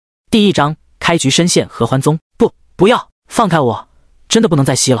第1章开局深陷合欢宗。不要，放开我，真的不能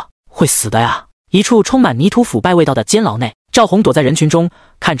再吸了，会死的呀！一处充满泥土腐败味道的监牢内，赵红躲在人群中，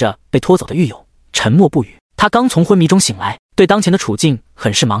看着被拖走的狱友，沉默不语。他刚从昏迷中醒来，对当前的处境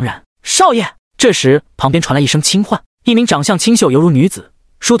很是茫然。少爷！这时旁边传来一声轻唤，一名长相清秀犹如女子、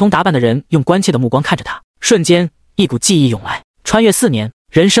书童打扮的人用关切的目光看着他，瞬间一股记忆涌来。穿越4年，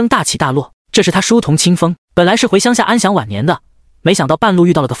人生大起大落，这是他书童清风，本来是回乡下安享晚年的，没想到半路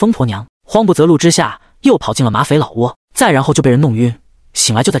遇到了个疯婆娘，慌不择路之下又跑进了马匪老窝，再然后就被人弄晕，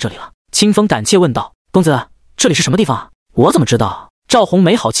醒来就在这里了。清风胆怯问道：“公子，这里是什么地方啊？”我怎么知道？赵红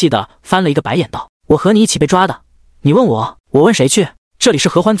没好气的翻了一个白眼道：“我和你一起被抓的，你问我问谁去？这里是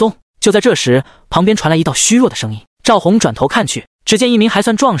合欢宗。”就在这时，旁边传来一道虚弱的声音。赵红转头看去，只见一名还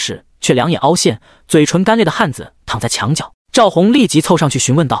算壮实却两眼凹陷、嘴唇干裂的汉子躺在墙角。赵红立即凑上去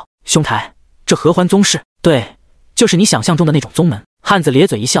询问道：“兄台，这合欢宗是？”“对，就是你想象中的那种宗门。”汉子咧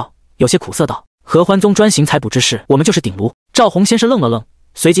嘴一笑，有些苦涩道：“合欢宗专行采补之事，我们就是顶炉。”赵红先是愣了愣，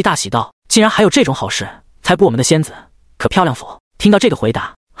随即大喜道：“竟然还有这种好事，才补我们的仙子可漂亮否？”听到这个回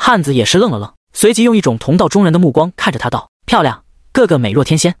答，汉子也是愣了愣，随即用一种同道中人的目光看着他道：“漂亮，个个美若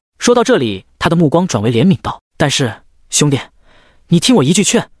天仙。”说到这里，他的目光转为怜悯道：“但是兄弟，你听我一句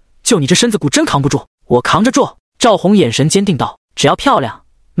劝，就你这身子骨真扛不住。”“我扛着住。”赵红眼神坚定道：“只要漂亮，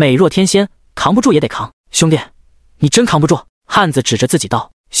美若天仙，扛不住也得扛。”“兄弟，你真扛不住。”汉子指着自己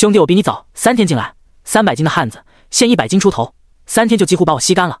道：“兄弟，我比你早3天进来，300斤的汉子，现100斤出头，3天就几乎把我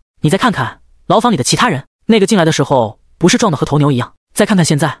吸干了。你再看看牢房里的其他人，那个进来的时候不是壮得和头牛一样，再看看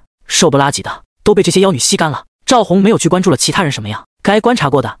现在，瘦不拉几的，都被这些妖女吸干了。”赵红没有去关注了其他人什么样，该观察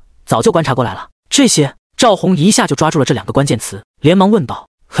过的早就观察过来了。这些，赵红一下就抓住了这2个关键词，连忙问道：“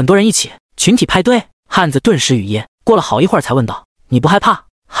很多人一起，群体派对？”汉子顿时语噎，过了好一会儿才问道：“你不害怕？”“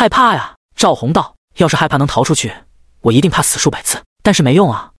害怕呀。”赵红道：“要是害怕能逃出去，我一定怕死数百次，但是没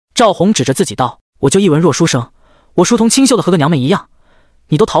用啊。”赵红指着自己道：“我就一文弱书生，我书童清秀的和个娘们一样，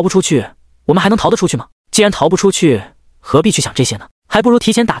你都逃不出去，我们还能逃得出去吗？既然逃不出去，何必去想这些呢？还不如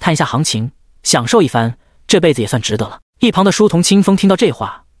提前打探一下行情，享受一番，这辈子也算值得了。”一旁的书童清风听到这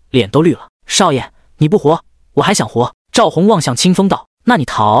话，脸都绿了。“少爷，你不活，我还想活。”赵红望向清风道：“那你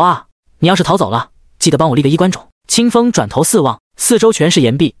逃啊！你要是逃走了，记得帮我立个衣冠冢。”清风转头四望，四周全是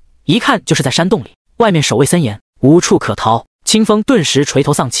岩壁，一看就是在山洞里，外面守卫森严，无处可逃。清风顿时垂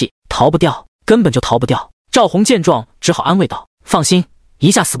头丧气，逃不掉，根本就逃不掉。赵红见状，只好安慰道：“放心，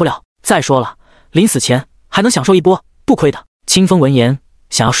一下死不了。再说了，临死前还能享受一波，不亏的。”清风闻言，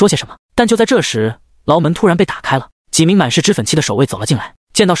想要说些什么，但就在这时，牢门突然被打开了，几名满是脂粉气的守卫走了进来。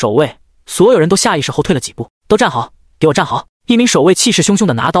见到守卫，所有人都下意识后退了几步，都站好，给我站好！一名守卫气势汹汹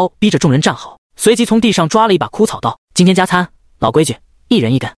地拿刀逼着众人站好，随即从地上抓了一把枯草道：“今天加餐，老规矩，一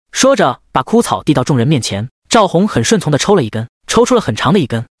人一根。”说着，把枯草递到众人面前。赵红很顺从地抽了一根，抽出了很长的一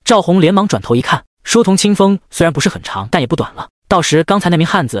根。赵红连忙转头一看，书童清风虽然不是很长，但也不短了。到时刚才那名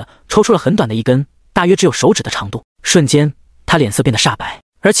汉子抽出了很短的一根，大约只有手指的长度。瞬间，他脸色变得煞白，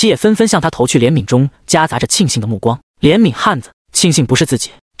而其也纷纷向他投去怜悯中夹杂着庆幸的目光。怜悯汉子，庆幸不是自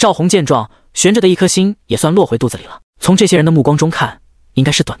己。赵红见状，悬着的一颗心也算落回肚子里了。从这些人的目光中看，应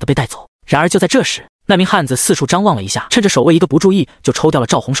该是短的被带走。然而就在这时，那名汉子四处张望了一下，趁着守卫一个不注意，就抽掉了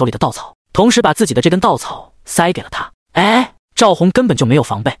赵红手里的稻草，同时把自己的这根稻草塞给了他。哎，赵红根本就没有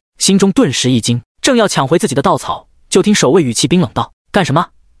防备，心中顿时一惊，正要抢回自己的稻草，就听守卫语气冰冷道：“干什么？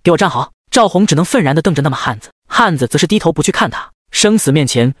给我站好！”赵红只能愤然地瞪着那么汉子，汉子则是低头不去看他。生死面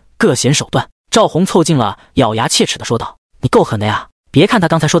前，各显手段。赵红凑近了，咬牙切齿地说道：“你够狠的呀！别看他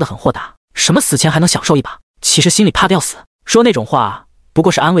刚才说的很豁达，什么死前还能享受一把，其实心里怕得要死。说那种话不过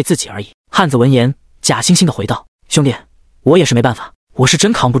是安慰自己而已。”汉子闻言，假惺惺地回道：“兄弟，我也是没办法，我是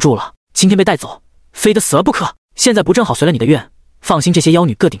真扛不住了，今天被带走，非得死了不可。现在不正好随了你的愿？放心，这些妖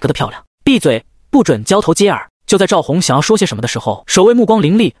女个顶个的漂亮，闭嘴，不准交头接耳。”就在赵红想要说些什么的时候，守卫目光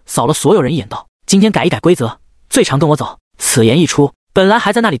凌厉，扫了所有人一眼道：“今天改一改规则，最长跟我走。”此言一出，本来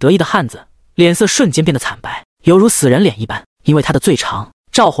还在那里得意的汉子脸色瞬间变得惨白，犹如死人脸一般，因为他的最长。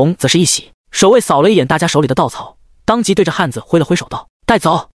赵红则是一喜，守卫扫了一眼大家手里的稻草，当即对着汉子挥了挥手道：“带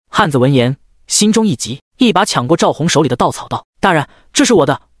走！”汉子闻言，心中一急，一把抢过赵红手里的稻草道：“大人，这是我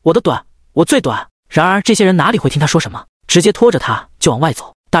的，我的短，我最短。”然而这些人哪里会听他说什么，直接拖着他就往外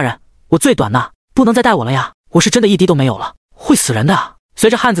走。“大人，我最短呐，不能再带我了呀，我是真的一滴都没有了，会死人的啊！”随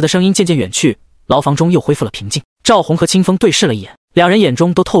着汉子的声音渐渐远去，牢房中又恢复了平静。赵红和清风对视了一眼，两人眼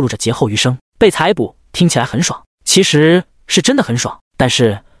中都透露着劫后余生。被采捕听起来很爽，其实是真的很爽，但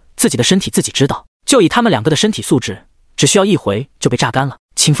是自己的身体自己知道，就以他们两个的身体素质，只需要一回就被榨干了。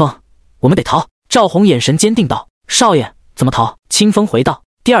“清风，我们得逃！”赵红眼神坚定道：“少爷，怎么逃？”清风回道：“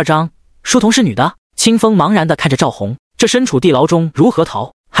第2章，书童是女的。”清风茫然地看着赵红，这身处地牢中如何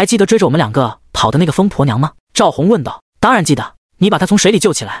逃？还记得追着我们2个跑的那个疯婆娘吗？赵红问道。当然记得，你把她从水里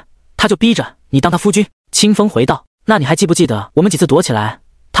救起来，她就逼着你当她夫君。清风回道。那你还记不记得我们几次躲起来，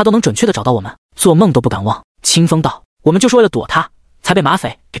她都能准确的找到我们，做梦都不敢忘。清风道。我们就是为了躲她，才被马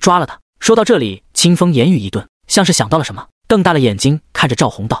匪给抓了的。说到这里，清风言语一顿，像是想到了什么，瞪大了眼睛看着赵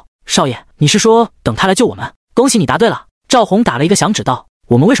红道。少爷，你是说等她来救我们？恭喜你答对了。赵红打了一个响指道。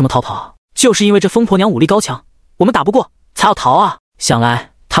我们为什么逃跑？就是因为这疯婆娘武力高强，我们打不过才要逃啊。想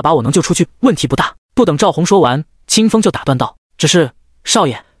来她把我能救出去，问题不大。不等赵红说完，清风就打断道。只是少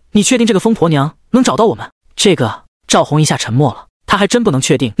爷，你确定这个疯婆娘能找到我们？这个赵红一下沉默了，他还真不能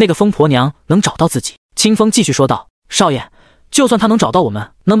确定那个疯婆娘能找到自己。清风继续说道。少爷，就算她能找到我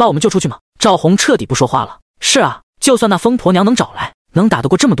们，能把我们救出去吗？赵红彻底不说话了。是啊，就算那疯婆娘能找来，能打得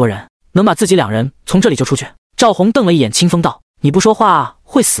过这么多人，能把自己2人从这里救出去？赵红瞪了一眼清风道。你不说话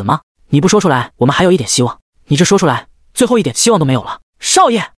会死吗？你不说出来，我们还有一点希望，你这说出来，最后一点希望都没有了。少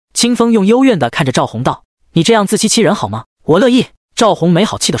爷，清风用幽怨的看着赵红道。你这样自欺欺人好吗？我乐意。赵红没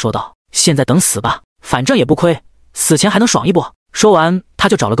好气的说道。现在等死吧，反正也不亏，死前还能爽一波。说完他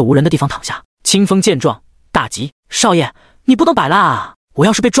就找了个无人的地方躺下。清风见状大急。少爷，你不能摆烂啊，我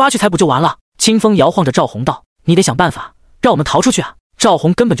要是被抓去才不就完了？清风摇晃着赵红道。你得想办法让我们逃出去啊。赵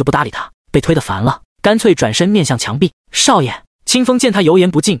红根本就不搭理他，被推得烦了，干脆转身面向墙壁。少爷，清风见他油盐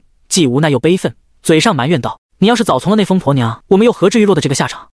不进，既无奈又悲愤，嘴上埋怨道。你要是早从了那疯婆娘，我们又何至于落得这个下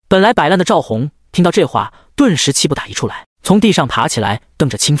场？本来摆烂的赵红听到这话，顿时气不打一处来，从地上爬起来，瞪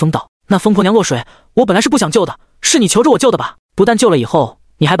着清风道。那疯婆娘落水，我本来是不想救的，是你求着我救的吧？不但救了以后，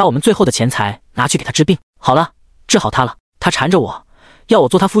你还把我们最后的钱财拿去给她治病。好了，治好她了，她缠着我，要我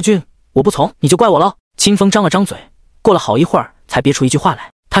做她夫君，我不从，你就怪我喽。清风张了张嘴，过了好一会儿才憋出一句话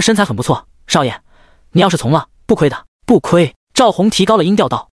来。她身材很不错，少爷，你要是从了，不亏的。不亏。赵红提高了音调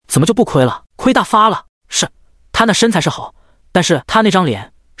道。怎么就不亏了？亏大发了。是，她那身材是好，但是她那张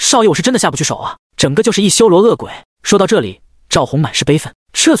脸，少爷我是真的下不去手啊，整个就是一修罗恶鬼。说到这里，赵红满是悲愤。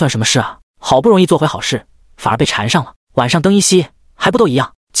这算什么事啊？好不容易做回好事，反而被缠上了。晚上灯一熄，还不都一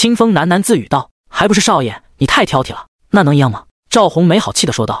样？清风喃喃自语道。还不是少爷，你太挑剔了，那能一样吗？赵红没好气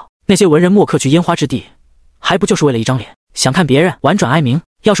的说道。那些文人墨客去烟花之地，还不就是为了一张脸？想看别人婉转哀鸣，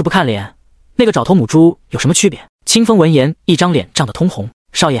要是不看脸，那个找头母猪有什么区别？清风闻言，一张脸涨得通红。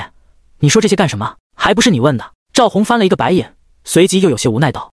少爷，你说这些干什么？还不是你问的。赵红翻了一个白眼，随即又有些无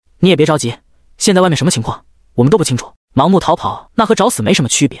奈道。你也别着急，现在外面什么情况，我们都不清楚。盲目逃跑，那和找死没什么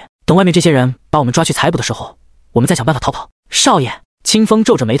区别。等外面这些人把我们抓去采捕的时候，我们再想办法逃跑。少爷，清风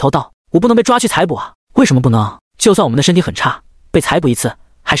皱着眉头道。我不能被抓去采捕啊。为什么不能？就算我们的身体很差，被采捕一次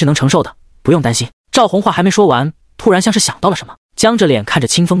还是能承受的，不用担心。赵红话还没说完，突然像是想到了什么，僵着脸看着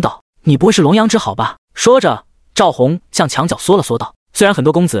清风道。你不会是龙阳之好吧？说着，赵红向墙角缩了缩道。虽然很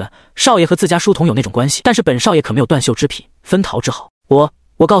多公子少爷和自家书童有那种关系，但是本少爷可没有断袖之癖，分桃之好。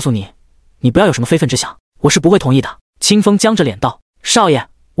我告诉你，你不要有什么非分之想，我是不会同意的。清风僵着脸道。少爷，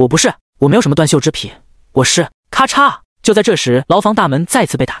我没有什么断袖之癖，我是……咔嚓！就在这时，牢房大门再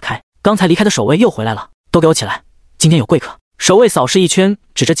次被打开，刚才离开的守卫又回来了。都给我起来，今天有贵客。守卫扫视一圈，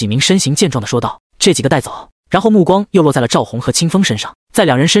指着几名身形健壮的说道。这几个带走。然后目光又落在了赵红和清风身上，在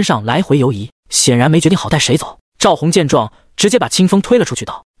2人身上来回游移，显然没决定好带谁走。赵红见状，直接把清风推了出去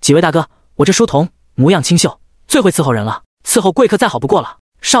道。几位大哥，我这书童模样清秀，最会伺候人了，伺候贵客再好不过了。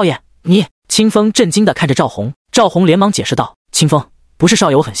少爷，你……清风震惊地看着赵红。赵红连忙解释道。清风，不是少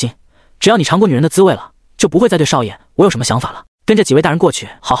爷我狠心，只要你尝过女人的滋味了，就不会再对少爷我有什么想法了。跟着几位大人过去，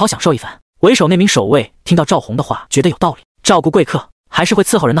好好享受一番。为首那名守卫听到赵红的话，觉得有道理，照顾贵客还是会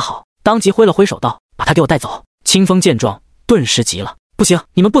伺候人的好，当即挥了挥手道。把他给我带走。清风见状，顿时急了。不行，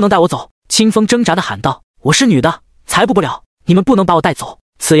你们不能带我走。清风挣扎地喊道。我是女的，采捕不了，你们不能把我带走。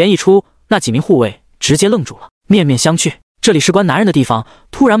此言一出，那几名护卫直接愣住了，面面相觑。这里是关男人的地方，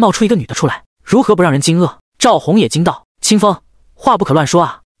突然冒出一个女的出来，如何不让人惊愕？赵红也惊道。清风，话不可乱说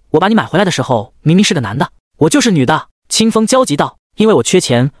啊，我把你买回来的时候明明是个男的。我就是女的。清风焦急道。因为我缺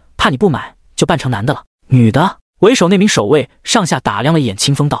钱，怕你不买，就扮成男的了。女的？为首那名守卫上下打量了一眼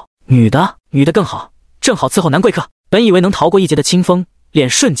清风道。女的更好，正好伺候男贵客。本以为能逃过一劫的清风，脸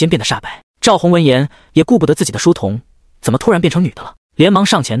瞬间变得煞白。赵红闻言也顾不得自己的书童怎么突然变成女的了，连忙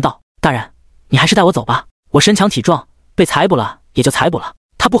上前道。大人，你还是带我走吧，我身强体壮，被采捕了也就采捕了，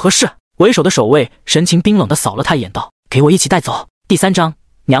他不合适。为首的守卫神情冰冷地扫了他一眼道。给我一起带走。第3章，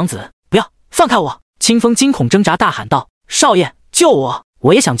娘子，不要，放开我！清风惊恐挣扎大喊道。少爷，救我！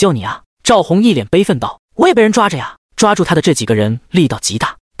我也想救你啊！赵红一脸悲愤道。我也被人抓着呀！抓住他的这几个人力道极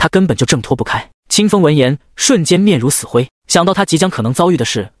大，他根本就挣脱不开。清风闻言瞬间面如死灰，想到他即将可能遭遇的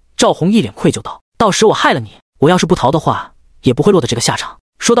事，赵红一脸愧疚道。到时我害了你，我要是不逃的话，也不会落得这个下场。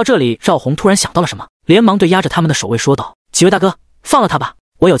说到这里，赵红突然想到了什么，连忙对压着他们的守卫说道。几位大哥，放了他吧，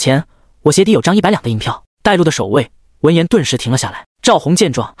我有钱，我鞋底有张100两的银票。带路的守卫闻言顿时停了下来。赵红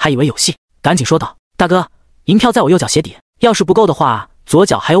见状还以为有戏，赶紧说道：大哥，银票在我右脚鞋底，要是不够的话，左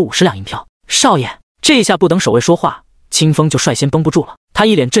脚还有50两银票。少爷，这一下不等守卫说话，清风就率先绷不住了。他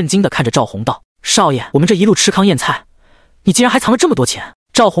一脸震惊地看着赵红道：少爷，我们这一路吃糠咽菜，你竟然还藏了这么多钱。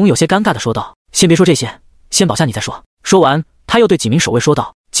赵红有些尴尬地说道：先别说这些，先保下你再说。说完他又对几名守卫说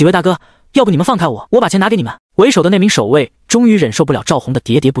道：几位大哥，要不你们放开我，我把钱拿给你们。为首的那名守卫终于忍受不了赵红的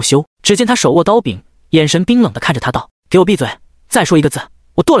喋喋不休，只见他手握刀柄，眼神冰冷地看着他道：给我闭嘴，再说一个字，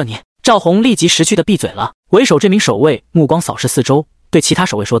我剁了你。赵红立即识趣地闭嘴了。为首这名守卫目光扫视四周，对其他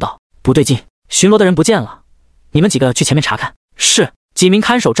守卫说道：不对劲，巡逻的人不见了，你们几个去前面查看。是。几名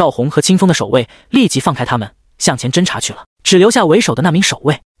看守赵红和清风的守卫立即放开他们，向前侦查去了，只留下为首的那名守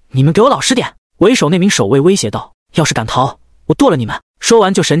卫。你们给我老实点！为首那名守卫威胁道：要是敢逃，我剁了你们。说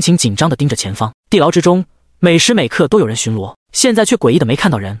完就神情紧张地盯着前方。地牢之中每时每刻都有人巡逻，现在却诡异的没看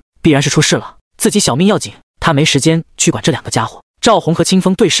到人，必然是出事了，自己小命要紧，他没时间去管这两个家伙。赵红和清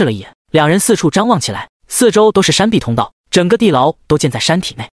风对视了一眼，两人四处张望起来，四周都是山壁通道，整个地牢都建在山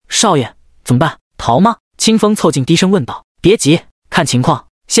体内。少爷，怎么办？逃吗？清风凑近低声问道。别急，看情况，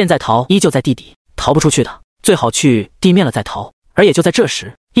现在逃依旧在地底，逃不出去的，最好去地面了再逃。而也就在这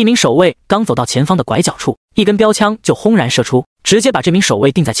时，一名守卫刚走到前方的拐角处，一根标枪就轰然射出，直接把这名守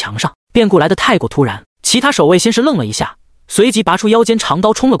卫钉在墙上。变故来得太过突然，其他守卫先是愣了一下，随即拔出腰间长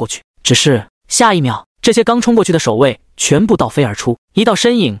刀冲了过去。只是下一秒，这些刚冲过去的守卫全部倒飞而出，一道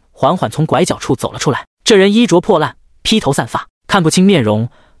身影缓缓从拐角处走了出来。这人衣着破烂，披头散发，看不清面容，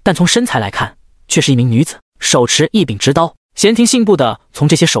但从身材来看，却是一名女子，手持一柄直刀，闲庭信步地从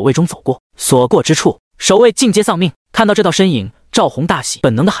这些守卫中走过。所过之处，守卫尽皆丧命。看到这道身影，赵红大喜，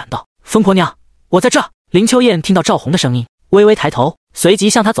本能地喊道：疯婆娘，我在这！林秋燕听到赵红的声音，微微抬头，随即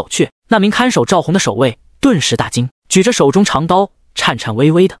向他走去。那名看守赵红的守卫顿时大惊，举着手中长刀，颤颤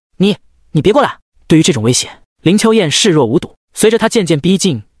巍巍的：你别过来！对于这种威胁，林秋燕视若无睹。随着他渐渐逼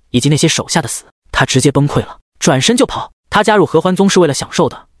近，以及那些手下的死，他直接崩溃了，转身就跑。他加入合欢宗是为了享受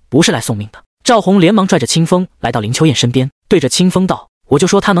的，不是来送命的。赵红连忙拽着清风来到林秋燕身边，对着清风道：我就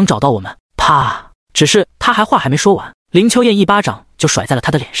说他能找到我们。啪！只是他话还没说完，林秋燕一巴掌就甩在了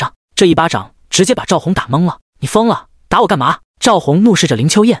他的脸上。这一巴掌直接把赵红打懵了。你疯了？打我干嘛？赵红怒视着林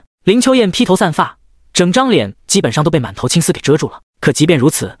秋燕。林秋燕披头散发，整张脸基本上都被满头青丝给遮住了。可即便如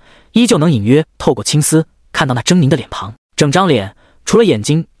此，依旧能隐约透过青丝看到那狰狞的脸庞。整张脸除了眼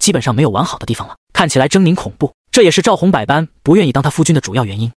睛基本上没有完好的地方了，看起来狰狞恐怖。这也是赵红百般不愿意当他夫君的主要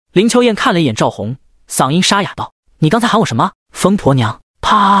原因。林秋燕看了一眼赵红，嗓音沙哑道：你刚才喊我什么？疯婆娘！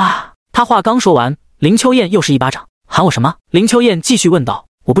啪！他话刚说完，林秋燕又是一巴掌。喊我什么？林秋燕继续问道：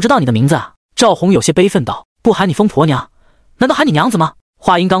我不知道你的名字啊。赵红有些悲愤道：不喊你疯婆娘，难道喊你娘子吗？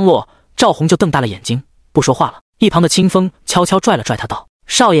话音刚落，赵红就瞪大了眼睛，不说话了。一旁的清风悄悄拽了拽他道：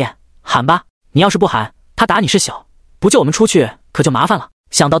少爷，喊吧，你要是不喊，他打你是小，不救我们出去可就麻烦了。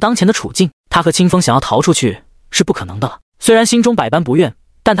想到当前的处境，他和清风想要逃出去是不可能的了。虽然心中百般不愿，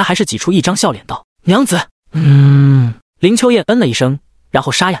但他还是挤出一张笑脸道：娘子。林秋燕了一声，然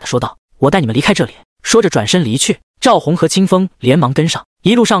后沙哑地说道：我带你们离开这里。说着转身离去。赵红和清风连忙跟上，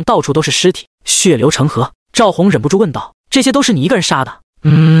一路上到处都是尸体，血流成河。赵红忍不住问道：这些都是你一个人杀的？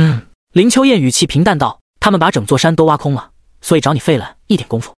林秋燕语气平淡道：他们把整座山都挖空了，所以找你费了一点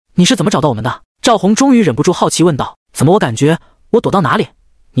功夫。你是怎么找到我们的？赵红终于忍不住好奇问道：怎么我感觉我躲到哪里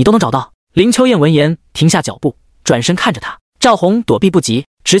你都能找到？林秋燕闻言停下脚步，转身看着他。赵红躲避不及，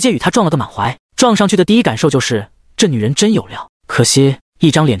直接与他撞了个满怀。撞上去的第一感受就是这女人真有料，可惜一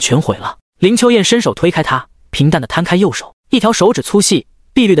张脸全毁了。林秋燕伸手推开他，平淡的摊开右手，一条手指粗细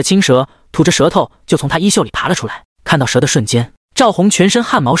碧绿的青蛇吐着舌头就从他衣袖里爬了出来。看到蛇的瞬间，赵红全身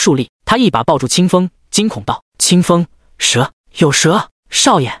汗毛竖立，他一把抱住清风，惊恐道：清风，蛇，有蛇！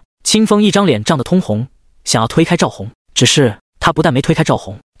少爷！清风一张脸涨得通红，想要推开赵红，只是他不但没推开赵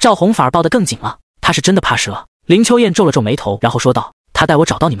红，赵红反而抱得更紧了。他是真的怕蛇。林秋燕皱了皱眉头，然后说道：他带我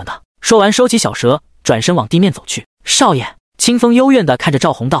找到你们的。说完收起小蛇，转身往地面走去。少爷！清风幽怨地看着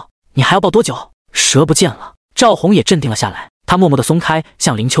赵红道：你还要抱多久？蛇不见了。赵红也镇定了下来，他默默地松开，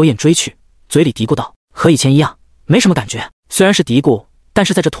向林秋燕追去，嘴里嘀咕道：和以前一样，没什么感觉。虽然是嘀咕，但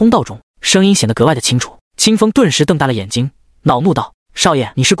是在这通道中，声音显得格外的清楚。清风顿时瞪大了眼睛，恼怒道：少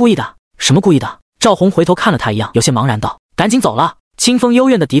爷，你是故意的？什么故意的？赵红回头看了他一样，有些茫然道：赶紧走了。清风幽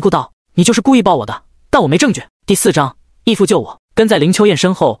怨地嘀咕道：你就是故意抱我的，但我没证据。第4章，义父救我。跟在林秋燕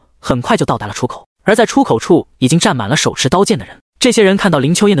身后，很快就到达了出口，而在出口处已经站满了手持刀剑的人。这些人看到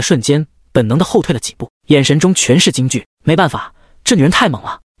林秋燕的瞬间，本能地后退了几步，眼神中全是惊惧。没办法，这女人太猛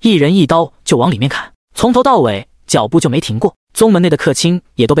了，一人一刀就往里面砍，从头到尾脚步就没停过。宗门内的客卿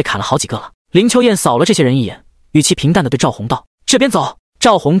也都被砍了好几个了。林秋燕扫了这些人一眼，语气平淡地对赵红道：这边走。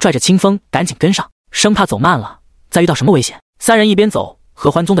赵红拽着清风赶紧跟上，生怕走慢了再遇到什么危险。三人一边走，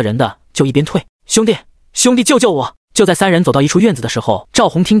合欢宗的人的就一边退。兄弟，兄弟，救救我！就在三人走到一处院子的时候，赵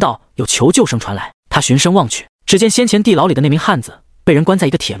红听到有求救声传来，他循声望去，只见先前地牢里的那名汉子被人关在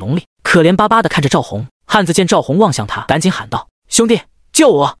一个铁笼里，可怜巴巴地看着赵红。汉子见赵红望向他，赶紧喊道：“兄弟，救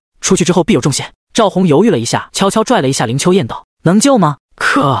我！出去之后必有重险。”赵红犹豫了一下，悄悄拽了一下林秋燕道：“能救吗？”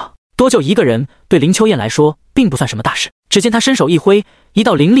可多救一个人对林秋燕来说并不算什么大事。只见他伸手一挥，一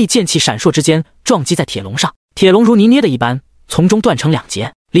道凌厉剑气闪烁之间撞击在铁笼上，铁笼如泥捏的一般，从中断成两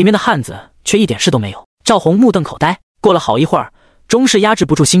截，里面的汉子却一点事都没有。赵红目瞪口呆，过了好一会儿，终是压制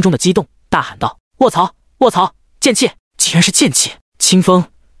不住心中的激动，大喊道：“卧槽！卧槽！剑气！竟然是剑气！清风，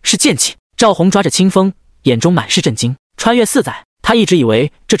是剑气！”赵红抓着清风，眼中满是震惊。穿越4载，他一直以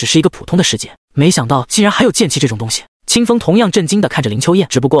为这只是一个普通的世界，没想到竟然还有剑气这种东西。清风同样震惊地看着林秋燕，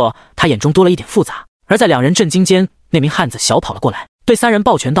只不过他眼中多了一点复杂。而在两人震惊间，那名汉子小跑了过来，对三人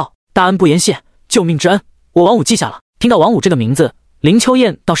抱拳道：“大恩不言谢，救命之恩，我王五记下了。”听到王五这个名字，林秋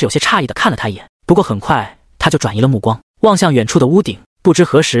燕倒是有些诧异地看了他一眼，不过很快他就转移了目光，望向远处的屋顶。不知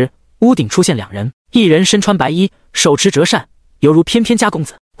何时，屋顶出现两人，一人身穿白衣，手持折扇，犹如翩翩家公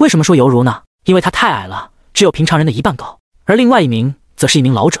子。为什么说犹如呢？因为他太矮了，只有平常人的一半高。而另外一名则是一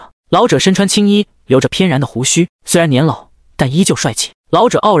名老者，老者身穿青衣，留着翩然的胡须，虽然年老，但依旧帅气。老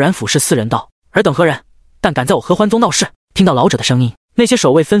者傲然俯视四人道：“尔等何人？但敢在我合欢宗闹事？”听到老者的声音，那些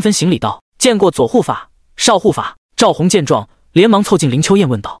守卫纷纷行礼道：“见过左护法、少护法。”赵红见状，连忙凑近林秋燕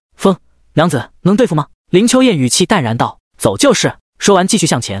问道：“风娘子能对付吗？”林秋燕语气淡然道：“走就是。”说完继续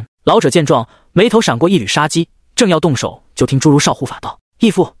向前。老者见状，眉头闪过一缕杀机，正要动手，就听诸如少护法道：“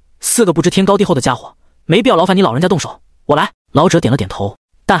义父，4个不知天高地厚的家伙，没必要劳烦你老人家动手，我来。”老者点了点头，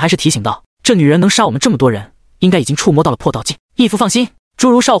但还是提醒道：“这女人能杀我们这么多人，应该已经触摸到了破道境。”义父放心。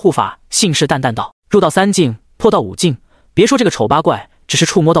诸如少护法信誓旦旦道：“入道3境，破道5境，别说这个丑八怪只是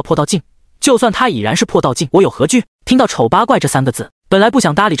触摸到破道境，就算他已然是破道境，我有何惧？”听到丑八怪这3个字，本来不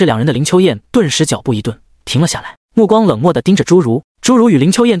想搭理这两人的林秋燕顿时脚步一顿，停了下来，目光冷漠地盯着侏儒。侏儒与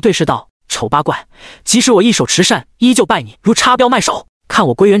林秋燕对视道：“丑八怪，即使我一手持扇，依旧拜你如插标卖首，看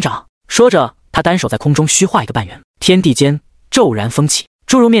我归元掌！”说着，他单手在空中虚画一个半圆，天地间骤然风起，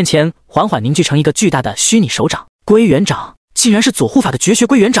侏儒面前缓缓凝聚成一个巨大的虚拟手掌。归元掌竟然是左护法的绝学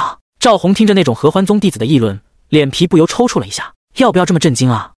归元掌！赵红听着那种合欢宗弟子的议论，脸皮不由抽搐了一下。要不要这么震惊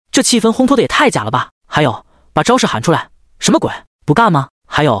啊？这气氛烘托的也太假了吧！还有，把招式喊出来！什么鬼？不干吗？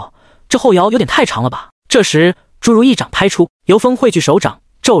还有，这后摇有点太长了吧！这时，侏儒一掌拍出，由风汇聚手掌，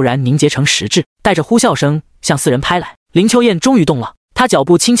骤然凝结成实质，带着呼啸声向4人拍来。林秋燕终于动了，她脚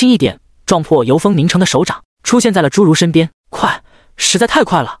步轻轻一点，撞破由风凝成的手掌，出现在了侏儒身边。快，实在太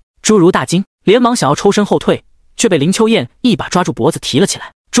快了！侏儒大惊，连忙想要抽身后退，却被林秋燕一把抓住脖子提了起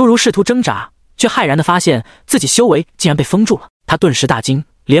来。侏儒试图挣扎，却骇然地发现自己修为竟然被封住了。他顿时大惊，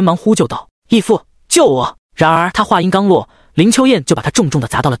连忙呼救道：“义父，救我！”然而他话音刚落，林秋燕就把他重重地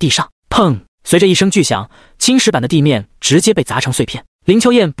砸到了地上。砰！随着一声巨响，青石板的地面直接被砸成碎片。林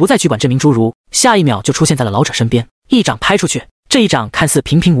秋燕不再去管这名侏儒，下一秒就出现在了老者身边，一掌拍出去。这一掌看似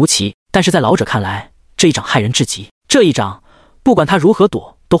平平无奇，但是在老者看来，这一掌骇人至极。这一掌，不管他如何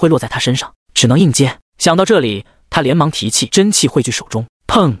躲，都会落在他身上，只能硬接。想到这里，他连忙提气，真气汇聚手中。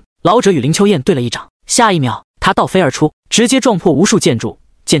砰！老者与林秋燕对了一掌，下一秒，他倒飞而出，直接撞破无数建筑，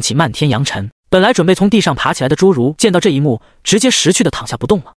溅起漫天扬尘。本来准备从地上爬起来的侏儒，见到这一幕，直接识趣的躺下不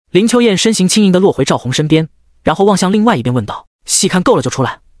动了。林秋燕身形轻盈地落回赵红身边，然后望向另外一边问道：“细看够了就出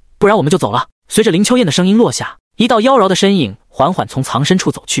来，不然我们就走了。”随着林秋燕的声音落下，一道妖娆的身影缓缓从藏身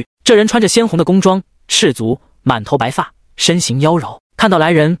处走去。这人穿着鲜红的宫装，赤足，满头白发，身形妖娆。看到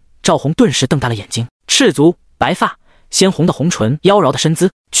来人，赵红顿时瞪大了眼睛。赤足、白发、鲜红的红唇、妖娆的身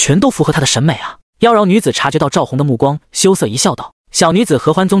姿，全都符合她的审美啊！妖娆女子察觉到赵红的目光，羞涩一笑道：“小女子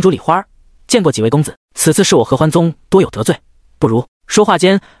合欢宗主李花，见过几位公子。此次是我合欢宗多有得罪，不如……”说话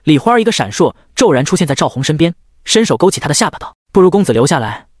间，李花一个闪烁，骤然出现在赵红身边，伸手勾起他的下巴道：“不如公子留下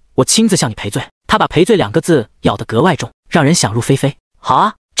来，我亲自向你赔罪。”他把赔罪2个字咬得格外重，让人想入非非。好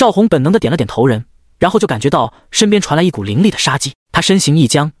啊！赵红本能地点了点头人，然后就感觉到身边传来一股凌厉的杀机，他身形一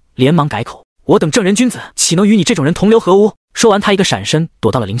僵，连忙改口：“我等正人君子，岂能与你这种人同流合污？”说完，他一个闪身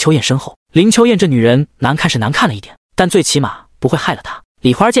躲到了林秋燕身后。林秋燕这女人难看是难看了一点，但最起码不会害了她。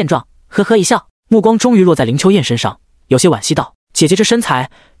李花见状，呵呵一笑，目光终于落在林秋燕身上，有些惋惜道：“姐姐这身材，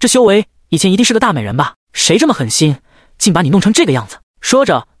这修为，以前一定是个大美人吧？谁这么狠心，竟把你弄成这个样子？”说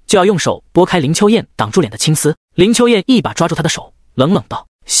着就要用手拨开林秋燕挡住脸的青丝。林秋燕一把抓住他的手，冷冷道：“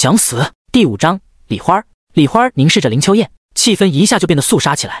想死！”第5章李花。李花凝视着林秋燕，气氛一下就变得肃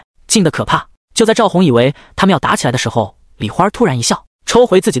杀起来，静得可怕。就在赵红以为他们要打起来的时候，李花突然一笑，抽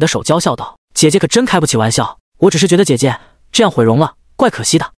回自己的手，娇笑道：“姐姐可真开不起玩笑，我只是觉得姐姐这样毁容了，怪可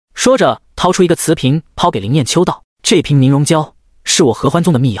惜的。说着，掏出一个瓷瓶，抛给林彦秋道：“这瓶凝溶胶是我合欢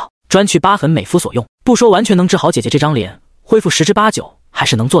宗的秘药，专去疤痕美肤所用。不说完全能治好姐姐这张脸，恢复10之8九还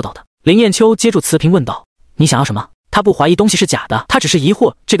是能做到的。”林彦秋接住瓷瓶问道：“你想要什么？”他不怀疑东西是假的，他只是疑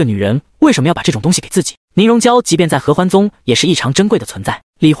惑这个女人为什么要把这种东西给自己。凝溶胶即便在合欢宗也是异常珍贵的存在。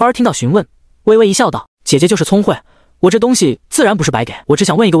李花听到询问，微微一笑道：“姐姐就是聪慧，我这东西自然不是白给。我只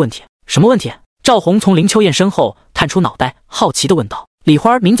想问一个问题。”“什么问题？”赵红从林秋燕身后探出脑袋，好奇地问道。李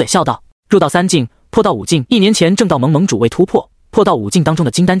花抿嘴笑道：“入道3境，破道5境，1年前正道盟盟主未突破破道5境当中的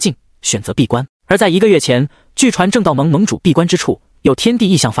金丹境，选择闭关。而在1个月前，据传正道盟盟主闭关之处有天地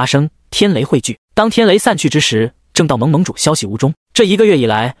异象发生，天雷汇聚。当天雷散去之时，正道盟盟主消息无踪。这1个月以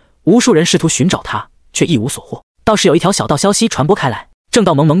来，无数人试图寻找他，却一无所获。倒是有一条小道消息传播开来，正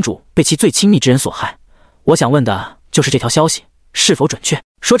道盟盟主被其最亲密之人所害。我想问的就是这条消息是否准确？”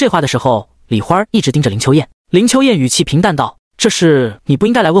说这话的时候，李花一直盯着林秋燕。林秋燕语气平淡道：“这事你不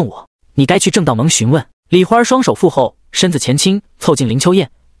应该来问我，你该去正道盟询问。”李花双手负后，身子前倾，凑近林秋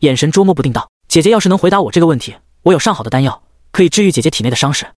燕，眼神捉摸不定道：“姐姐要是能回答我这个问题，我有上好的丹药，可以治愈姐姐体内的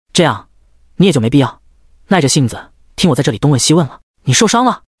伤势，这样你也就没必要耐着性子听我在这里东问西问了。”“你受伤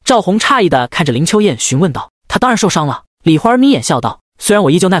了？”赵红诧异地看着林秋燕询问道。“她当然受伤了。”李花眯眼笑道：“虽然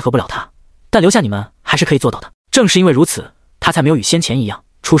我依旧奈何不了她，但留下你们还是可以做到的。正是因为如此，她才没有与先前一样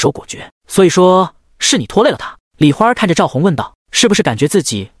出手果决。所以说是你拖累了她。”李花看着赵红问道：“是不是感觉自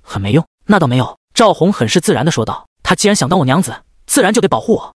己很没用？”“那倒没有。”赵红很是自然地说道：“她既然想当我娘子，自然就得保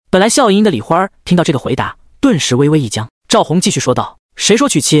护我。”本来笑盈盈的李花听到这个回答，顿时微微一僵。赵红继续说道：“谁说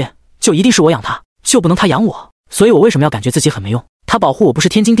娶妻就一定是我养她，就不能她养我？所以我为什么要感觉自己很没用？她保护我不是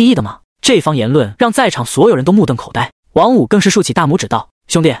天经地义的吗？”这番言论让在场所有人都目瞪口呆。王武更是竖起大拇指道：“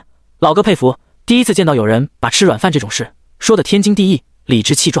兄弟，老哥佩服，第一次见到有人把吃软饭这种事说得天经地义，理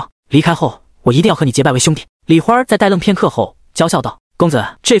直气壮。离开后，我一定要和你结拜为兄弟。”李花在呆愣片刻后娇笑道：“公子，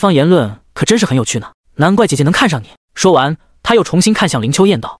这番言论可真是很有趣呢，难怪姐姐能看上你。”说完，他又重新看向林秋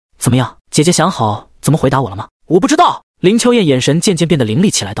燕道：“怎么样，姐姐想好怎么回答我了吗？”“我不知道。”林秋燕眼神渐渐变得凌厉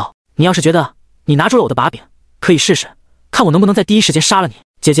起来道：“你要是觉得你拿住了我的把柄，可以试试，看我能不能在第一时间杀了你。”“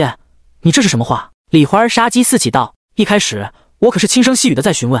姐姐，你这是什么话？”李花杀机四起道：“一开始我可是轻声细语的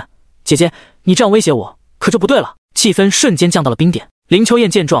在询问，姐姐，你这样威胁我可就不对了。”气氛瞬间降到了冰点。林秋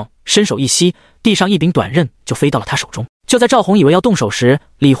燕见状，伸手一吸，地上一柄短刃就飞到了她手中。就在赵红以为要动手时，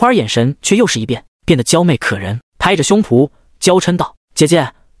李花眼神却又是一变，变得娇媚可人，拍着胸脯娇嗔道：“姐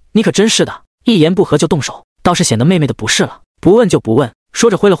姐，你可真是的，一言不合就动手，倒是显得妹妹的不是了。不问就不问。”说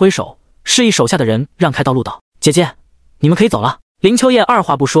着挥了挥手，示意手下的人让开道路道：“姐姐，你们可以走了。”林秋燕二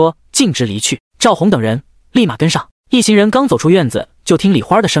话不说，径直离去。赵红等人立马跟上。一行人刚走出院子，就听李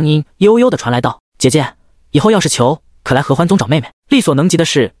花的声音悠悠地传来道：“姐姐，以后要是求，可来合欢宗找妹妹，力所能及的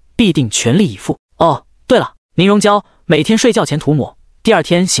事必定全力以赴。哦，对了，凝溶胶每天睡觉前涂抹，第二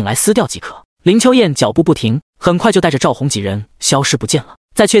天醒来撕掉即可。”林秋燕脚步不停，很快就带着赵红几人消失不见了。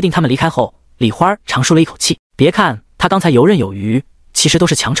在确定他们离开后，李花长舒了一口气。别看他刚才游刃有余，其实都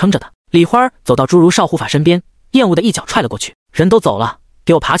是强撑着的。李花走到侏儒少护法身边，厌恶的一脚踹了过去：“人都走了，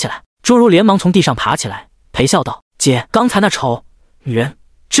给我爬起来！”侏儒连忙从地上爬起来，陪笑道：“姐，刚才那丑女人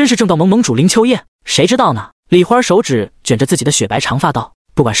真是正道盟盟主林秋燕？谁知道呢？”李花手指卷着自己的雪白长发道：“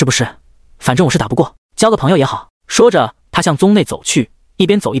不管是不是，反正我是打不过，交个朋友也好。”说着，他向宗内走去，一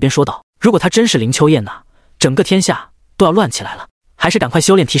边走一边说道：“如果她真是林秋燕呢，整个天下都要乱起来了，还是赶快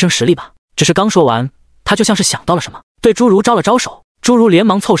修炼提升实力吧。”只是刚说完，他就像是想到了什么，对侏儒招了招手。侏儒连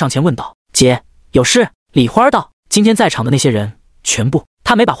忙凑上前问道：“姐，有事？”李花道：“今天在场的那些人全部……”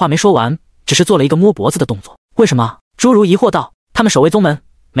他没把话没说完，只是做了一个摸脖子的动作。“为什么？”侏儒疑惑道：“他们守卫宗门。”“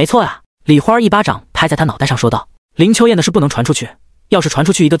没错啊。”李花一巴掌拍在他脑袋上说道：“林秋燕的事不能传出去，要是传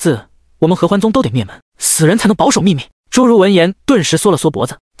出去一个字，我们合欢宗都得灭门，死人才能保守秘密。”侏儒闻言顿时缩了缩脖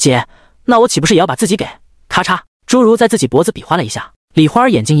子：“姐，那我岂不是也要把自己给……”咔嚓，侏儒在自己脖子比划了一下。李花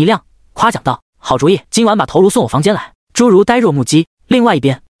眼睛一亮，夸奖道：“好主意，今晚把头颅送我房间来。”侏儒呆若木鸡。另外一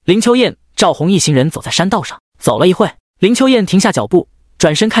边，林秋燕、赵红一行人走在山道上，走了一会，林秋燕停下脚步，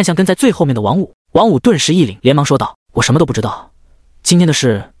转身看向跟在最后面的王武。王武顿时一凛，连忙说道：“我什么都不知道，今天的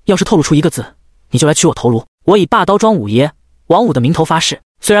事要是透露出一个字，你就来取我头颅。”我以霸刀庄五爷王武的名头发誓。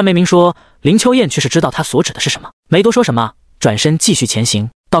虽然没明说，林秋燕却是知道他所指的是什么，没多说什么，转身继续前行。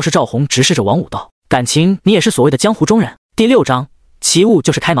倒是赵红直视着王武道：“感情你也是所谓的江湖中人。”第6章，其物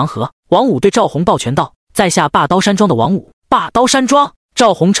就是开盲盒。王武对赵红抱拳道：“在下霸刀山庄的王武。”霸刀山庄？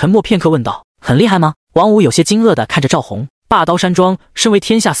赵红沉默片刻问道：“很厉害吗？”王武有些惊愕地看着赵红。霸刀山庄身为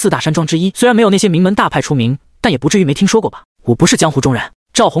天下4大山庄之一，虽然没有那些名门大派出名，但也不至于没听说过吧？我不是江湖中人。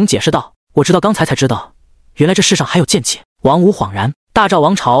赵红解释道：“我知道，刚才才知道，原来这世上还有剑气。”王武恍然，大赵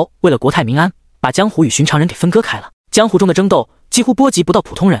王朝为了国泰民安，把江湖与寻常人给分割开了，江湖中的争斗几乎波及不到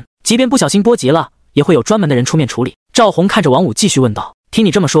普通人，即便不小心波及了，也会有专门的人出面处理。赵宏看着王武继续问道：听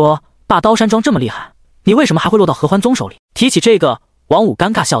你这么说，霸刀山庄这么厉害，你为什么还会落到合欢宗手里？提起这个，王武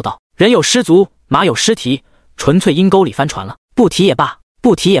尴尬笑道：人有失足，马有失蹄，纯粹阴沟里翻船了，不提也罢，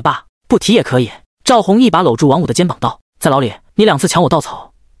不提也罢，不提也可以。赵宏一把搂住王武的肩膀道：在牢里你2次抢我稻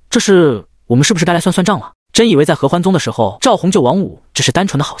草，这事我们是不是该来算算账了？真以为在合欢宗的时候，赵宏救王武只是单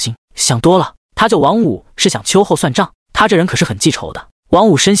纯的好心，想多了。他救王武是想秋后算账，他这人可是很记仇的。王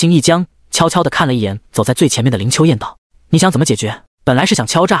武身形一僵，悄悄地看了一眼走在最前面的林秋燕道：你想怎么解决？本来是想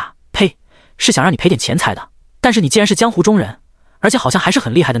敲诈，呸，是想让你赔点钱财的。但是你既然是江湖中人，而且好像还是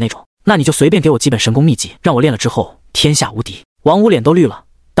很厉害的那种，那你就随便给我几本神功秘籍，让我练了之后天下无敌。王武脸都绿了，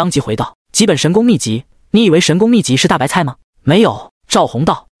当即回道：几本神功秘籍？你以为神功秘籍是大白菜吗？没有。赵宏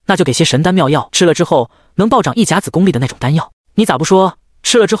道：那就给些神丹妙药，吃了之后能暴涨1甲子功力的那种丹药。你咋不说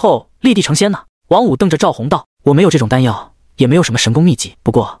吃了之后立地成仙呢？王武瞪着赵宏道：我没有这种丹药，也没有什么神功秘籍。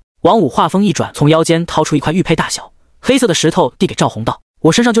不过王武话锋一转，从腰间掏出一块玉佩大小黑色的石头递给赵宏道：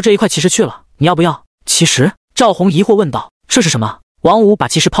我身上就这一块奇石去了，你要不要？奇石？赵宏疑惑问道：这是什么？王武把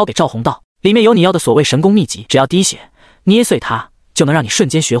奇石抛给赵宏道：里面有你要的所谓神功秘籍，只要滴血捏碎它，就能让你瞬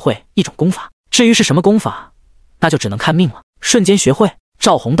间学会一种功法。至于是什么功法，那就只能看命了。瞬间学会？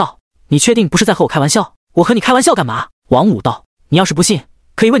赵宏道：你确定不是在和我开玩笑？我和你开玩笑干嘛？王武道：你要是不信，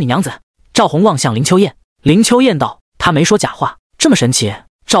可以问你娘子。赵宏望向林秋燕，林秋燕道：他没说假话，这么神奇。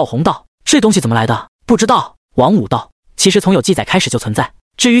赵宏道：这东西怎么来的？不知道。王武道：其实从有记载开始就存在，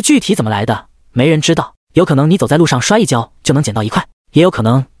至于具体怎么来的，没人知道。有可能你走在路上摔一跤就能捡到一块，也有可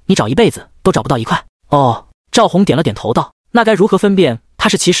能你找一辈子都找不到一块。哦。赵宏点了点头道：那该如何分辨它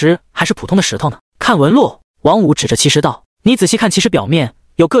是奇石还是普通的石头呢？看纹路。王武指着奇石道：你仔细看奇石表面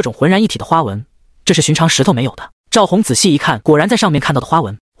有各种浑然一体的花纹，这是寻常石头没有的。赵宏仔细一看，果然在上面看到的花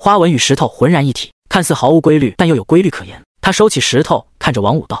纹，花纹与石头浑然一体，看似毫无规律，但又有规律可言。他收起石头，看着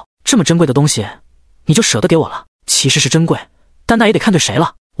王武道：这么珍贵的东西你就舍得给我了？奇石是珍贵，但那也得看对谁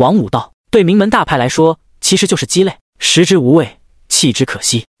了。王武道：对名门大派来说，其实就是鸡肋，食之无味，弃之可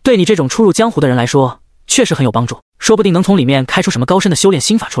惜。对你这种初入江湖的人来说，确实很有帮助，说不定能从里面开出什么高深的修炼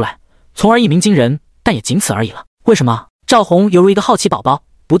心法出来，从而一鸣惊人，但也仅此而已了。为什么？赵宏犹如一个好奇宝宝，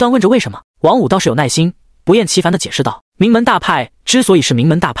不断问着为什么。王武倒是有耐心，不厌其烦地解释道：名门大派之所以是名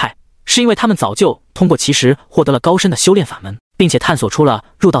门大派，是因为他们早就通过奇石获得了高深的修炼法门，并且探索出了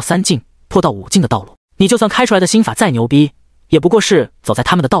入道3境、破道5境的道路。你就算开出来的心法再牛逼，也不过是走在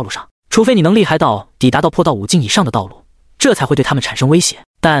他们的道路上，除非你能厉害到抵达到破道5境以上的道路，这才会对他们产生威胁。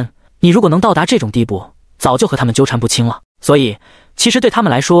但你如果能到达这种地步，早就和他们纠缠不清了。所以其实对他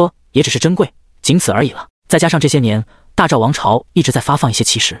们来说也只是珍贵，仅此而已了。再加上这些年大赵王朝一直在发放一些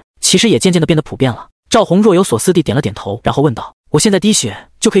奇石，其实也渐渐地变得普遍了。赵宏若有所思地点了点头，然后问道：我现在滴血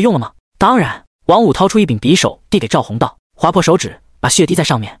就可以用了吗？当然。王武掏出一柄匕首递给赵宏道：划破手指，把血滴在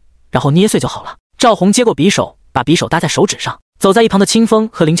上面，然后捏碎就好了。赵宏接过匕首，把匕首搭在手指上。走在一旁的清风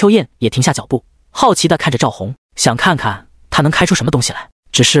和林秋燕也停下脚步，好奇地看着赵宏，想看看他能开出什么东西来。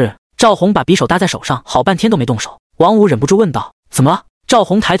只是赵宏把匕首搭在手上，好半天都没动手。王武忍不住问道：怎么了？赵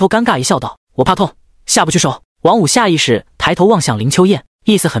宏抬头尴尬一笑道：我怕痛，下不去手。王武下意识抬头望向林秋燕，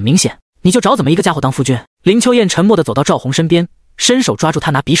意思很明显：你就找怎么一个家伙当夫君。林秋燕沉默地走到赵宏身边，伸手抓住他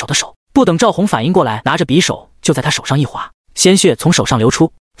拿匕首的手，不等赵宏反应过来，拿着匕首就在他手上一划，鲜血从手上流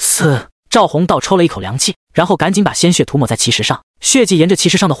出。嘶！赵宏倒抽了一口凉气，然后赶紧把鲜血涂抹在奇石上，血迹沿着奇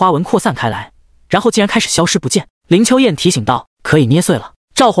石上的花纹扩散开来，然后竟然开始消失不见。林秋燕提醒道：可以捏碎了。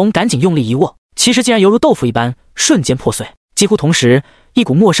赵宏赶紧用力一握，奇石竟然犹如豆腐一般瞬间破碎。几乎同时，一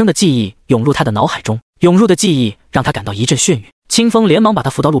股陌生的记忆涌入他的脑海中，涌入的记忆让他感到一阵眩晕。清风连忙把他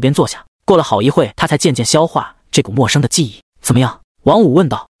扶到路边坐下，过了好一会，他才渐渐消化这股陌生的记忆。怎么样？王武问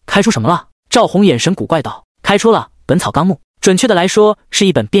道。开出什么了？赵宏眼神古怪道。开出了《本草纲目》，准确的来说是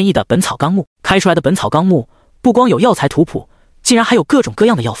一本编译的《本草纲目》。开出来的《本草纲目》不光有药材图谱，竟然还有各种各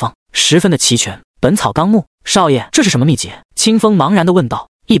样的药方，十分的齐全。《本草纲目》，少爷，这是什么秘籍？清风茫然地问道。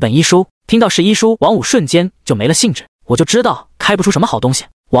一本医书。听到是医书，王武瞬间就没了兴致。我就知道开不出什么好东西。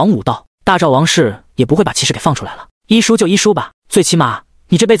王武道。大赵王室也不会把奇石给放出来了，医书就医书吧，最起码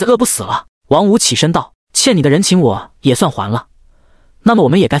你这辈子饿不死了。王武起身道：欠你的人情我也算还了，那么我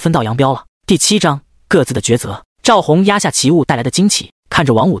们也该分道扬镳了。第7章，各自的抉择。赵宏压下奇物带来的惊奇，看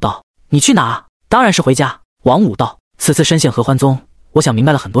着王武道：你去哪？当然是回家。王武道：此次深陷合欢宗，我想明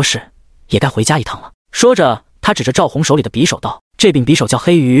白了很多事，也该回家一趟了。说着他指着赵宏手里的匕首道：这柄匕首叫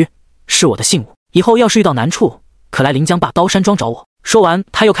黑鱼，是我的信物，以后要是遇到难处，可来临江坝刀山庄找我。说完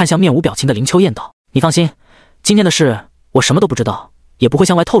他又看向面无表情的林秋燕道：你放心，今天的事我什么都不知道，也不会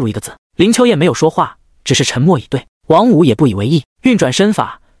向外透露一个字。林秋燕没有说话，只是沉默以对。王武也不以为意，运转身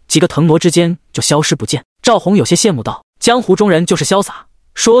法几个腾挪之间就消失不见。赵红有些羡慕道：“江湖中人就是潇洒，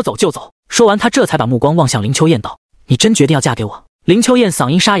说走就走。”说完，他这才把目光望向林秋燕道：“你真决定要嫁给我？”林秋燕嗓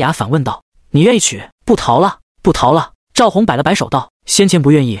音沙哑，反问道：“你愿意娶？不逃了，不逃了。”赵红摆了摆手道：“先前不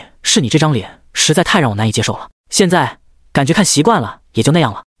愿意，是你这张脸实在太让我难以接受了。现在感觉看习惯了，也就那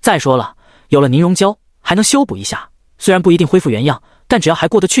样了。再说了，有了宁荣娇，还能修补一下，虽然不一定恢复原样，但只要还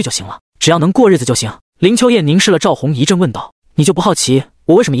过得去就行了，只要能过日子就行。”林秋燕凝视了赵红一阵，问道：“你就不好奇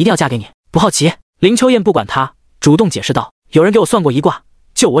我为什么一定要嫁给你？”“不好奇。”林秋燕不管他，主动解释道：“有人给我算过一卦，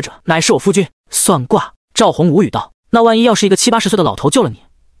救我者乃是我夫君。”算卦？赵红无语道：“那万一要是一个70、80岁的老头救了你，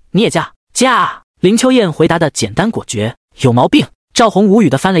你也嫁？”“嫁。”林秋燕回答的简单果决。“有毛病！”赵红无语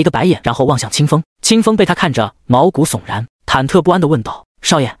的翻了一个白眼，然后望向清风。清风被他看着，毛骨悚然，忐忑不安的问道：“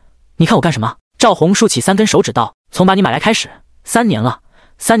少爷，你看我干什么？”赵红竖起3根手指道：“从把你买来开始，3年了。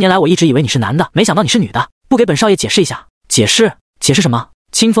3年来我一直以为你是男的，没想到你是女的，不给本少爷解释一下？”“解释？解释什么？”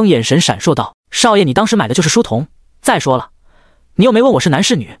清风眼神闪烁道：“少爷，你当时买的就是书童。再说了，你又没问我是男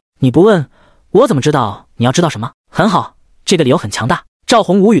是女，你不问，我怎么知道你要知道什么？”“很好，这个理由很强大。”赵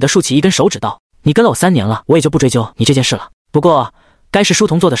红无语的竖起1根手指道：“你跟了我3年了，我也就不追究你这件事了。不过，该是书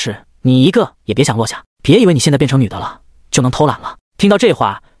童做的事，你一个也别想落下。别以为你现在变成女的了，就能偷懒了。”听到这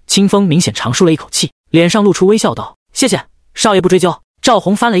话，清风明显长舒了一口气，脸上露出微笑道：“谢谢，少爷不追究。”赵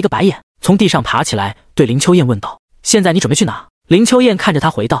红翻了一个白眼，从地上爬起来，对林秋燕问道：“现在你准备去哪？”林秋燕看着他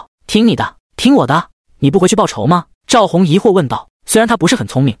回道：“听你的。”“听我的？你不回去报仇吗？”赵红疑惑问道。虽然他不是很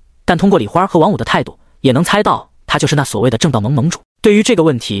聪明，但通过李花和王五的态度，也能猜到他就是那所谓的正道盟盟主。对于这个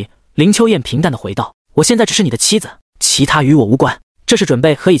问题，林秋燕平淡的回道：“我现在只是你的妻子，其他与我无关。这是准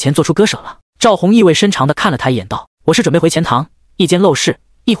备和以前做出割舍了。”赵红意味深长的看了他一眼道：“我是准备回钱塘，一间陋室，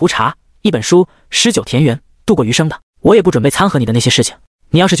一壶茶，一本书，诗酒田园，度过余生的。我也不准备掺和你的那些事情。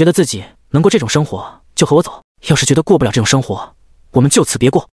你要是觉得自己能过这种生活，就和我走；要是觉得过不了这种生活，我们就此别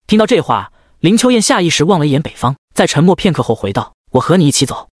过。”听到这话，林秋燕下意识望了一眼北方，在沉默片刻后回道：“我和你一起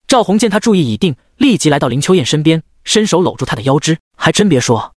走。”赵红见他注意已定，立即来到林秋燕身边，伸手搂住她的腰肢。还真别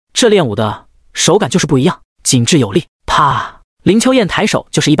说，这练武的手感就是不一样，紧致有力。啪！林秋燕抬手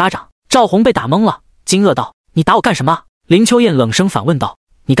就是一巴掌。赵红被打懵了，惊愕道：“你打我干什么？”林秋燕冷声反问道：“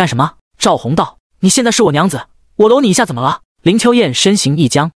你干什么？”赵红道：“你现在是我娘子，我搂你一下怎么了？”林秋燕身形一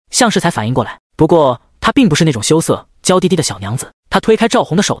僵，像是才反应过来，不过她并不是那种羞涩娇滴滴的小娘子。她推开赵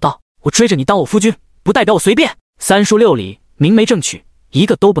红的手道：“我追着你当我夫君，不代表我随便。3书6礼，明媒正娶，一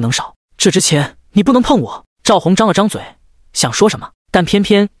个都不能少。这之前你不能碰我。”赵红张了张嘴，想说什么，但偏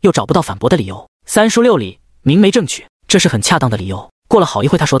偏又找不到反驳的理由。3书6礼，明媒正娶，这是很恰当的理由。过了好一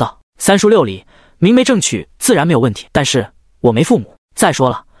会，他说道：“3书6礼，明媒正娶，自然没有问题。但是我没父母，再说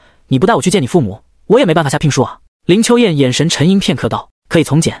了，你不带我去见你父母，我也没办法下聘书啊。”林秋燕眼神沉吟片刻道：“可以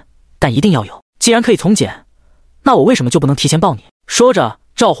从简，但一定要有。既然可以从简，那我为什么就不能提前抱你？”说着，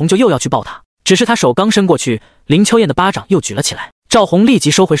赵红就又要去抱他，只是他手刚伸过去，林秋燕的巴掌又举了起来。赵红立即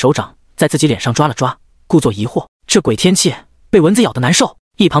收回手掌，在自己脸上抓了抓，故作疑惑：“这鬼天气，被蚊子咬得难受。”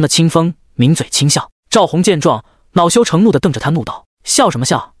一旁的清风抿嘴轻笑。赵红见状，恼羞成怒地瞪着他怒道：“笑什么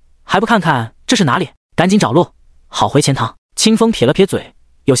笑？还不看看这是哪里？赶紧找路，好回钱塘。”清风撇了撇嘴，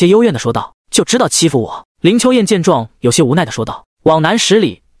有些幽怨地说道：“就知道欺负我。”林秋燕见状，有些无奈地说道：“往南10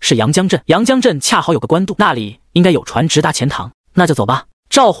里是阳江镇，阳江镇恰好有个官渡，那里应该有船直达钱塘，那就走吧。”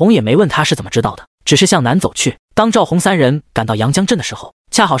赵红也没问他是怎么知道的，只是向南走去。当赵红3人赶到阳江镇的时候，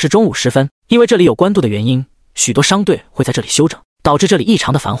恰好是中午时分。因为这里有官渡的原因，许多商队会在这里休整，导致这里异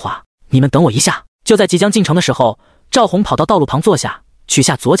常的繁华。你们等我一下。就在即将进城的时候，赵红跑到道路旁坐下，取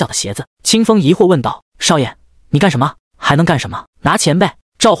下左脚的鞋子。清风疑惑问道：“少爷，你干什么？还能干什么？拿钱呗。”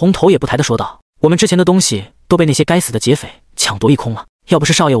赵红头也不抬地说道：“我们之前的东西都被那些该死的劫匪抢夺一空了，要不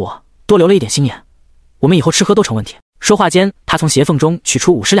是少爷我多留了一点心眼，我们以后吃喝都成问题。”说话间，他从鞋缝中取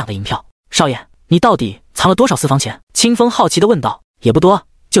出50两的银票。“少爷，你到底藏了多少私房钱？”清风好奇地问道。“也不多，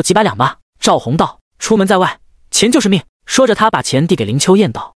就几百两吧。”赵红道。“出门在外，钱就是命。”说着，他把钱递给林秋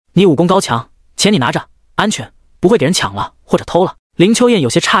燕道：“你武功高强，钱你拿着，安全，不会给人抢了或者偷了。”林秋燕有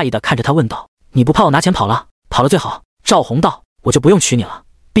些诧异地看着他问道：“你不怕我拿钱跑了？跑了最好。”赵红道：“我就不用娶你了，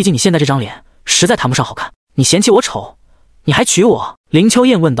毕竟你现在这张脸实在谈不上好看。你嫌弃我丑，你还娶我？”林秋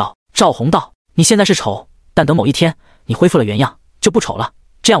燕问道。赵红道：“你现在是丑，但等某一天你恢复了原样，就不丑了，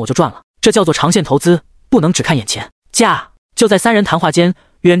这样我就赚了。这叫做长线投资，不能只看眼前。”驾！就在3人谈话间，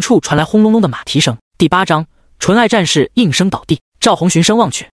远处传来轰隆隆的马蹄声。第8章，纯爱战士应声倒地。赵红循声望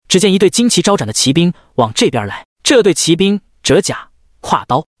去，只见一队旌旗招展的骑兵往这边来。这队骑兵折甲、挎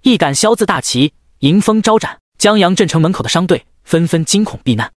刀，一杆萧字大旗迎风招展。江阳镇城门口的商队纷纷惊恐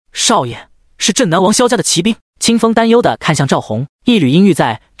避难。“少爷，是镇南王萧家的骑兵。”清风担忧地看向赵红，一缕阴郁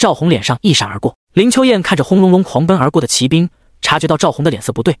在赵红脸上一闪而过。林秋燕看着轰隆隆狂奔而过的骑兵，察觉到赵红的脸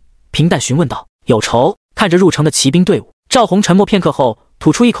色不对，平淡询问道：“有仇？”看着入城的骑兵队伍，赵红沉默片刻后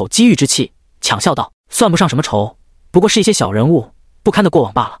吐出一口积郁之气，强笑道：“算不上什么仇，不过是一些小人物不堪的过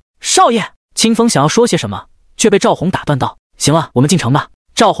往罢了。”少爷，清风想要说些什么，却被赵红打断道：“行了，我们进城吧。”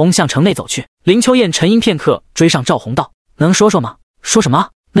赵红向城内走去。林秋燕沉吟片刻，追上赵红道：“能说说吗？”“说什么？”“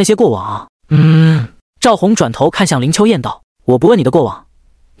那些过往。”“赵红转头看向林秋燕道：“我不问你的过往，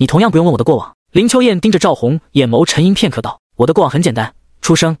你同样不用问我的过往。”林秋燕盯着赵红，眼眸沉吟片刻道：“我的过往很简单，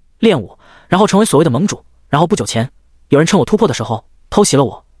出生、练武，然后成为所谓的盟主，然后不久前，有人趁我突破的时候偷袭了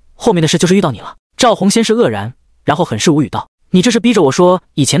我，后面的事就是遇到你了。”赵红先是愕然，然后很是无语道：“你这是逼着我说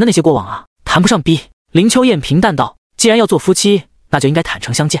以前的那些过往啊？”“谈不上逼。”林秋燕平淡道：“既然要做夫妻，那就应该坦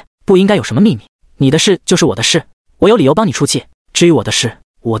诚相见，不应该有什么秘密。你的事就是我的事，我有理由帮你出气。至于我的事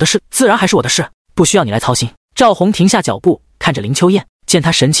自然还是我的事，不需要你来操心。”赵红停下脚步，看着林秋燕，见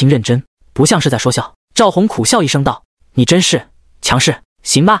她神情认真，不像是在说笑。赵红苦笑一声道：“你真是强势，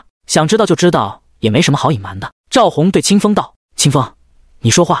行吧，想知道就知道，也没什么好隐瞒的。”赵红对清风道：“清风，你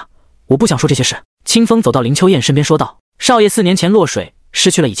说话，我不想说这些事。”清风走到林秋燕身边说道：“少爷4年前落水，失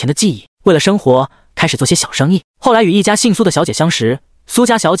去了以前的记忆，为了生活开始做些小生意，后来与一家姓苏的小姐相识，苏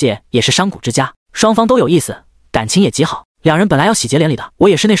家小姐也是商贾之家，双方都有意思，感情也极好，两人本来要喜结连理的，我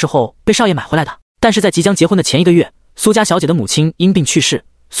也是那时候被少爷买回来的。但是在即将结婚的前1个月，苏家小姐的母亲因病去世，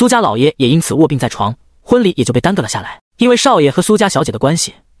苏家老爷也因此卧病在床，婚礼也就被耽搁了下来。因为少爷和苏家小姐的关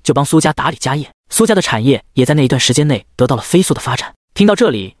系，就帮苏家打理家业，苏家的产业也在那一段时间内得到了飞速的发展。”听到这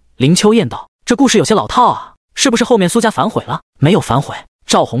里，林秋燕道：“这故事有些老套啊，是不是后面苏家反悔了？”“没有反悔。”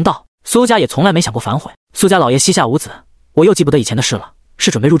赵红道：“苏家也从来没想过反悔。苏家老爷膝下无子，我又记不得以前的事了，是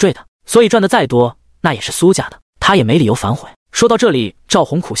准备入赘的，所以赚的再多，那也是苏家的，他也没理由反悔。”说到这里，赵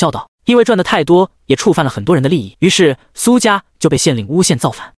红苦笑道：“因为赚的太多，也触犯了很多人的利益，于是苏家就被县令诬陷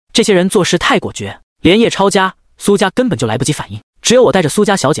造反。这些人做事太果决，连夜抄家，苏家根本就来不及反应。只有我带着苏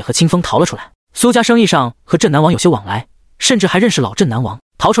家小姐和清风逃了出来。苏家生意上和镇南王有些往来，甚至还认识老镇南王。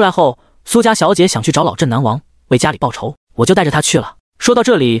逃出来后，苏家小姐想去找老镇南王为家里报仇，我就带着她去了。”说到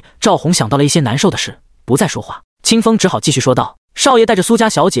这里，赵红想到了一些难受的事，不再说话。清风只好继续说道：“少爷带着苏家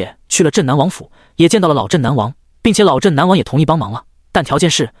小姐去了镇南王府，也见到了老镇南王，并且老镇南王也同意帮忙了，但条件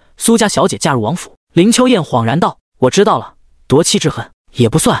是苏家小姐嫁入王府。”林秋燕恍然道：“我知道了，夺妻之恨也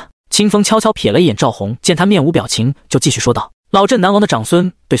不算。”清风悄悄瞥了一眼赵红，见他面无表情，就继续说道：“老镇南王的长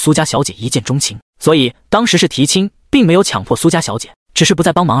孙对苏家小姐一见钟情，所以当时是提亲，并没有强迫苏家小姐，只是不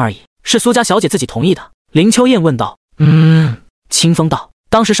再帮忙而已，是苏家小姐自己同意的。”林秋燕问道：“清风道：“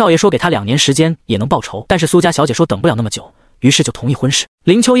当时少爷说给他2年时间也能报仇，但是苏家小姐说等不了那么久，于是就同意婚事。”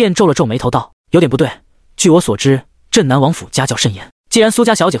林秋燕皱了皱眉头道：“有点不对，据我所知，镇南王府家教甚严，既然苏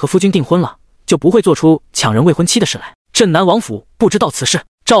家小姐和夫君订婚了，就不会做出抢人未婚妻的事来。镇南王府不知道此事。”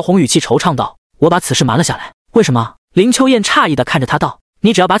赵红语气惆怅道：“我把此事瞒了下来。”“为什么？”林秋燕诧异地看着他道：“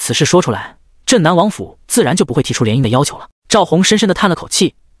你只要把此事说出来，镇南王府自然就不会提出联姻的要求了。”赵红深深地叹了口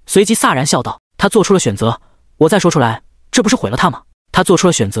气，随即飒然笑道：“他做出了选择，我再说出来，这不是毁了他吗？他做出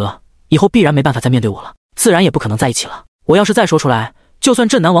了选择，以后必然没办法再面对我了，自然也不可能在一起了。我要是再说出来，就算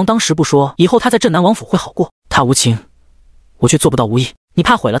镇南王当时不说，以后他在镇南王府会好过。他无情，我却做不到无义。你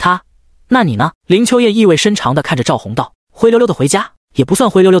怕毁了他，那你呢？”林秋燕意味深长地看着赵红道：“灰溜溜的回家，也不算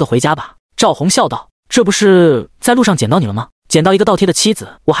灰溜溜的回家吧。”赵红笑道：“这不是在路上捡到你了吗？捡到一个倒贴的妻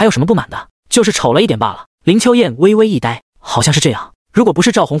子，我还有什么不满的？就是丑了一点罢了。”林秋燕微微一呆，好像是这样。如果不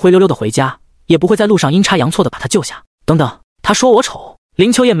是赵红灰溜溜的回家，也不会在路上阴差阳错的把他救下。等等，他说我丑？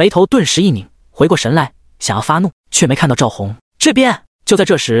林秋燕眉头顿时一拧，回过神来，想要发怒，却没看到赵红这边。就在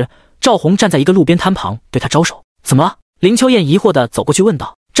这时，赵红站在一个路边摊旁，对他招手。怎么了？林秋燕疑惑地走过去问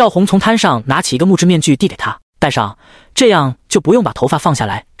道。赵红从摊上拿起一个木质面具递给他，戴上，这样就不用把头发放下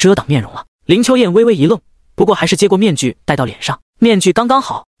来遮挡面容了。林秋燕微微一愣，不过还是接过面具戴到脸上，面具刚刚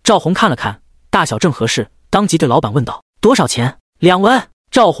好。赵红看了看，大小正合适，当即对老板问道：“多少钱？”2文。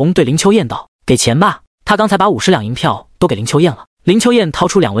赵红对林秋燕道：“给钱吧。”他刚才把50两银票都给林秋燕了。林秋燕掏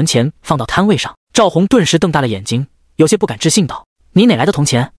出2文钱放到摊位上，赵红顿时瞪大了眼睛，有些不敢置信道：“你哪来的铜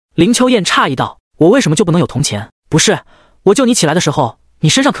钱？”林秋燕诧异道：“我为什么就不能有铜钱？不是，我救你起来的时候，你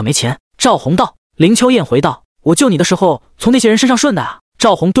身上可没钱。”赵红道。林秋燕回道：“我救你的时候，从那些人身上顺的啊。”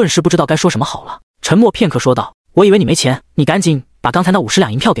赵红顿时不知道该说什么好了，沉默片刻说道：“我以为你没钱，你赶紧把刚才那50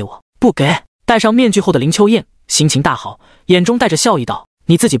两银票给我。”不给。戴上面具后的林秋燕心情大好，眼中带着笑意道：“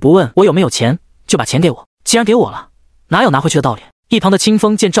你自己不问我有没有钱，就把钱给我，既然给我了，哪有拿回去的道理？”一旁的清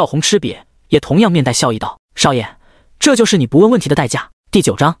风见赵红吃瘪，也同样面带笑意道：“少爷，这就是你不问问题的代价。”第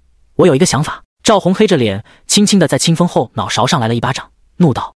9章，我有一个想法。赵红黑着脸，轻轻地在清风后脑勺上来了一巴掌，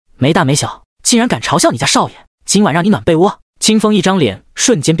怒道：“没大没小，竟然敢嘲笑你家少爷！今晚让你暖被窝！”清风一张脸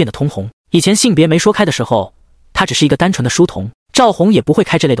瞬间变得通红，以前性别没说开的时候，他只是一个单纯的书童，赵红也不会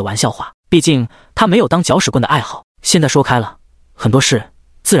开这类的玩笑话，毕竟他没有当搅屎棍的爱好。现在说开了，很多事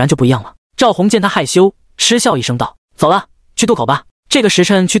自然就不一样了。赵红见他害羞，嗤笑一声道：“走了，去渡口吧。这个时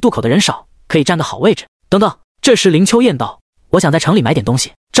辰去渡口的人少，可以占个好位置。”等等，这时林秋燕道：“我想在城里买点东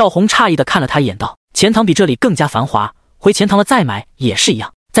西。”赵红诧异地看了他一眼道：“钱塘比这里更加繁华，回钱塘了再买也是一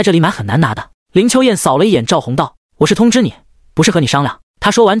样，在这里买很难拿的。”林秋燕扫了一眼赵红道：“我是通知你，不是和你商量。”他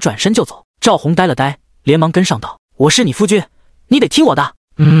说完转身就走。赵红呆了呆，连忙跟上道：“我是你夫君，你得听我的。”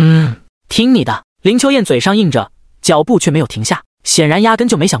听你的。林秋燕嘴上应着，脚步却没有停下，显然压根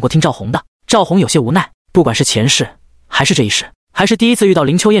就没想过听赵红的。赵红有些无奈，不管是前世还是这一世，还是第一次遇到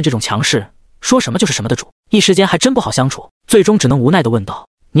林秋燕这种强势说什么就是什么的主，一时间还真不好相处，最终只能无奈地问道：“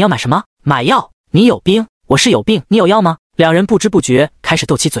你要买什么？”“买药。”“你有病。”“我是有病，你有药吗？”两人不知不觉开始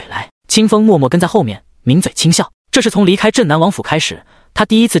斗起嘴来。清风默默跟在后面，抿嘴轻笑。这是从离开镇南王府开始，他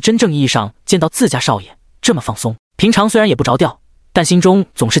第一次真正意义上见到自家少爷这么放松。平常虽然也不着调，但心中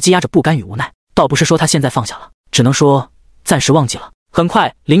总是积压着不甘与无奈。倒不是说他现在放下了，只能说暂时忘记了。很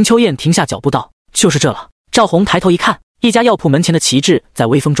快，林秋燕停下脚步道：“就是这了。”赵红抬头一看，一家药铺门前的旗帜在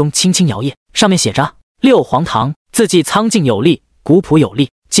微风中轻轻摇曳，上面写着“六黄堂”，字迹苍劲有力，古朴有力。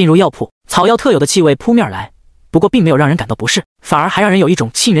进入药铺，草药特有的气味扑面而来，不过并没有让人感到不适，反而还让人有一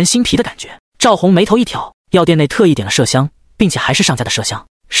种沁人心脾的感觉。赵红眉头一挑，药店内特意点了麝香，并且还是上家的麝香。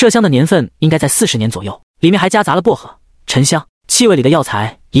麝香的年份应该在40年左右，里面还夹杂了薄荷、沉香，气味里的药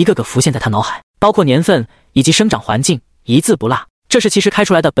材一个个浮现在他脑海，包括年份以及生长环境，一字不落。这是其实开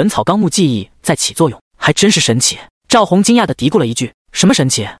出来的《本草纲目》记忆在起作用，还真是神奇。赵红惊讶地嘀咕了一句：“什么神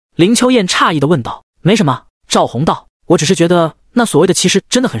奇？”林秋燕诧异地问道：“没什么。”赵红道：“我只是觉得那所谓的其实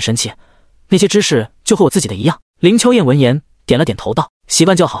真的很神奇，那些知识就和我自己的一样。”林秋燕闻言点了点头道：“习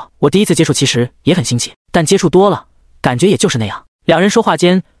惯就好，我第一次接触其实也很新奇，但接触多了，感觉也就是那样。”两人说话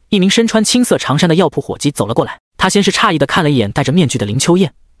间，一名身穿青色长衫的药铺伙计走了过来，他先是诧异地看了一眼戴着面具的林秋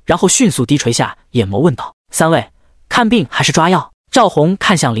燕，然后迅速低垂下眼眸问道：“三位，看病还是抓药？”赵红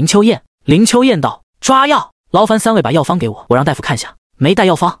看向林秋燕，林秋燕道：“抓药，劳烦三位把药方给我，我让大夫看下。”“没带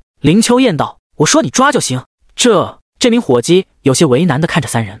药方。”林秋燕道：“我说你抓就行。”这名伙计有些为难地看着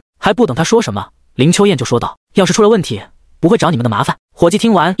三人，还不等他说什么，林秋燕就说道：“要是出了问题，不会找你们的麻烦。”伙计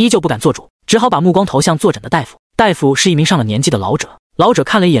听完依旧不敢做主，只好把目光投向坐诊的大夫。大夫是一名上了年纪的老者，老者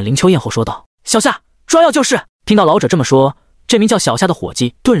看了一眼林秋燕后说道：“小夏，抓药就是。”听到老者这么说，这名叫小夏的伙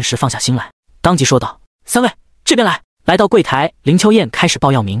计顿时放下心来，当即说道：“三位，这边来。”来到柜台，林秋燕开始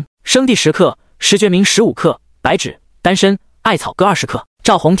报药名：生地10克，石决明15克，白芷、丹参、艾草各20克。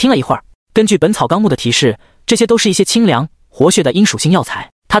赵红听了一会儿，根据《本草纲目》的提示，这些都是一些清凉活血的阴属性药材。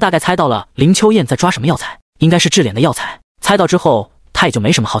他大概猜到了林秋燕在抓什么药材，应该是治脸的药材。猜到之后，他也就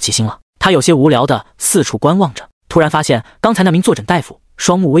没什么好奇心了。他有些无聊的四处观望着，突然发现刚才那名坐诊大夫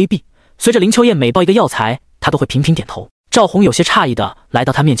双目微闭，随着林秋燕每报一个药材，他都会频频点头。赵红有些诧异的来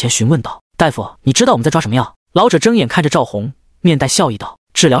到他面前询问道：“大夫，你知道我们在抓什么药？”老者睁眼看着赵红，面带笑意道：“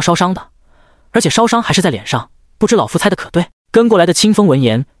治疗烧伤的，而且烧伤还是在脸上，不知老夫猜的可对？”跟过来的清风闻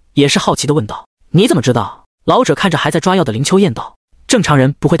言也是好奇的问道：“你怎么知道？”老者看着还在抓药的林秋燕道：“正常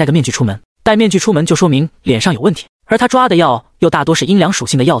人不会戴个面具出门，戴面具出门就说明脸上有问题，而他抓的药又大多是阴凉属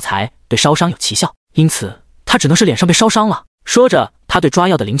性的药材，对烧伤有奇效，因此他只能是脸上被烧伤了。”说着，他对抓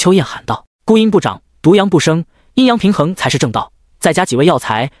药的林秋燕喊道：“孤阴不长，独阳不生，阴阳平衡才是正道。再加几味药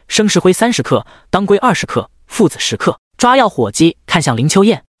材，生石灰30克，当归20克，附子10克。”抓药伙计看向林秋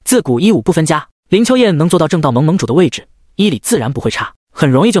燕，自古一武不分家，林秋燕能做到正道盟主的位置，医理自然不会差，很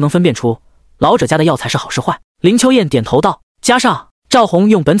容易就能分辨出老者家的药材是好是坏。林秋燕点头道：“加上。”赵红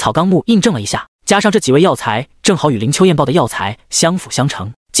用《本草纲目》印证了一下，加上这几味药材，正好与林秋燕报的药材相辅相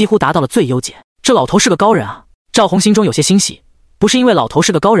成，几乎达到了最优解。这老头是个高人啊！赵红心中有些欣喜，不是因为老头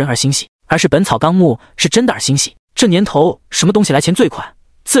是个高人而欣喜，而是《本草纲目》是真的而欣喜。这年头什么东西来钱最快，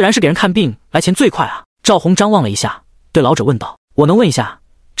自然是给人看病来钱最快啊！赵红张望了一下，对老者问道：“我能问一下，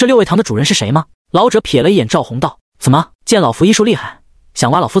这6味堂的主人是谁吗？”老者瞥了一眼赵红道：“怎么，见老夫医术厉害，想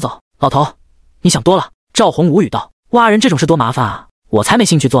挖老夫走？老头，你想多了。”赵红无语道：“挖人这种事多麻烦啊，我才没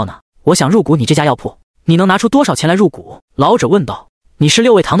兴趣做呢。我想入股你这家药铺，你能拿出多少钱来入股？”老者问道：“你是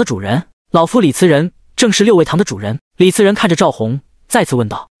6味堂的主人？”老夫李慈仁正是6味堂的主人。李慈仁看着赵红，再次问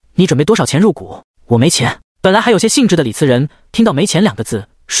道：“你准备多少钱入股？”“我没钱。”本来还有些兴致的李慈仁听到没钱2个字，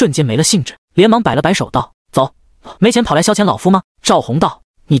瞬间没了兴致，连忙摆了摆手道：“走，没钱跑来消遣老夫吗？”赵红道：“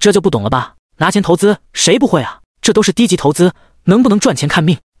你这就不懂了吧？拿钱投资谁不会啊？这都是低级投资，能不能赚钱看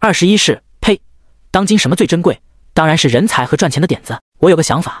命。21世，呸！当今什么最珍贵？当然是人才和赚钱的点子。我有个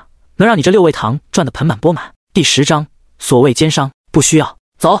想法，能让你这6味堂赚得盆满钵满。第10章，所谓奸商，不需要。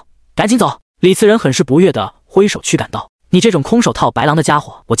走，赶紧走！”李慈仁很是不悦地挥手驱赶道：“你这种空手套白狼的家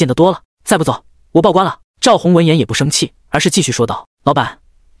伙，我见得多了，再不走，我报官了！”赵红闻言也不生气，而是继续说道：“老板，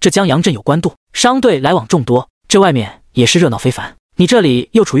这江阳镇有官渡，商队来往众多，这外面也是热闹非凡。你这里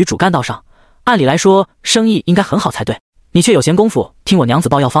又处于主干道上，按理来说生意应该很好才对，你却有闲工夫听我娘子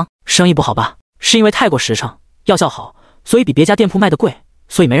报药方，生意不好吧？是因为太过实诚，药效好，所以比别家店铺卖得贵，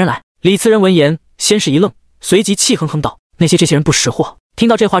所以没人来。”李慈仁闻言先是一愣，随即气哼哼道：“那些这些人不识货。”听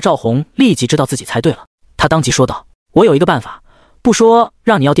到这话，赵红立即知道自己猜对了，他当即说道：“我有一个办法，不说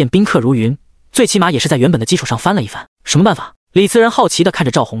让你药店宾客如云，最起码也是在原本的基础上翻了一番。什么办法？”李慈仁好奇地看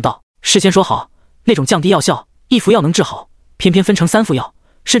着赵红道：“事先说好，那种降低药效，1服药能治好，偏偏分成3副药，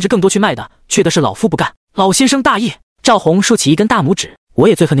甚至更多去卖的，缺的是老夫不干。老先生大意。”赵红竖起一根大拇指：“我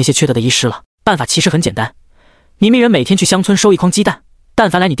也最恨那些缺德的医师了。办法其实很简单，你命人每天去乡村收1筐鸡蛋，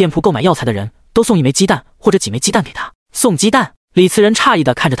但凡来你店铺购买药材的人，都送1枚鸡蛋或者几枚鸡蛋给他。”送鸡蛋？李慈仁诧异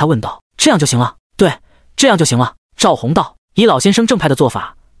地看着他问道：“这样就行了？”“对，这样就行了。”赵红道：“以老先生正派的做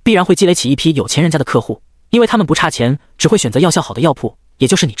法，必然会积累起一批有钱人家的客户，因为他们不差钱，只会选择药效好的药铺，也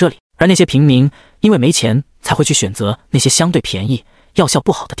就是你这里。而那些平民因为没钱，才会去选择那些相对便宜、药效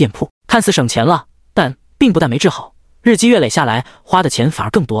不好的店铺。看似省钱了，但并不但没治好，日积月累下来，花的钱反而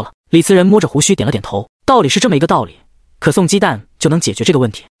更多了。”李慈仁摸着胡须点了点头，道理是这么一个道理，可送鸡蛋就能解决这个问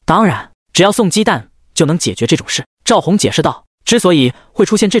题？当然，只要送鸡蛋就能解决这种事。赵红解释道：“之所以会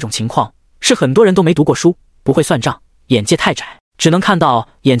出现这种情况，是很多人都没读过书，不会算账，眼界太窄，只能看到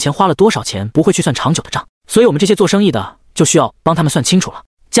眼前花了多少钱，不会去算长久的账。所以我们这些做生意的就需要帮他们算清楚了。”“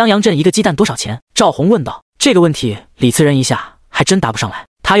江阳镇一个鸡蛋多少钱？”赵红问道。这个问题李慈仁一下还真答不上来，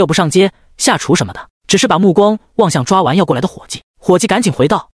他又不上街下厨什么的，只是把目光望向抓完要过来的伙计。伙计赶紧回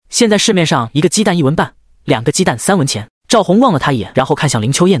道：“现在市面上1个鸡蛋1文半，2个鸡蛋3文钱。”赵红望了他一眼，然后看向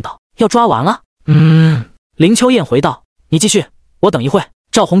林秋燕道：“要抓完了？”“林秋燕回道：“你继续，我等一会。”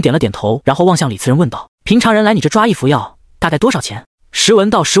赵红点了点头，然后望向李慈仁问道：“平常人来你这抓1服药大概多少钱？10文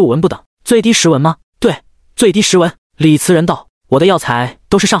到15文不等，最低10文吗？”“对，最低10文。”李慈仁道：“我的药材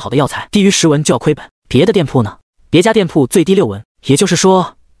都是上好的药材，低于10文就要亏本。别的店铺呢？”“别家店铺最低6文，也就是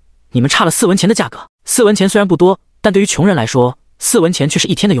说，你们差了4文钱的价格。4文钱虽然不多，但对于穷人来说，4文钱却是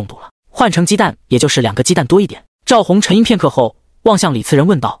1天的用度了。换成鸡蛋，也就是2个鸡蛋多一点。”赵红沉吟片刻后，望向李慈仁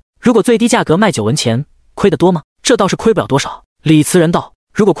问道：“如果最低价格卖9文钱，亏得多吗？”“这倒是亏不了多少。”李慈仁道：“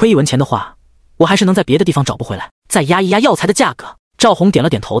如果亏1文钱的话，我还是能在别的地方找不回来，再压一压药材的价格。”赵红点了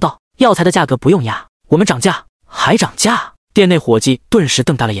点头道：“药材的价格不用压，我们涨价。”“还涨价？”店内伙计顿时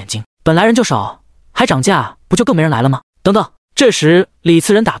瞪大了眼睛，本来人就少，还涨价，不就更没人来了吗？等等。这时李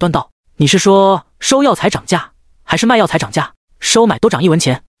慈仁打断道：“你是说收药材涨价，还是卖药材涨价？收买都涨1文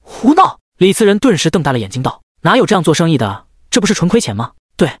钱？”“胡闹！”李慈仁顿时瞪大了眼睛道：“哪有这样做生意的？这不是纯亏钱吗？”“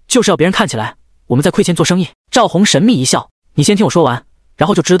对，就是要别人看起来我们在亏钱做生意。”赵红神秘一笑：“你先听我说完，然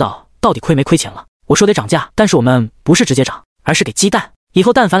后就知道到底亏没亏钱了。我说得涨价，但是我们不是直接涨，而是给鸡蛋。以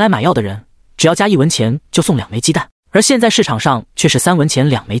后但凡来买药的人，只要加1文钱就送2枚鸡蛋，而现在市场上却是3文钱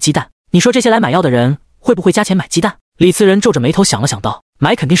2枚鸡蛋。你说这些来买药的人会不会加钱买鸡蛋？”李慈仁皱着眉头想了想道：“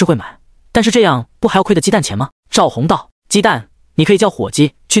买肯定是会买，但是这样不还要亏的鸡蛋钱吗？”赵红道：“鸡蛋你可以叫伙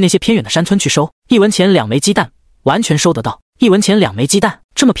计去那些偏远的山村去收，1文钱2枚鸡蛋，完全收得到。1文钱2枚鸡蛋，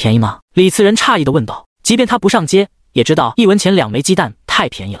这么便宜吗？”李慈仁诧异地问道。即便他不上街，也知道1文钱2枚鸡蛋太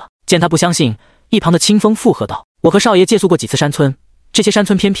便宜了。见他不相信，一旁的清风附和道：“我和少爷借宿过几次山村，这些山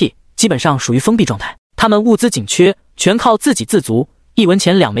村偏僻，基本上属于封闭状态，他们物资紧缺，全靠自给自足，1文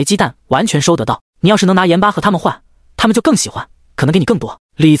钱2枚鸡蛋完全收得到。你要是能拿盐巴和他们换，他们就更喜欢，可能给你更多。”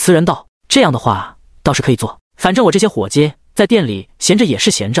李慈仁道：“这样的话倒是可以做，反正我这些伙计在店里闲着也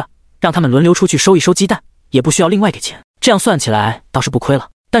是闲着，让他们轮流出去收一收鸡蛋，也不需要另外给钱，这样算起来倒是不亏了。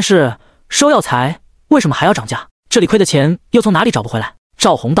但是收药材为什么还要涨价？这里亏的钱又从哪里找不回来？”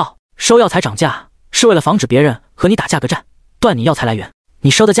赵红道：“收药材涨价是为了防止别人和你打价格战，断你药材来源。你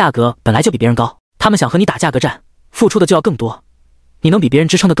收的价格本来就比别人高，他们想和你打价格战，付出的就要更多，你能比别人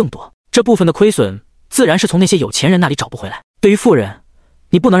支撑的更多，这部分的亏损自然是从那些有钱人那里找不回来。对于富人，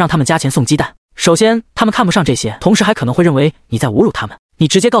你不能让他们加钱送鸡蛋，首先他们看不上这些，同时还可能会认为你在侮辱他们。你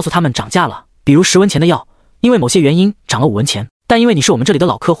直接告诉他们涨价了，比如10文钱的药，因为某些原因涨了5文钱，但因为你是我们这里的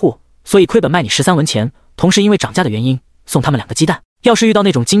老客户，所以亏本卖你13文钱，同时因为涨价的原因送他们2个鸡蛋。要是遇到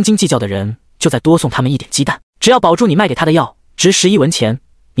那种斤斤计较的人，就再多送他们1点鸡蛋，只要保住你卖给他的药值11文钱，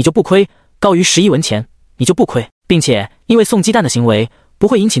你就不亏，高于11文钱你就不亏，并且因为送鸡蛋的行为不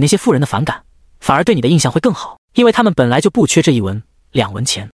会引起那些富人的反感，反而对你的印象会更好，因为他们本来就不缺这1文2文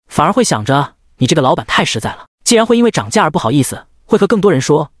钱，反而会想着你这个老板太实在了，既然会因为涨价而不好意思，会和更多人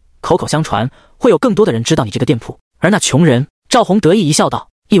说，口口相传，会有更多的人知道你这个店铺。而那穷人，赵红得意一笑道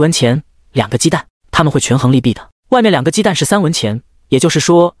：“1文钱2个鸡蛋，他们会权衡利弊的。外面2个鸡蛋是3文钱，也就是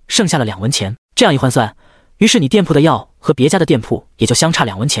说剩下了2文钱，这样一换算，于是你店铺的药和别家的店铺也就相差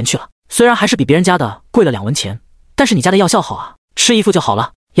2文钱去了。虽然还是比别人家的贵了2文钱，但是你家的药效好啊，吃一副就好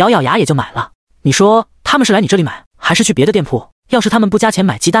了，咬咬牙也就买了。你说他们是来你这里买，还是去别的店铺？要是他们不加钱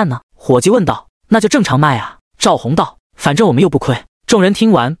买鸡蛋呢？伙计问道。那就正常卖啊。赵红道，反正我们又不亏。众人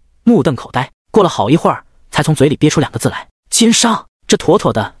听完目瞪口呆，过了好一会儿才从嘴里憋出2个字来：奸商。这妥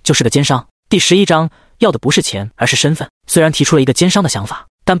妥的就是个奸商。第11章要的不是钱，而是身份。虽然提出了一个奸商的想法，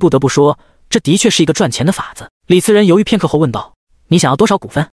但不得不说，这的确是一个赚钱的法子。李慈仁犹豫片刻后问道：你想要多少股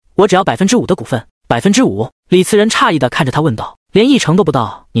份？我只要5%的股份。5%？李慈仁诧异地看着他问道：连1成都不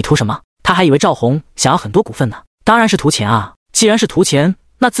到，你图什么？他还以为赵红想要很多股份呢。当然是图钱啊，既然是图钱，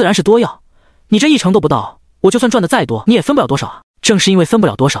那自然是多要。你这1成都不到，我就算赚的再多，你也分不了多少啊。正是因为分不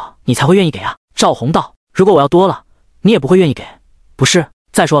了多少，你才会愿意给啊。赵红道：如果我要多了，你也不会愿意给。不是，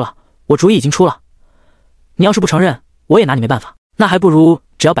再说了，我主意已经出了，你要是不承认，我也拿你没办法。那还不如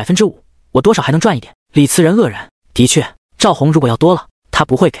只要5%，我多少还能赚一点。李慈仁愕然，的确，赵红如果要多了，他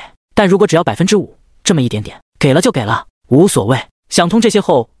不会给，但如果只要5%，这么一点点，给了就给了，无所谓。想通这些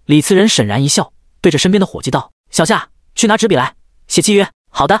后，李慈仁沈然一笑，对着身边的伙计道：小夏，去拿纸笔来，写契约。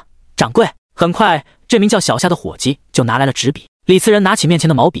好的，掌柜。很快，这名叫小夏的伙计就拿来了纸笔。李慈仁拿起面前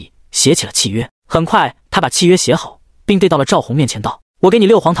的毛笔，写起了契约。很快，他把契约写好，并递到了赵红面前道：我给你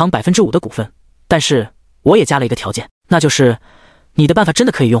6黄堂5%的股份，但是我也加了一个条件，那就是你的办法真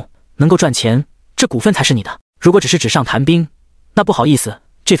的可以用，能够赚钱，这股份才是你的。如果只是纸上谈兵，那不好意思，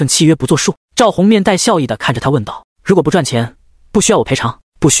这份契约不作数。赵红面带笑意地看着他问道：如果不赚钱，不需要我赔偿？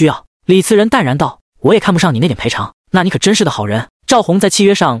不需要。李慈仁淡然道：我也看不上你那点赔偿，那你可真是的好人。赵红在契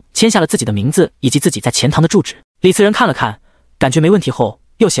约上签下了自己的名字以及自己在钱塘的住址。李慈仁看了看，感觉没问题后，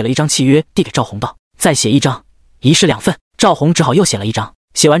又写了一张契约递给赵红道：再写1张，一式2份。赵红只好又写了1张。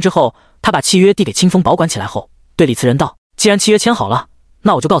写完之后，他把契约递给清风保管起来后，对李慈仁道：既然契约签好了，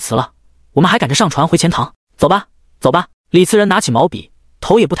那我就告辞了，我们还赶着上船回钱塘，走吧，走吧。李慈仁拿起毛笔，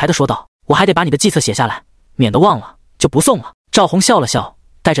头也不抬地说道：我还得把你的计策写下来，免得忘了就不送了。赵红笑了笑，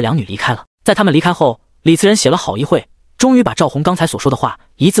带着2女离开了。在他们离开后，李慈仁写了好一会，终于把赵红刚才所说的话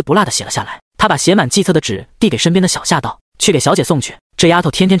一字不落地写了下来。他把写满计策的纸递给身边的小夏道：去给小姐送去，这丫头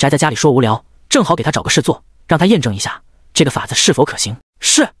天天宅在家里说无聊，正好给她找个事做，让她验证一下这个法子是否可行。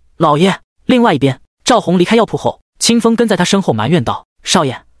是，老爷。另外一边，赵红离开药铺后，清风跟在他身后埋怨道：少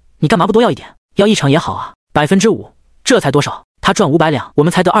爷，你干嘛不多要一点？要1成也好啊。5%，这才多少？他赚500两，我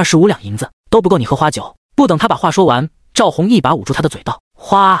们才得25两银子，都不够你喝花酒。不等他把话说完，赵红一把捂住他的嘴道：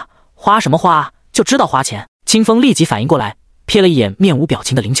花什么花，就知道花钱。清风立即反应过来，瞥了一眼面无表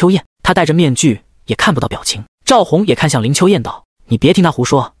情的林秋燕，他戴着面具也看不到表情。赵红也看向林秋燕道：你别听他胡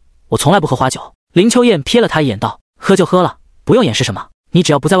说，我从来不喝花酒。林秋燕瞥了他一眼道：喝就喝了，不用掩饰什么，你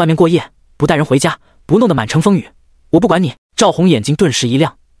只要不在外面过夜，不带人回家，不弄得满城风雨，我不管你。赵红眼睛顿时一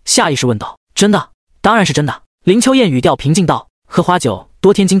亮，下意识问道：真的？当然是真的。林秋燕语调平静道：喝花酒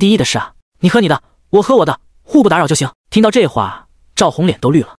多天经地义的事啊，你喝你的，我喝我的，互不打扰就行。听到这话，赵红脸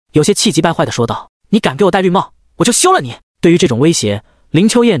都绿了，有些气急败坏地说道：你敢给我戴绿帽，我就休了你。对于这种威胁，林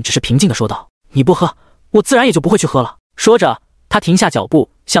秋燕只是平静地说道：你不喝，我自然也就不会去喝了。说着，他停下脚步，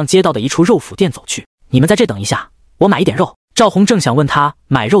向街道的一处肉脯店走去。你们在这等一下，我买一点肉。赵红正想问他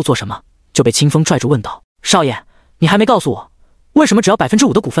买肉做什么，就被清风拽住问道：少爷，你还没告诉我，为什么只要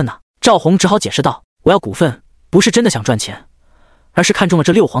5%的股份呢？赵红只好解释道：我要股份，不是真的想赚钱，而是看中了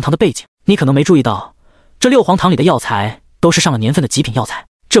这6黄堂的背景。你可能没注意到，这6黄堂里的药材都是上了年份的极品药材，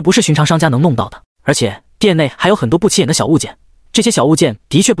这不是寻常商家能弄到的。而且店内还有很多不起眼的小物件，这些小物件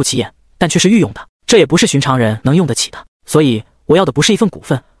的确不起眼，但却是御用的，这也不是寻常人能用得起的。所以我要的不是一份股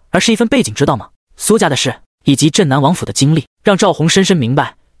份，而是一份背景，知道吗？苏家的事以及镇南王府的经历，让赵红深深明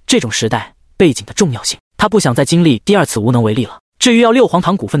白这种时代背景的重要性。他不想再经历第2次无能为力了。至于要6黄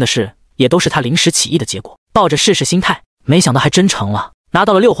堂股份的事，也都是他临时起意的结果，抱着试试心态，没想到还真成了。拿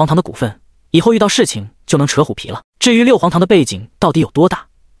到了6黄堂的股份，以后遇到事情就能扯虎皮了。至于6黄堂的背景到底有多大，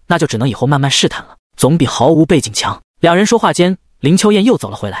那就只能以后慢慢试探了，总比毫无背景强。两人说话间，林秋燕又走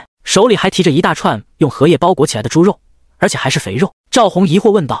了回来，手里还提着一大串用荷叶包裹起来的猪肉，而且还是肥肉。赵红疑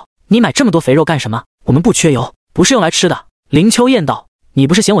惑问道：你买这么多肥肉干什么？我们不缺油，不是用来吃的。林秋燕道：你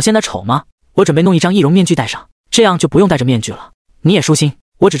不是嫌我现在丑吗？我准备弄一张易容面具戴上，这样就不用戴着面具了。你也舒心。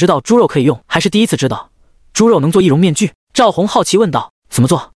我只知道猪肉可以用，还是第一次知道猪肉能做易容面具。赵红好奇问道：怎么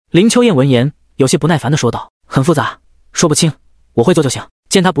做？林秋燕闻言有些不耐烦地说道：很复杂，说不清，我会做就行。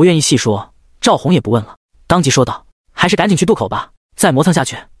见他不愿意细说，赵红也不问了，当即说道：还是赶紧去渡口吧，再磨蹭下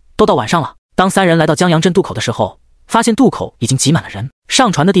去都到晚上了。当3人来到江阳镇渡口的时候，发现渡口已经挤满了人，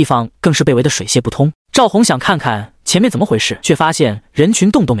上船的地方更是被围得水泄不通。赵红想看看前面怎么回事，却发现人群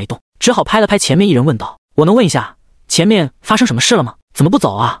动都没动，只好拍了拍前面一人问道：我能问一下，前面发生什么事了吗？怎么不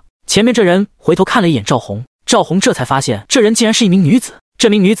走啊？前面这人回头看了一眼赵红，赵红这才发现这人竟然是一名女子。这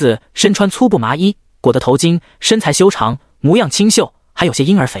名女子身穿粗布麻衣，裹得头巾，身材修长，模样清秀，还有些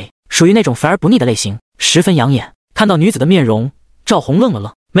婴儿肥，属于那种肥而不腻的类型，十分养眼。看到女子的面容，赵红愣了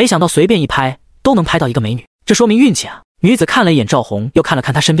愣，没想到随便一拍都能拍到一个美女，这说明运气啊。女子看了一眼赵红，又看了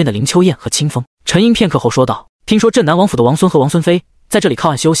看她身边的林秋燕和清风，沉吟片刻后说道：听说镇南王府的王孙和王孙妃在这里靠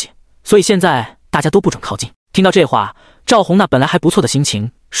岸休息，所以现在大家都不准靠近。听到这话，赵红那本来还不错的心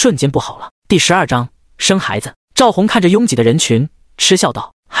情瞬间不好了。第12章生孩子。赵红看着拥挤的人群，嗤笑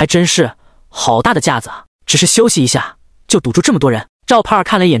道：还真是好大的架子啊，只是休息一下就堵住这么多人。赵盼儿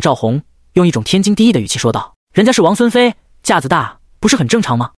看了一眼赵红，用一种天经地义的语气说道：人家是王孙妃，架子大不是很正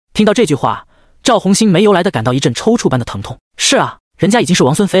常吗？听到这句话，赵红心没由来的感到一阵抽搐般的疼痛。是啊，人家已经是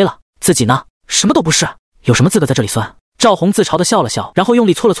王孙妃了，自己呢什么都不是，有什么资格在这里算？赵红自嘲的笑了笑，然后用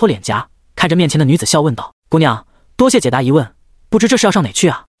力搓了搓脸颊，看着面前的女子笑问道：姑娘，多谢解答疑问，不知这是要上哪去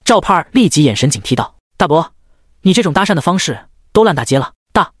啊？赵盼儿立即眼神警惕道：大伯，你这种搭讪的方式都烂大街了。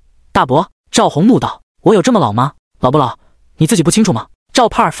大伯，赵红怒道：我有这么老吗？老不老，你自己不清楚吗？赵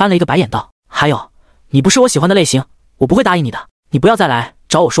盼儿翻了一个白眼道：还有，你不是我喜欢的类型，我不会答应你的，你不要再来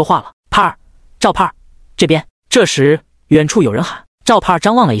找我说话了。盼儿，赵盼儿，这边。这时远处有人喊，赵盼儿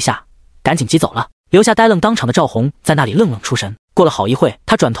张望了一下，赶紧急走了，留下呆愣当场的赵红在那里愣愣出神。过了好一会，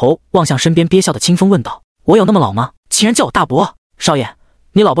他转头望向身边憋笑的清风问道：我有那么老吗？竟然叫我大伯？少爷，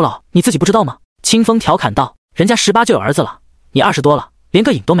你老不老，你自己不知道吗？清风调侃道：人家18就有儿子了，你20多了，连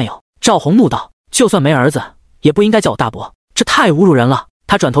个影都没有。赵红怒道：就算没儿子，也不应该叫我大伯，这太侮辱人了。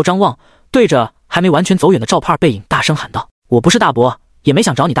他转头张望，对着还没完全走远的赵盼儿背影大声喊道：我不是大伯，也没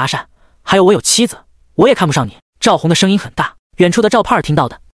想找你搭讪，还有我有妻子，我也看不上你。赵红的声音很大，远处的赵盼儿听到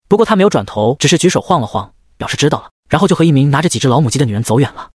的，不过他没有转头，只是举手晃了晃，表示知道了，然后就和一名拿着几只老母鸡的女人走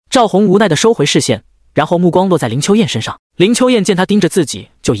远了。赵红无奈地收回视线，然后目光落在林秋燕身上。林秋燕见他盯着自己，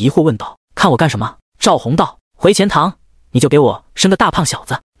就疑惑问道：看我干什么？赵红道：回钱塘，你就给我生个大胖小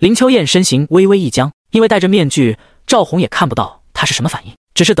子。林秋燕身形微微一僵，因为戴着面具，赵红也看不到他是什么反应，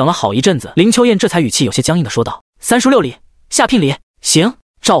只是等了好一阵子，林秋燕这才语气有些僵硬地说道：3书6礼，下聘礼。行。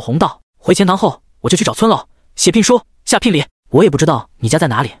赵红道：回钱塘后，我就去找村老写聘书，下聘礼。我也不知道你家在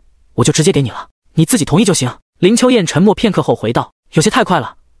哪里，我就直接给你了，你自己同意就行。林秋燕沉默片刻后回道：有些太快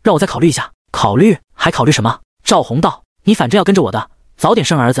了，让我再考虑一下。考虑？还考虑什么？赵红道：你反正要跟着我的，早点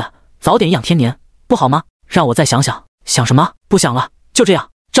生儿子，早点颐养天年，不好吗？让我再想想。想什么？不想了，就这样。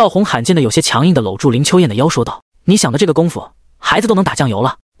赵红罕见的有些强硬的搂住林秋燕的腰说道：你想的这个功夫，孩子都能打酱油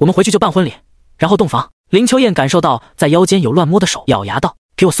了，我们回去就办婚礼，然后洞房。林秋燕感受到在腰间有乱摸的手，咬牙道：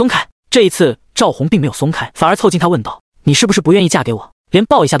给我松开。这一次赵红并没有松开，反而凑近他问道：你是不是不愿意嫁给我？连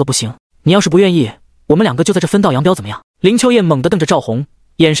抱一下都不行？你要是不愿意，我们两个就在这分道扬镳怎么样？林秋燕猛地瞪着赵红，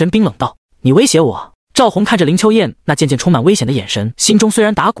眼神冰冷道：你威胁我？赵红看着林秋燕那渐渐充满危险的眼神，心中虽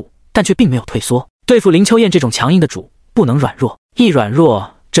然打鼓，但却并没有退缩。对付林秋燕这种强硬的主，不能软弱，一软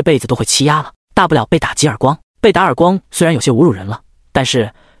弱这辈子都会欺压了，大不了被打几耳光。被打耳光虽然有些侮辱人了，但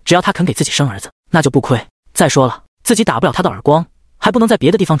是只要他肯给自己生儿子，那就不亏。再说了，自己打不了他的耳光，还不能在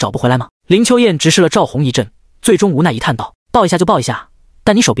别的地方找不回来吗？林秋燕直视了赵红一阵，最终无奈一叹道：抱一下就抱一下，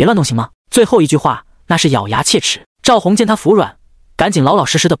但你手别乱动行吗？最后一句话那是咬牙切齿。赵红见他服软，赶紧老老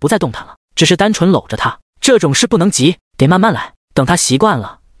实实的不再动弹了，只是单纯搂着他。这种事不能急，得慢慢来，等他习惯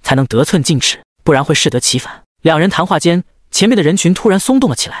了才能得寸进尺，不然会适得其反。两人谈话间，前面的人群突然松动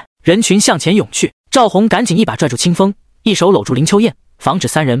了起来，人群向前涌去。赵红赶紧一把拽住清风，一手搂住林秋燕，防止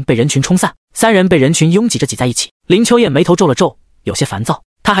三人被人群冲散。三人被人群拥挤着挤在一起，林秋燕眉头皱了皱，有些烦躁。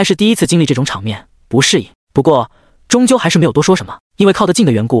她还是第一次经历这种场面，不适应。不过终究还是没有多说什么，因为靠得近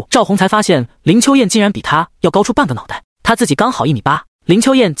的缘故，赵红才发现林秋燕竟然比她要高出半个脑袋。她自己刚好1.8米，林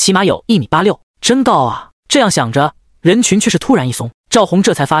秋燕起码有1.86米，真高啊！这样想着，人群却是突然一松，赵红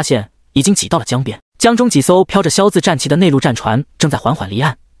这才发现已经挤到了江边。江中几艘飘着萧字战旗的内陆战船正在缓缓离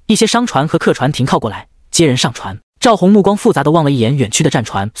岸，一些商船和客船停靠过来，接人上船。赵红目光复杂地望了一眼远去的战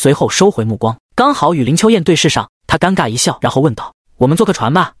船，随后收回目光，刚好与林秋燕对视上。他尴尬一笑，然后问道：我们坐客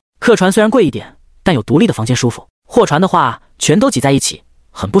船吧？客船虽然贵一点，但有独立的房间舒服，货船的话全都挤在一起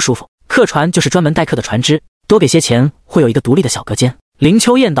很不舒服。客船就是专门待客的船只，多给些钱会有一个独立的小隔间。林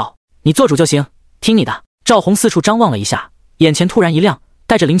秋燕道：你做主就行，听你的。赵红四处张望了一下，眼前突然一亮，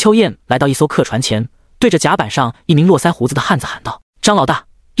带着林秋燕来到一艘客船前，对着甲板上一名络腮胡子的汉子喊道：张老大，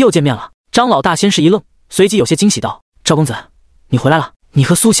又见面了。张老大先是一愣，随即有些惊喜道：赵公子，你回来了，你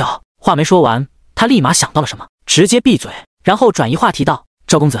和苏小……话没说完，他立马想到了什么，直接闭嘴，然后转移话题道：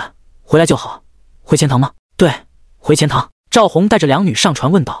赵公子回来就好，回钱塘吗？对，回钱塘。赵红带着两女上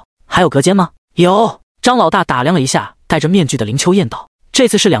船问道：还有隔间吗？有。张老大打量了一下戴着面具的林秋燕道：这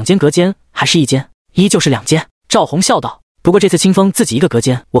次是2间隔间还是1间？依旧是2间。赵红笑道：不过这次清风自己一个隔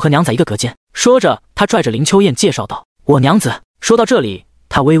间，我和娘仔一个隔间，说着，他拽着林秋燕介绍道：“我娘子。”说到这里，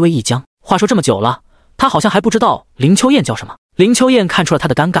他微微一僵。话说这么久了，他好像还不知道林秋燕叫什么。林秋燕看出了他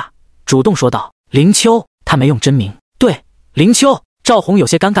的尴尬，主动说道：“林秋。”他没用真名。对，林秋。赵红有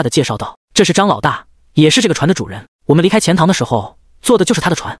些尴尬地介绍道：“这是张老大，也是这个船的主人。我们离开钱塘的时候，坐的就是他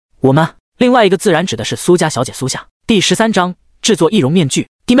的船。我们。”另外一个自然指的是苏家小姐苏夏。第13章制作易容面具。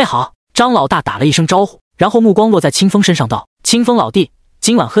弟妹好。张老大打了一声招呼，然后目光落在清风身上道：“清风老弟，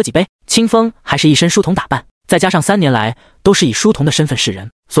今晚喝几杯？”清风还是一身书童打扮，再加上3年来都是以书童的身份示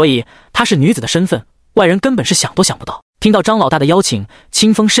人，所以她是女子的身份，外人根本是想都想不到。听到张老大的邀请，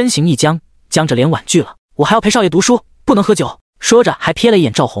清风身形一僵，僵着脸婉拒了：“我还要陪少爷读书，不能喝酒。”说着还瞥了一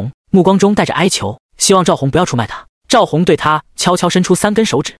眼赵红，目光中带着哀求，希望赵红不要出卖他。赵红对他悄悄伸出3根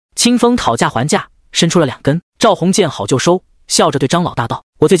手指，清风讨价还价，伸出了2根。赵红见好就收，笑着对张老大道：“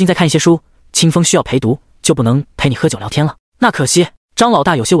我最近在看一些书，清风需要陪读，就不能陪你喝酒聊天了。”那可惜。张老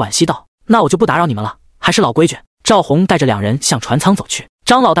大有些惋惜道：“那我就不打扰你们了，还是老规矩。”赵红带着2人向船舱走去。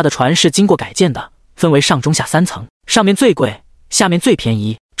张老大的船是经过改建的，分为上中下3层，上面最贵，下面最便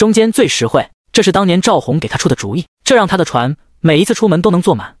宜，中间最实惠。这是当年赵红给他出的主意，这让他的船每一次出门都能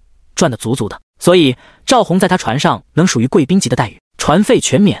坐满，赚得足足的。所以赵红在他船上能属于贵宾级的待遇，船费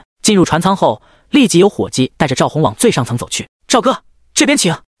全免。进入船舱后，立即有伙计带着赵红往最上层走去。“赵哥，这边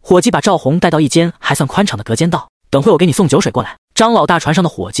请。”伙计把赵红带到一间还算宽敞的隔间道：“等会我给你送酒水过来。”张老大船上的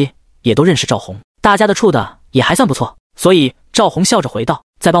伙计也都认识赵红，大家的处的也还算不错，所以赵红笑着回道：“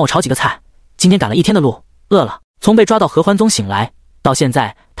再帮我炒几个菜，今天赶了1天的路，饿了。”从被抓到合欢宗醒来到现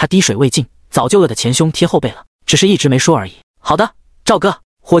在，他滴水未进，早就饿得前胸贴后背了，只是一直没说而已。“好的，赵哥。”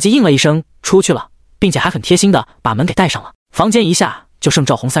伙计应了一声，出去了，并且还很贴心的把门给带上了。房间一下就剩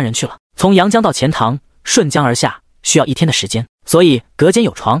赵红3人去了。从阳江到钱塘，顺江而下需要1天的时间，所以隔间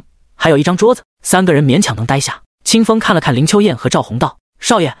有床，还有一张桌子，3个人勉强能待下。清风看了看林秋燕和赵红道：“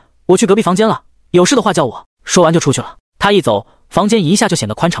少爷，我去隔壁房间了，有事的话叫我。”说完就出去了。他一走，房间一下就显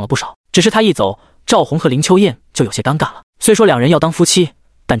得宽敞了不少。只是他一走，赵红和林秋燕就有些尴尬了。虽说2人要当夫妻，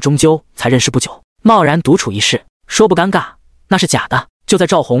但终究才认识不久，贸然独处一室，说不尴尬那是假的。就在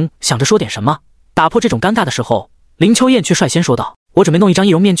赵红想着说点什么打破这种尴尬的时候，林秋燕却率先说道：“我准备弄一张易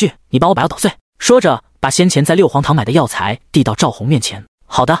容面具，你帮我把药捣碎。”说着把先前在6黄堂买的药材递到赵红面前。“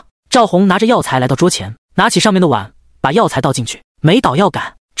好的。”赵红拿着药材来到桌前，拿起上面的碗，把药材倒进去。“没捣药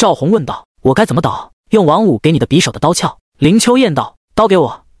杆。”赵红问道：“我该怎么捣？”“用王五给你的匕首的刀鞘。”林秋燕道：“刀给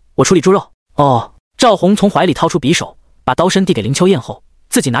我，我处理猪肉。”“哦。”赵红从怀里掏出匕首，把刀身递给林秋燕后，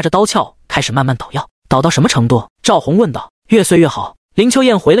自己拿着刀鞘开始慢慢捣药。“捣到什么程度？”赵红问道。“越碎越好。”林秋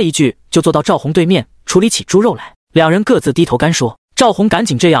燕回了一句，就坐到赵红对面处理起猪肉来。2人各自低头干说。赵红赶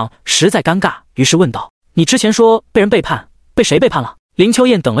紧这样实在尴尬，于是问道：“你之前说被人背叛，被谁背叛了？”林秋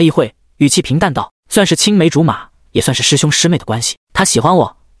燕等了一会，语气平淡道：“算是青梅竹马，也算是师兄师妹的关系。他喜欢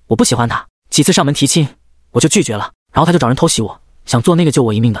我，我不喜欢他，几次上门提亲，我就拒绝了，然后他就找人偷袭我，想做那个救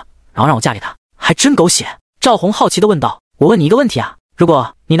我一命的，然后让我嫁给他，还真狗血。”赵红好奇地问道：“我问你一个问题啊，如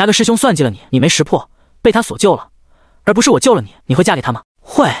果你那个师兄算计了你，你没识破，被他所救了，而不是我救了你，你会嫁给他吗？”“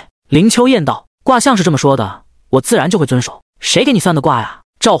会。”林秋燕道。“卦象是这么说的，我自然就会遵守。谁给你算的卦呀？”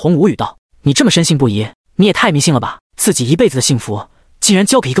赵红无语道。“你这么深信不疑，你也太迷信了吧，自己一辈子的幸福竟然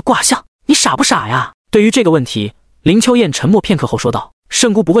交给一个卦象，你傻不傻呀？”对于这个问题，林秋燕沉默片刻后说道：“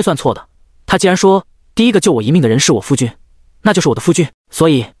圣姑不会算错的，他既然说第一个救我一命的人是我夫君，那就是我的夫君，所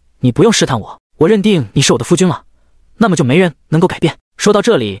以你不用试探我，我认定你是我的夫君了，那么就没人能够改变。”说到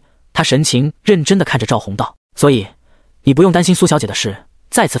这里，他神情认真地看着赵红道：“所以你不用担心苏小姐的事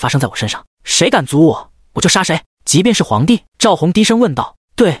再次发生在我身上，谁敢阻我，我就杀谁，即便是皇帝。”赵红低声问道：“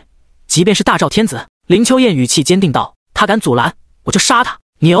对，即便是大赵天子。”林秋燕语气坚定道：“他敢阻拦，我就杀他。”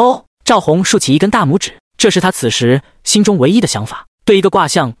牛！赵红竖起一根大拇指，这是他此时心中唯一的想法。对一个卦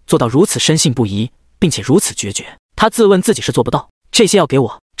象做到如此深信不疑，并且如此决绝，他自问自己是做不到。这些要给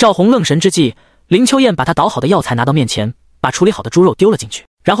我。赵红愣神之际，林秋燕把他捣好的药材拿到面前，把处理好的猪肉丢了进去，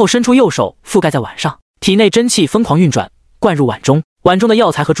然后伸出右手覆盖在碗上，体内真气疯狂运转，灌入碗中。碗中的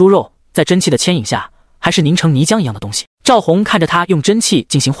药材和猪肉在真气的牵引下，还是凝成泥浆一样的东西。赵红看着他用真气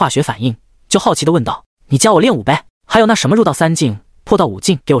进行化学反应，就好奇地问道：“你教我练武呗？还有那什么入道3境、破道5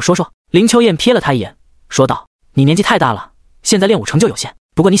境，给我说说。”林秋燕瞥了他一眼，说道：“你年纪太大了，现在练武成就有限，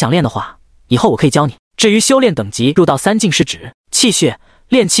不过你想练的话，以后我可以教你。至于修炼等级，入道3境是指气血、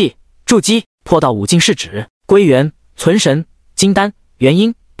炼气、筑基；破道5境是指归元、存神、金丹、元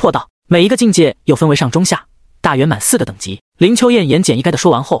婴、破道。每一个境界又分为上中下、大圆满4个等级。”林秋燕言简意赅地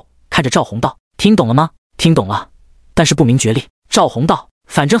说完后，看着赵红道：“听懂了吗？”“听懂了，但是不明觉厉。”赵红道：“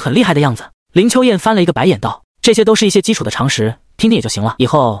反正很厉害的样子。”林秋燕翻了一个白眼道：“这些都是一些基础的常识，听听也就行了，以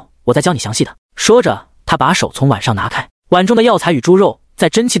后我再教你详细的。”说着，他把手从碗上拿开，碗中的药材与猪肉在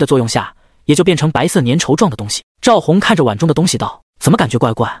真气的作用下，也就变成白色粘稠状的东西。赵红看着碗中的东西道：“怎么感觉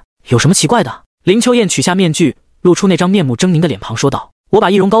怪怪？有什么奇怪的？”林秋燕取下面具，露出那张面目狰狞的脸庞，说道：“我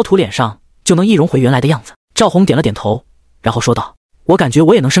把易容膏涂脸上，就能易容回原来的样子。”赵红点了点头，然后说道：“我感觉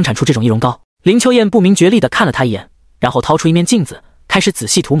我也能生产出这种易容膏。”林秋燕不明觉厉地看了他一眼，然后掏出一面镜子，开始仔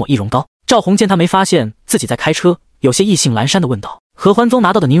细涂抹易容膏。赵红见他没发现自己在开车，有些意兴阑珊地问道：“合欢宗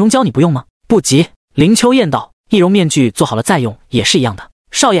拿到的凝容胶你不用吗？”“不急。”林秋燕道，“易容面具做好了再用也是一样的。”“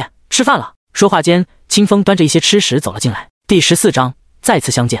少爷，吃饭了。”说话间，清风端着一些吃食走了进来。第14章再次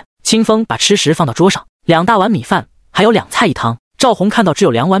相见。清风把吃食放到桌上，2大碗米饭，还有2菜1汤。赵红看到只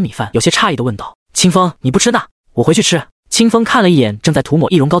有2碗米饭，有些诧异地问道：“清风，你不吃的？我回去吃。”清风看了一眼正在涂抹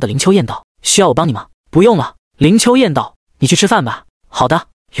易容膏的林秋燕道：“需要我帮你吗？”“不用了。”林秋燕道：“你去吃饭吧。”“好的，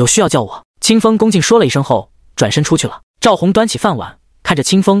有需要叫我。”清风恭敬说了一声后，转身出去了。赵红端起饭碗，看着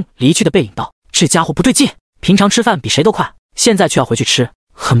清风离去的背影道：“这家伙不对劲，平常吃饭比谁都快，现在却要回去吃，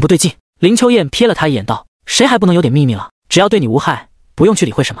很不对劲。”林秋燕瞥了他一眼道：“谁还不能有点秘密了？只要对你无害，不用去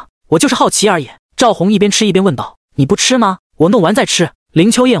理会什么，我就是好奇而已。”赵红一边吃一边问道：“你不吃吗？我弄完再吃。”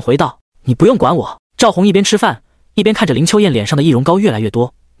林秋燕回道：“你不用管我。”赵红一边吃饭一边看着林秋燕脸上的易容膏越来越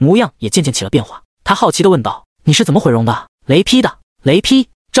多，模样也渐渐起了变化。他好奇地问道：“你是怎么毁容的？”“雷劈的。”“雷劈？”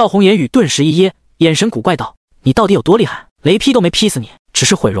赵红言语顿时一噎，眼神古怪道：“你到底有多厉害？雷劈都没劈死你，只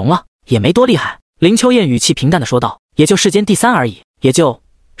是毁容了，也没多厉害。”林秋燕语气平淡地说道：“也就世间第3而已，也就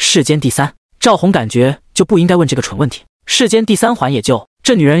世间第3。”赵红感觉就不应该问这个蠢问题，世间第3环也就，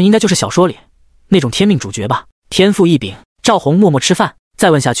这女人应该就是小说里那种天命主角吧，天赋异禀。赵红默默吃饭，再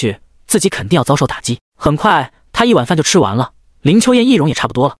问下去自己肯定要遭受打击。很快他1碗饭就吃完了，林秋燕易容也差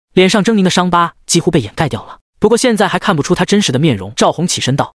不多了，脸上狰狞的伤疤几乎被掩盖掉了，不过现在还看不出她真实的面容。赵红起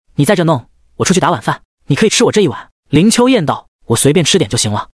身道：“你在这弄，我出去打碗饭，你可以吃我这1碗。”林秋燕道：“我随便吃点就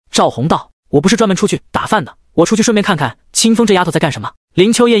行了。”赵红道：“我不是专门出去打饭的，我出去顺便看看清风这丫头在干什么。”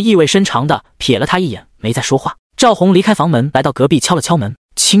林秋燕意味深长地瞥了他一眼，没再说话。赵红离开房门，来到隔壁敲了敲门，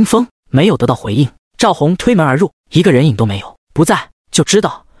清风没有得到回应。赵红推门而入，一个人影都没有，不在就知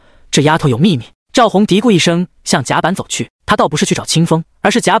道这丫头有秘密。赵红嘀咕一声，向甲板走去。他倒不是去找清风，而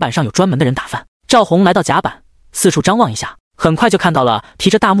是甲板上有专门的人打饭。赵红来到甲板，四处张望一下，很快就看到了提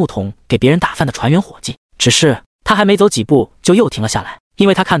着大木桶给别人打饭的船员伙计。只是他还没走几步，就又停了下来，因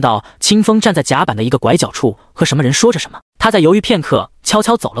为他看到清风站在甲板的一个拐角处，和什么人说着什么。他在犹豫片刻，悄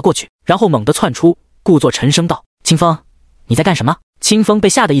悄走了过去，然后猛地窜出，故作沉声道：“清风，你在干什么？”清风被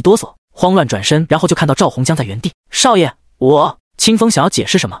吓得一哆嗦，慌乱转身，然后就看到赵红僵在原地。“少爷，我……”清风想要解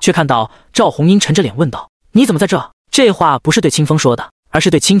释什么，却看到赵红阴沉着脸问道：“你怎么在这？”这话不是对清风说的，而是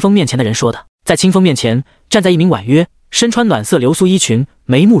对清风面前的人说的。在清风面前站在一名婉约、身穿暖色流苏衣裙、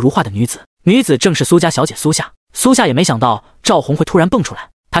眉目如画的女子，女子正是苏家小姐苏夏。苏夏也没想到赵红会突然蹦出来，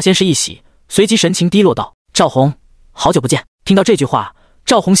她先是一喜，随即神情低落道：“赵红，好久不见。”听到这句话，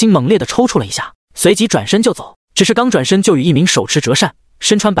赵红心猛烈地抽搐了一下，随即转身就走。只是刚转身，就与一名手持折扇、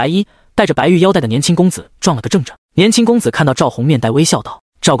身穿白衣、戴着白玉腰带的年轻公子撞了个正着。年轻公子看到赵红，面带微笑道：“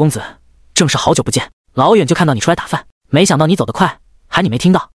赵公子，正是好久不见，老远就看到你出来打饭，没想到你走得快，还你没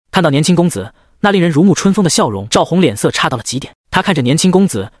听到。”看到年轻公子那令人如沐春风的笑容，赵红脸色差到了极点。他看着年轻公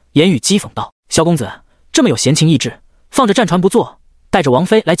子，言语讥讽道：“萧公子这么有闲情逸致，放着战船不做，带着王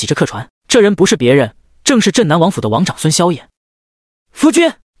妃来挤这客船，这人不是别人，正是镇南王府的王长孙萧衍。”夫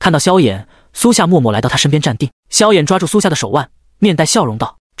君看到萧衍，苏夏默默来到他身边站定。萧衍抓住苏夏的手腕，面带笑容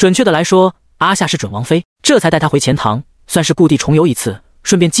道：“准确的来说，阿夏是准王妃，这才带他回钱塘，算是故地重游一次，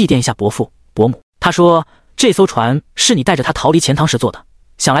顺便祭奠一下伯父伯母。他说这艘船是你带着他逃离钱塘时坐的，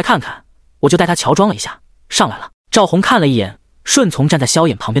想来看看，我就带他乔装了一下，上来了。”赵红看了一眼顺从站在萧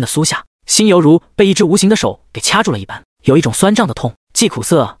衍旁边的苏夏，心犹如被一只无形的手给掐住了一般，有一种酸胀的痛，既苦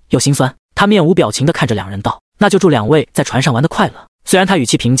涩又心酸。他面无表情地看着两人道：“那就祝两位在船上玩得快乐。”虽然他语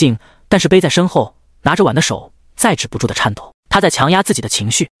气平静，但是背在身后拿着碗的手再止不住的颤抖。他在强压自己的情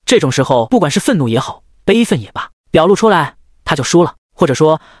绪，这种时候不管是愤怒也好，悲愤也罢，表露出来他就输了，或者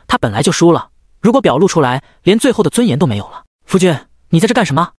说他本来就输了，如果表露出来，连最后的尊严都没有了。“夫君，你在这干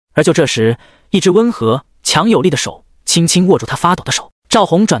什么？”而就这时，一只温和强有力的手轻轻握住他发抖的手。赵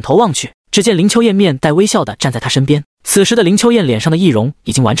红转头望去，只见林秋燕面带微笑的站在他身边。此时的林秋燕脸上的易容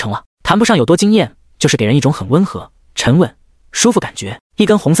已经完成了，谈不上有多惊艳，就是给人一种很温和、沉稳、舒服感觉。一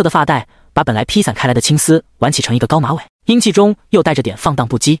根红色的发带把本来披散开来的青丝挽起成一个高马尾，英气中又带着点放荡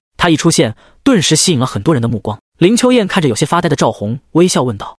不羁。她一出现，顿时吸引了很多人的目光。林秋燕看着有些发呆的赵红，微笑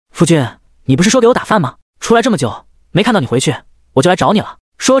问道：“夫君，你不是说给我打饭吗？出来这么久，没看到你回去，我就来找你了。”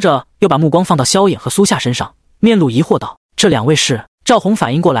说着又把目光放到萧衍和苏夏身上，面露疑惑道：“这两位是？”赵红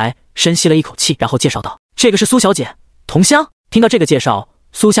反应过来，深吸了一口气，然后介绍道：“这个是苏小姐，同乡。”听到这个介绍，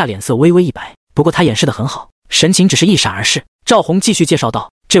苏夏脸色微微一白，不过她掩饰得很好，神情只是一闪而逝。赵红继续介绍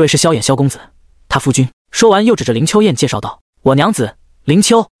道：“这位是萧衍萧公子，他夫君。说完又指着林秋燕介绍道：我娘子林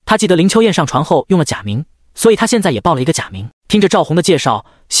秋。他记得林秋燕上船后用了假名，所以他现在也报了一个假名。听着赵红的介绍，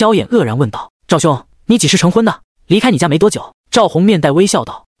萧衍愕然问道：赵兄，你几时成婚的？离开你家没多久。赵红面带微笑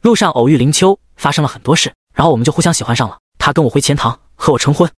道：路上偶遇林秋，发生了很多事，然后我们就互相喜欢上了。他跟我回钱塘和我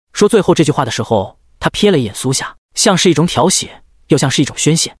成婚。说最后这句话的时候，他瞥了一眼苏夏，像是一种挑衅，又像是一种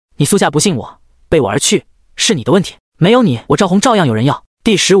宣泄。你苏夏不信我，背我而去，是你的问题，没有你，我赵红照样有人要。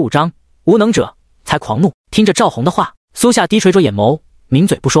第15章，无能者才狂怒。听着赵红的话，苏夏低垂着眼眸，抿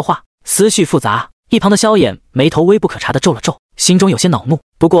嘴不说话，思绪复杂。一旁的萧衍眉头微不可察地皱了皱，心中有些恼怒。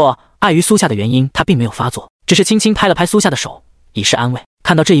不过碍于苏夏的原因，他并没有发作，只是轻轻拍了拍苏夏的手，以示安慰。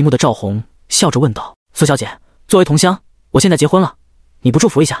看到这一幕的赵红笑着问道：苏小姐，作为同乡，我现在结婚了，你不祝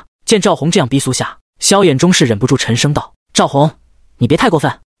福一下？见赵红这样逼苏夏，萧衍终是忍不住沉声道：赵红，你别太过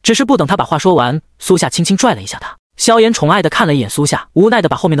分。只是不等他把话说完，苏夏轻轻拽了一下他。萧衍宠爱地看了一眼苏夏，无奈地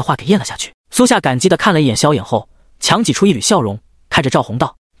把后面的话给咽了下去。苏夏感激地看了一眼萧衍后，强挤出一缕笑容，看着赵红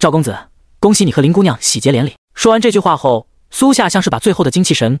道：赵公子，恭喜你和林姑娘喜结连理。说完这句话后，苏夏像是把最后的精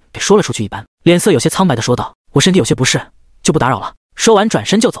气神给说了出去一般，脸色有些苍白地说道：我身体有些不适，就不打扰了。说完转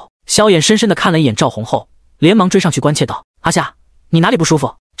身就走。萧衍深深地看了一眼赵红后，连忙追上去关切道：阿夏，你哪里不舒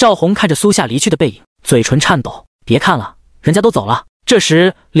服？赵红看着苏夏离去的背影，嘴唇颤抖：别看了，人家都走了。这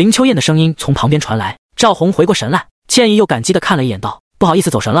时林秋燕的声音从旁边传来，赵红回过神来，歉意又感激地看了一眼道：不好意思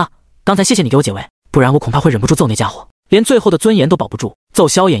走神了，刚才谢谢你给我解围，不然我恐怕会忍不住揍那家伙，连最后的尊严都保不住。揍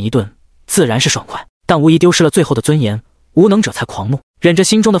萧衍一顿自然是爽快，但无疑丢失了最后的尊严，无能者才狂怒。忍着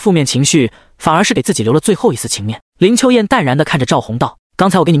心中的负面情绪，反而是给自己留了最后一丝情面。林秋燕淡然地看着赵红道：刚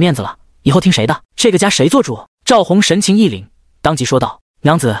才我给你面子了，以后听谁的？这个家谁做主？赵红神情一凛，当即说道：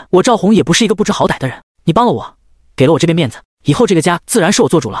娘子，我赵红也不是一个不知好歹的人，你帮了我，给了我这边面子，以后这个家自然是我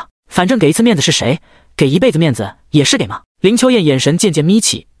做主了，反正给一次面子是谁，给一辈子面子也是给嘛。林秋燕眼神渐渐眯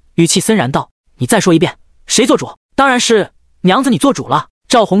起，语气森然道：你再说一遍，谁做主？当然是娘子你做主了。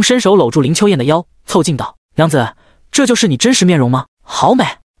赵红伸手搂住林秋燕的腰，凑近道：娘子，这就是你真实面容吗？好美，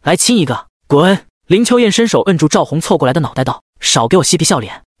来亲一个。滚！林秋燕伸手摁住赵红凑过来的脑袋道：少给我嬉皮笑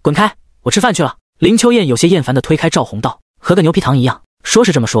脸，滚开，我吃饭去了。林秋燕有些厌烦地推开赵红道：和个牛皮糖一样。说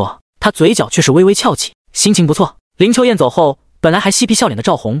是这么说，她嘴角却是微微翘起，心情不错。林秋燕走后，本来还嬉皮笑脸的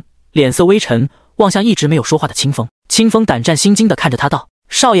赵红脸色微沉，望向一直没有说话的清风。清风胆战心惊地看着他道：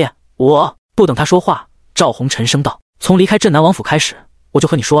少爷，我……不等他说话，赵红沉声道：从离开镇南王府开始，我就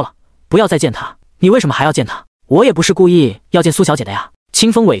和你说了，不要再见他，你为什么还要见他？我也不是故意要见苏小姐的呀。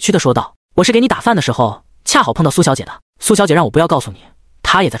清风委屈地说道：我是给你打饭的时候恰好碰到苏小姐的，苏小姐让我不要告诉你，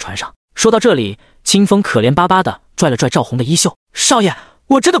她也在船上。说到这里，清风可怜巴巴地拽了拽赵红的衣袖：少爷，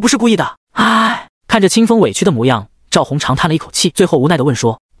我真的不是故意的。唉，看着清风委屈的模样，赵红长叹了一口气，最后无奈地问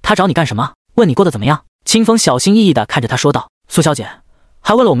说：他找你干什么？问你过得怎么样？清风小心翼翼地看着他说道：苏小姐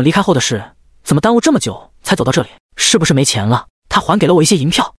还问了我们离开后的事，怎么耽误这么久才走到这里？是不是没钱了？他还给了我一些银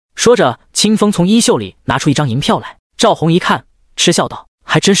票。说着，清风从衣袖里拿出一张银票来。赵红一看，嗤笑道：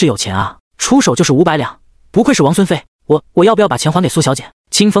还真是有钱啊，出手就是500两，不愧是王孙妃。我要不要把钱还给苏小姐？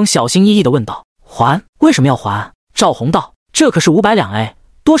清风小心翼翼地问道。还？为什么要还？赵红道：这可是500两哎，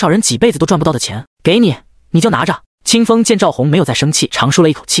多少人几辈子都赚不到的钱，给你，你就拿着。清风见赵红没有再生气，长舒了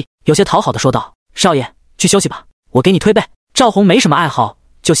一口气，有些讨好的说道：少爷，去休息吧，我给你推背。赵红没什么爱好，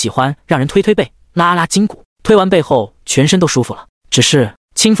就喜欢让人推背，拉拉筋骨。推完背后，全身都舒服了。只是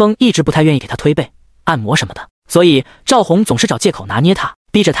清风一直不太愿意给他推背、按摩什么的，所以赵红总是找借口拿捏他，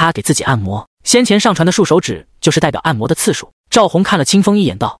逼着他给自己按摩。先前上传的竖手指就是代表按摩的次数。赵红看了清风一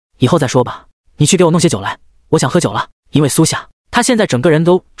眼道：以后再说吧，你去给我弄些酒来，我想喝酒了。因为苏夏，他现在整个人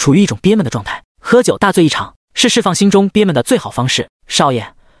都处于一种憋闷的状态，喝酒大醉一场是释放心中憋闷的最好方式。少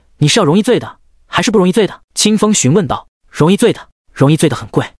爷，你是要容易醉的还是不容易醉的？清风询问道。容易醉的，容易醉的很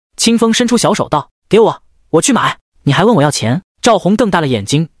贵。清风伸出小手道：给我去买。你还问我要钱？赵红瞪大了眼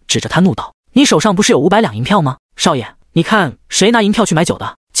睛指着他怒道：你手上不是有500两银票吗？少爷，你看谁拿银票去买酒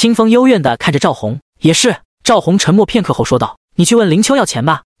的？清风幽怨地看着赵红。也是。赵红沉默片刻后说道：你去问林秋要钱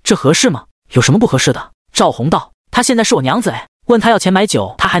吧，这合适吗？有什么不合适的？赵红道：她现在是我娘子哎，问她要钱买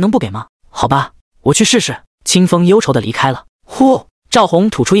酒，她还能不给吗？好吧，我去试试。清风忧愁地离开了。呼！赵红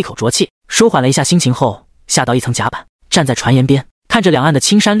吐出一口浊气，舒缓了一下心情后，下到一层甲板，站在船沿边，看着两岸的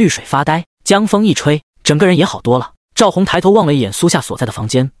青山绿水发呆。江风一吹，整个人也好多了。赵红抬头望了一眼苏夏所在的房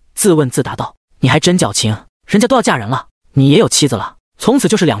间，自问自答道：你还真矫情，人家都要嫁人了，你也有妻子了，从此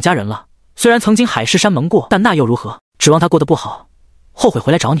就是2家人了。虽然曾经海誓山盟过，但那又如何？指望他过得不好，后悔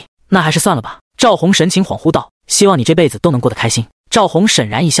回来找你，那还是算了吧。赵红神情恍惚道：希望你这辈子都能过得开心。赵红沈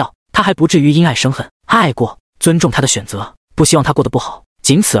然一笑，他还不至于因爱生恨，爱过，尊重他的选择，不希望他过得不好，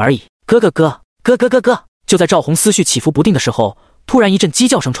仅此而已。哥。就在赵红思绪起伏不定的时候，突然一阵鸡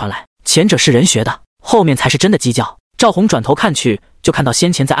叫声传来，前者是人学的，后面才是真的鸡叫。赵红转头看去，就看到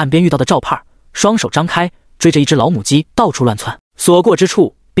先前在岸边遇到的赵盼，双手张开追着一只老母鸡到处乱窜，所过之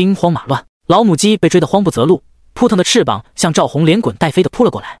处兵荒马乱。老母鸡被追得慌不择路，扑腾的翅膀向赵红连滚带飞的扑了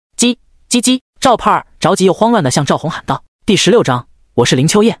过来。叽叽叽！赵盼着急又慌乱的向赵红喊道：“第16章，我是林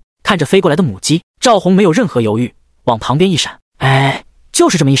秋燕。”看着飞过来的母鸡，赵红没有任何犹豫，往旁边一闪，就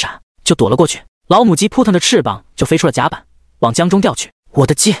是这么一闪，就躲了过去。老母鸡扑腾着翅膀就飞出了甲板，往江中掉去。我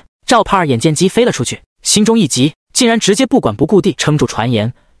的鸡！赵盼眼见鸡飞了出去，心中一急，竟然直接不管不顾地撑住船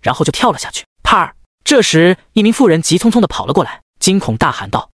沿，然后就跳了下去。盼儿！这时一名妇人急匆匆地跑了过来，惊恐大喊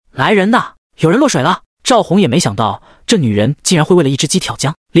道：“来人呐！有人落水了！”赵红也没想到这女人竟然会为了一只鸡跳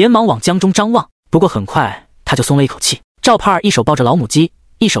江，连忙往江中张望。不过很快他就松了一口气。赵盼儿一手抱着老母鸡，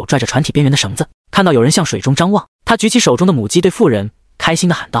一手拽着船体边缘的绳子，看到有人向水中张望，他举起手中的母鸡对妇人开心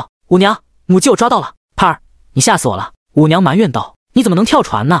地喊道：“五娘，母鸡我抓到了！”盼儿，你吓死我了！五娘埋怨道：“你怎么能跳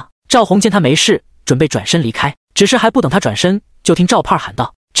船呢？”赵红见他没事，准备转身离开，只是还不等他转身，就听赵盼儿喊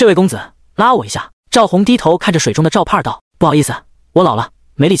道：“这位公子，拉我一下。”赵红低头看着水中的赵盼儿道：“不好意思，我老了，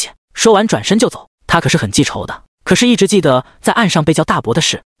没力气。”说完转身就走。他可是很记仇的，可是一直记得在岸上被叫大伯的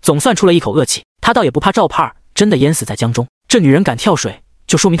事，总算出了一口恶气。他倒也不怕赵盼儿真的淹死在江中，这女人敢跳水，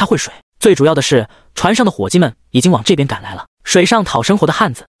就说明她会水。最主要的是，船上的伙计们已经往这边赶来了，水上讨生活的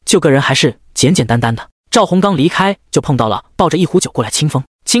汉子，救个人还是简简单单的。赵红刚离开，就碰到了抱着一壶酒过来清风。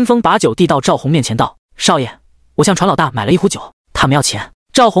清风把酒递到赵红面前道：“少爷，我向船老大买了一壶酒，他们要钱。”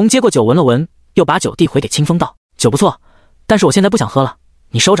赵红接过酒闻了闻，又把酒递回给清风道：“酒不错，但是我现在不想喝了，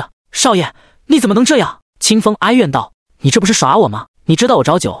你收着。”少爷，你怎么能这样？清风哀怨道：“你这不是耍我吗？你知道我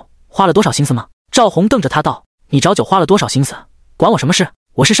找酒花了多少心思吗？”赵红瞪着他道：“你找酒花了多少心思，管我什么事？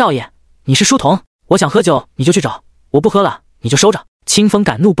我是少爷，你是书童，我想喝酒你就去找，我不喝了你就收着。”清风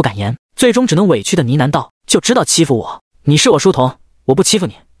敢怒不敢言，最终只能委屈的呢喃道：“就知道欺负我，你是我书童，我不欺负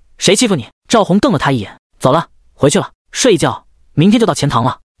你，谁欺负你？”赵红瞪了他一眼，走了，回去了，睡一觉，明天就到钱塘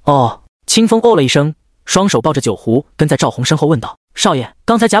了。哦。清风哦了一声，双手抱着酒壶跟在赵红身后问道：“少爷，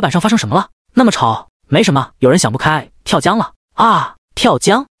刚才甲板上发生什么了？那么吵？”“没什么，有人想不开跳江了。”“啊，跳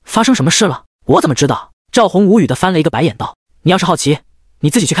江？发生什么事了？我怎么知道？”赵红无语地翻了一个白眼道：“你要是好奇，你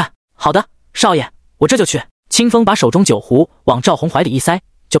自己去看。”“好的，少爷，我这就去。”清风把手中酒壶往赵红怀里一塞，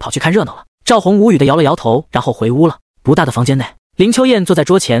就跑去看热闹了。赵红无语地摇了摇头，然后回屋了。不大的房间内，林秋燕坐在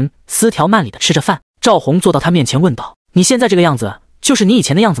桌前，丝条慢理地吃着饭。赵红坐到她面前问道：“你现在这个样子，就是你以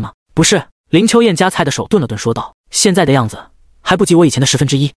前的样子吗？”“不是。”林秋燕夹菜的手顿了顿，说道：“现在的样子还不及我以前的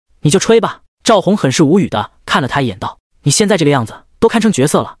1/10，你就吹吧。”赵红很是无语的看了他一眼，道：“你现在这个样子都堪称绝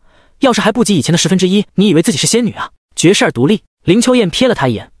色了，要是还不及以前的1/10，你以为自己是仙女啊？绝世而独立。”林秋燕瞥了他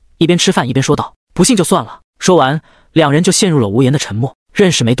一眼，一边吃饭一边说道：“不信就算了。”说完，两人就陷入了无言的沉默。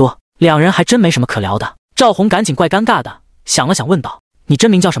认识没多，两人还真没什么可聊的。赵红赶紧怪尴尬的，想了想问道：“你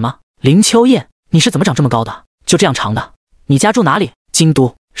真名叫什么？”“林秋燕。”“你是怎么长这么高的？就这样长的？你家住哪里？”“京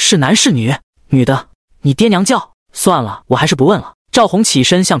都。”“是男是女？”“女的。”“你爹娘叫？”“算了，我还是不问了。”赵红起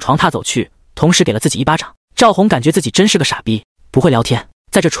身向床榻走去，同时给了自己一巴掌。赵红感觉自己真是个傻逼，不会聊天，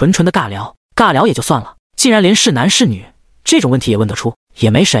在这纯纯的尬聊也就算了，竟然连是男是女这种问题也问得出，也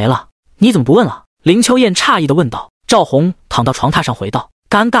没谁了。你怎么不问了？”林秋燕诧异地问道。赵红躺到床榻上回道：“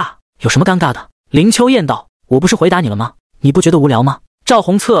尴尬？有什么尴尬的？”林秋燕道：“我不是回答你了吗？你不觉得无聊吗？”赵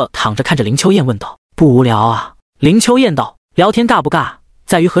红侧躺着看着林秋燕问道：“不无聊啊。”林秋燕道：“聊天尬不尬，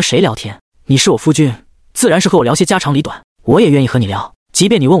在于和谁聊天。你是我夫君，自然是和我聊些家长里短，我也愿意和你聊，即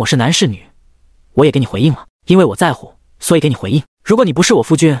便你问我是男是女，我也给你回应了，因为我在乎，所以给你回应。如果你不是我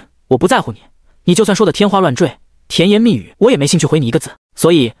夫君，我不在乎你，你就算说的天花乱坠，甜言蜜语，我也没兴趣回你一个字。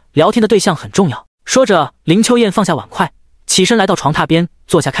所以聊天的对象很重要。”说着，林秋燕放下碗筷，起身来到床榻边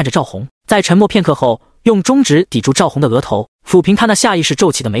坐下，看着赵红，在沉默片刻后，用中指抵住赵红的额头，抚平他那下意识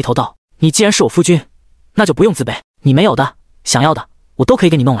皱起的眉头道：“你既然是我夫君，那就不用自卑，你没有的，想要的，我都可以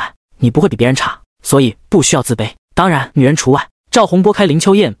给你弄来，你不会比别人差，所以不需要自卑，当然女人除外。”赵红拨开林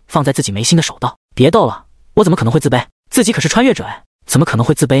秋燕放在自己眉心的手道：“别逗了，我怎么可能会自卑？自己可是穿越者哎，怎么可能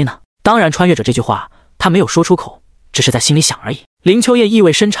会自卑呢？当然，穿越者这句话他没有说出口，只是在心里想而已。”林秋燕意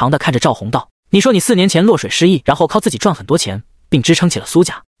味深长地看着赵红道：“你说你4年前落水失忆，然后靠自己赚很多钱，并支撑起了苏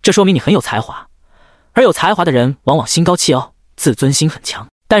家，这说明你很有才华。而有才华的人往往心高气傲，自尊心很强。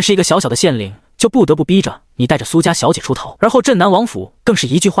但是一个小小的县令，就不得不逼着你带着苏家小姐出头，而后镇南王府更是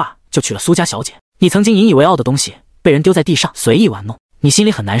一句话就娶了苏家小姐。你曾经引以为傲的东西，被人丢在地上随意玩弄，你心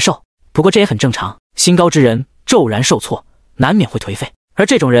里很难受。不过这也很正常，心高之人骤然受挫，难免会颓废。而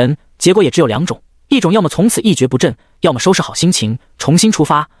这种人，结果也只有2种，一种要么从此一蹶不振，要么收拾好心情，重新出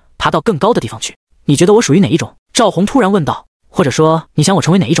发，爬到更高的地方去。你觉得我属于哪一种？”赵红突然问道。“或者说，你想我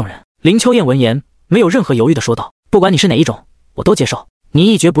成为哪一种人？”林秋燕闻言，没有任何犹豫地说道：“不管你是哪一种，我都接受。你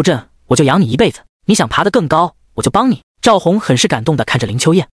一蹶不振，我就养你一辈子；你想爬得更高，我就帮你。赵红很是感动地看着林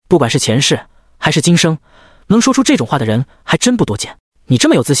秋燕，不管是前世还是今生，能说出这种话的人还真不多见。你这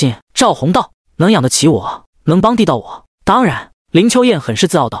么有自信？赵红道，能养得起我，能帮地到我，当然。林秋燕很是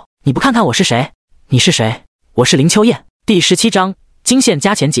自傲道，你不看看我是谁？你是谁？我是林秋燕。第17章金线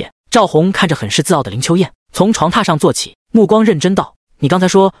加钱解。赵红看着很是自傲的林秋燕，从床榻上坐起，目光认真道，你刚才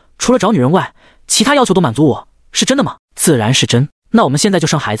说除了找女人外，其他要求都满足我，是真的吗？自然是真。那我们现在就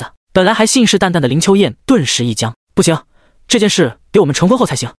生孩子。本来还信誓旦旦的林秋燕顿时一僵，不行，这件事得我们成婚后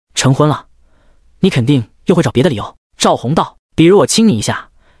才行。成婚了，你肯定又会找别的理由。赵红道，比如我亲你一下，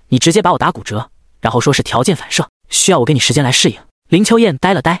你直接把我打骨折，然后说是条件反射，需要我给你时间来适应。林秋燕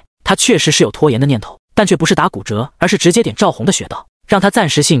呆了呆，她确实是有拖延的念头，但却不是打骨折，而是直接点赵红的穴道，让她暂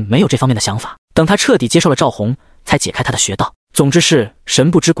时性没有这方面的想法，等她彻底接受了赵红，才解开她的穴道。总之是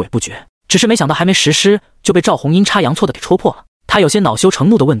神不知鬼不觉，只是没想到还没实施就被赵红阴差阳错的给戳破了。他有些恼羞成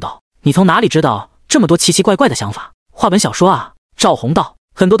怒地问道，你从哪里知道这么多奇奇怪怪的想法？画本小说啊。赵红道，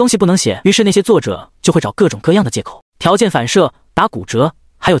很多东西不能写，于是那些作者就会找各种各样的借口，条件反射、打骨折，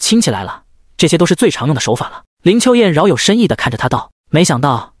还有亲戚来了，这些都是最常用的手法了。林秋燕饶有深意地看着他道，没想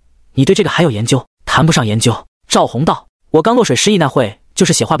到你对这个还有研究。谈不上研究。赵红道，我刚落水失忆那会就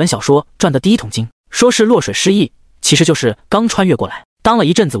是写画本小说赚的第一桶金，说是落水失忆，其实就是刚穿越过来，当了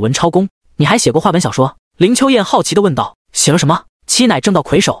一阵子文超公。你还写过画本小说？林秋燕好奇地问道，写了什么？妻乃正道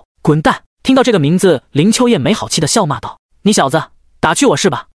魁首。滚蛋！听到这个名字，林秋燕没好气地笑骂道，你小子打趣我是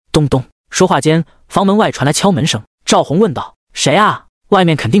吧？咚咚。说话间，房门外传来敲门声。赵红问道，谁啊？外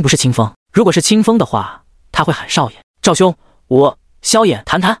面肯定不是清风，如果是清风的话，他会喊少爷。赵兄，我萧衍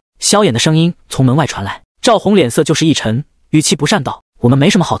谈谈。萧衍的声音从门外传来，赵红脸色就是一沉，语气不善道，我们没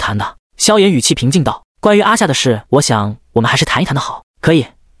什么好谈的。萧衍语气平静道，关于阿夏的事，我想我们还是谈一谈的好。可以，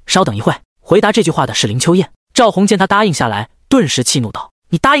稍等一会。回答这句话的是林秋燕。赵红见他答应下来，顿时气怒道，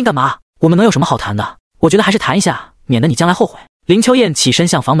你答应干嘛？我们能有什么好谈的？我觉得还是谈一下，免得你将来后悔。林秋燕起身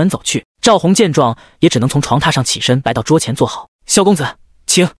向房门走去，赵红见状也只能从床榻上起身来到桌前坐好。萧公子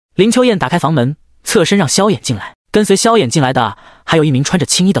请。林秋燕打开房门，侧身让萧衍进来。跟随萧衍进来的还有一名穿着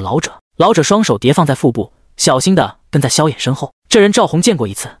青衣的老者，老者双手叠放在腹部，小心地跟在萧衍身后。这人赵红见过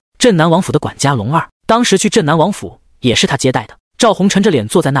一次，镇南王府的管家龙二，当时去镇南王府也是他接待的。赵红沉着脸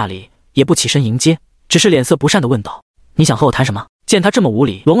坐在那里，也不起身迎接，只是脸色不善地问道，你想和我谈什么？见他这么无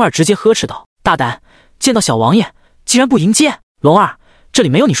礼，龙二直接呵斥道，大胆，见到小王爷竟然不迎接！龙二，这里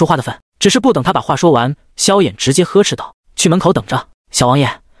没有你说话的份。只是不等他把话说完，萧衍直接呵斥道，去门口等着。小王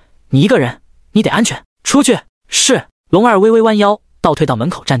爷，你一个人，你得安全，出去。是。龙二微微弯腰倒退到门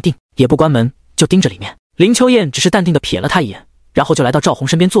口站定，也不关门，就盯着里面。林秋燕只是淡定地瞥了他一眼，然后就来到赵红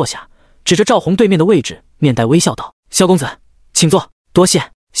身边坐下，指着赵红对面的位置，面带微笑道，萧公子请坐。多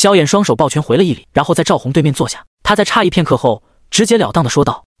谢。萧衍双手抱拳回了一礼，然后在赵红对面坐下。他在诧异片刻后直截了当地说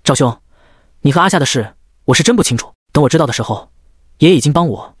道，赵兄，你和阿夏的事我是真不清楚，等我知道的时候，爷爷已经帮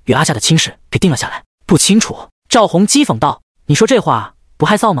我与阿夏的亲事给定了下来。不清楚？赵红讥讽道，你说这话不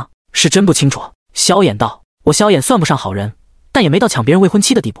害臊吗？是真不清楚。萧衍道，我萧衍算不上好人，但也没到抢别人未婚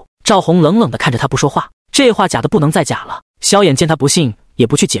妻的地步。赵红冷冷地看着他不说话，这话假的不能再假了。萧衍见他不信，也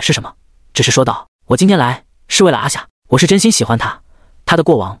不去解释什么，只是说道，我今天来是为了阿夏，我是真心喜欢他，他的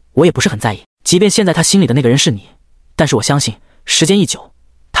过往我也不是很在意，即便现在他心里的那个人是你，但是我相信时间一久，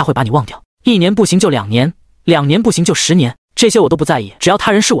他会把你忘掉。1年不行就2年，2年不行就10年，这些我都不在意，只要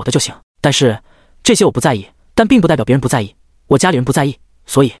他人是我的就行。但是这些我不在意，但并不代表别人不在意，我家里人不在意，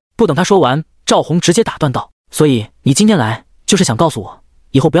所以不等他说完，赵红直接打断道，所以你今天来就是想告诉我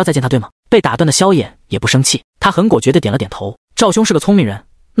以后不要再见他对吗？被打断的萧衍也不生气，他很果决地点了点头，赵兄是个聪明人，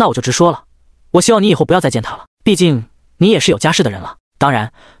那我就直说了，我希望你以后不要再见他了，毕竟你也是有家室的人了。当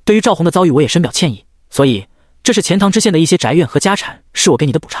然对于赵红的遭遇我也深表歉意，所以这是钱塘知县的一些宅院和家产，是我给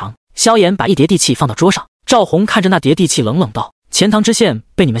你的补偿。萧衍把一叠地契放到桌上，赵红看着那叠地契冷冷道，钱塘知县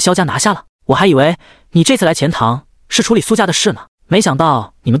被你们萧家拿下了，我还以为你这次来钱塘是处理苏家的事呢，没想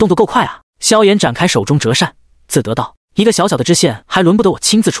到你们动作够快啊。萧衍展开手中折扇，自得道，一个小小的知县还轮不得我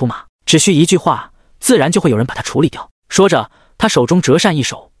亲自出马，只需一句话，自然就会有人把他处理掉。说着他手中折扇一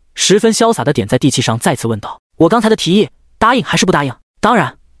手，十分潇洒地点在地契上，再次问道，我刚才的提议答应还是不答应？当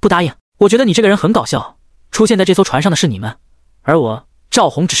然不答应，我觉得你这个人很搞笑，出现在这艘船上的是你们，而我赵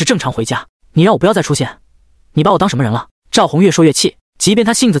红只是正常回家，你让我不要再出现，你把我当什么人了？赵红越说越气，即便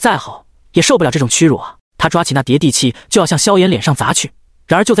他性子再好，也受不了这种屈辱啊。他抓起那叠地契就要向萧衍脸上砸去，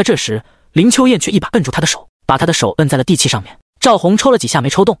然而就在这时，林秋燕却一把摁住他的手，把他的手摁在了地契上面。赵红抽了几下没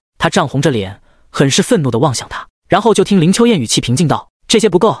抽动，他涨红着脸，很是愤怒地望向他，然后就听林秋燕语气平静道，这些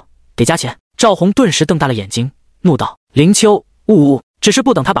不够，得加钱。赵红顿时瞪大了眼睛，怒道，林秋，呜呜。只是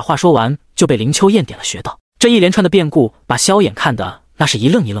不等他把话说完，就被林秋燕点了穴道。这一连串的变故把萧衍看得那是一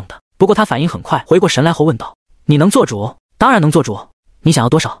愣一愣的。不过他反应很快，回过神来后问道：“你能做主？”“当然能做主。你想要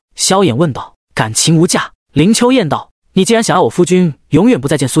多少？”萧衍问道。“感情无价。”林秋燕道。“你既然想要我夫君永远不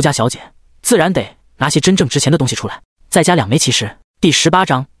再见苏家小姐，自然得拿些真正值钱的东西出来，再加2枚骑士。”第18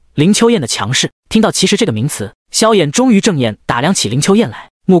章林秋燕的强势。听到骑士这个名词，萧衍终于正眼打量起林秋燕来，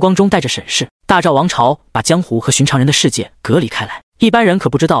目光中带着审视。大赵王朝把江湖和寻常人的世界隔离开来，一般人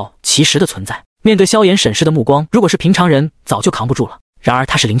可不知道其实的存在。面对萧衍审视的目光，如果是平常人早就扛不住了。然而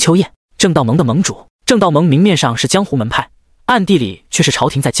他是林秋燕，正道盟的盟主。正道盟明面上是江湖门派，暗地里却是朝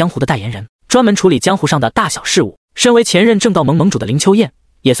廷在江湖的代言人，专门处理江湖上的大小事务。身为前任正道盟盟主的林秋燕，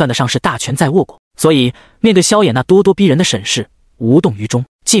也算得上是大权在握过。所以面对萧衍那咄咄逼人的审视，无动于衷，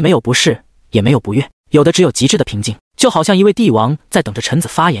既没有不适，也没有不悦，有的只有极致的平静，就好像一位帝王在等着臣子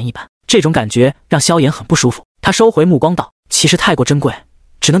发言一般。这种感觉让萧衍很不舒服，他收回目光道：“其实太过珍贵，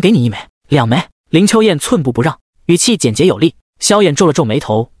只能给你1枚、2枚。”林秋燕寸步不让，语气简洁有力。萧衍皱了皱眉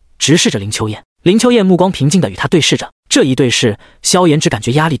头，直视着林秋燕。林秋燕目光平静地与他对视着，这一对视，萧衍只感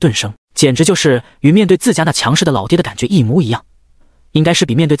觉压力顿生，简直就是与面对自家那强势的老爹的感觉一模一样，应该是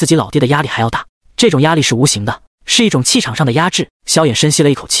比面对自己老爹的压力还要大。这种压力是无形的，是一种气场上的压制。萧衍深吸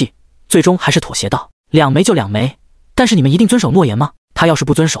了一口气，最终还是妥协道：“2枚就2枚，但是你们一定遵守诺言吗？他要是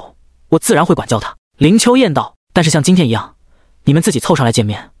不遵守，我自然会管教他。”林秋燕道：“但是像今天一样，你们自己凑上来见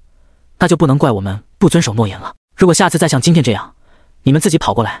面，那就不能怪我们不遵守诺言了。如果下次再像今天这样，你们自己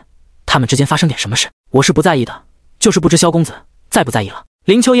跑过来，他们之间发生点什么事，我是不在意的，就是不知萧公子在不在意了。”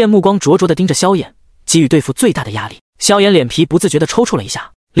林秋燕目光灼灼地盯着萧衍，给予对付最大的压力。萧衍脸皮不自觉地抽搐了一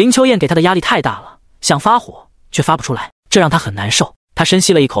下，林秋燕给他的压力太大了，想发火却发不出来，这让他很难受。他深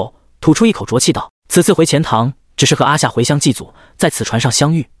吸了一口，吐出一口浊气道：“此次回钱塘只是和阿夏回乡祭祖，在此船上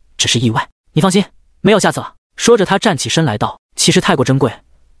相遇，只是意外。你放心，没有下次了。”说着他站起身来道：“其实太过珍贵，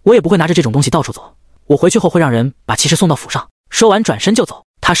我也不会拿着这种东西到处走，我回去后会让人把骑士送到府上。”说完转身就走。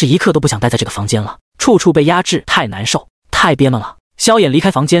他是一刻都不想待在这个房间了，处处被压制，太难受，太憋闷了。萧衍离开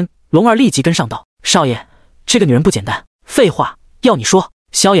房间，龙儿立即跟上道：“少爷，这个女人不简单。”“废话，要你说。”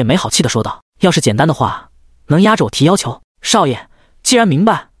萧衍没好气地说道：“要是简单的话，能压着我提要求？少爷，既然明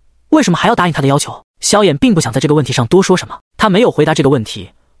白，为什么还要答应他的要求？”萧衍并不想在这个问题上多说什么，他没有回答这个问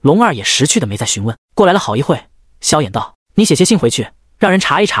题，龙儿也识趣的没再询问。过来了好一会，萧衍道：“你写些信回去，让人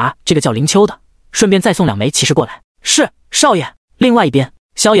查一查这个叫林秋的，顺便再送2枚骑士过来。”“是，少爷。”另外一边，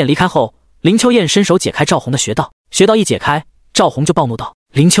萧衍离开后，林秋燕伸手解开赵红的穴道，穴道一解开，赵红就暴怒道：“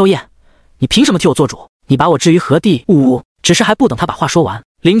林秋燕，你凭什么替我做主？你把我置于何地？”“呜！”只是还不等他把话说完，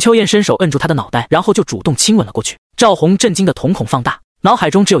林秋燕伸手摁住他的脑袋，然后就主动亲吻了过去。赵红震惊的瞳孔放大，脑海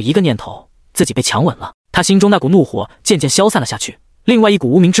中只有一个念头：自己被强吻了。他心中那股怒火渐渐消散了下去，另外一股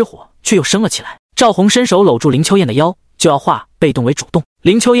无名之火却又升了起来。赵红伸手搂住林秋燕的腰，就要化被动为主动。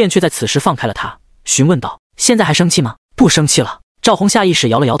林秋燕却在此时放开了他，询问道：“现在还生气吗？”“不生气了。”赵红下意识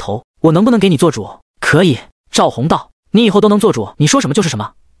摇了摇头。“我能不能给你做主？”“可以。”赵红道。“你以后都能做主，你说什么就是什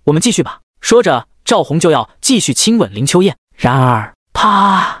么。我们继续吧。”说着，赵红就要继续亲吻林秋燕。然而，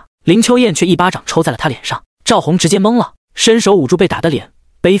啪！林秋燕却一巴掌抽在了他脸上。赵红直接懵了，伸手捂住被打的脸，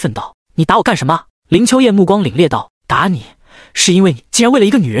悲愤道：“你打我干什么？”林秋燕目光凛冽道：“打你，是因为你竟然为了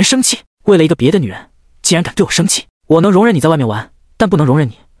一个女人生气，为了一个别的女人，竟然敢对我生气。我能容忍你在外面玩，但不能容忍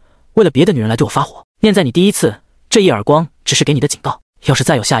你为了别的女人来对我发火。念在你第一次，这一耳光只是给你的警告，要是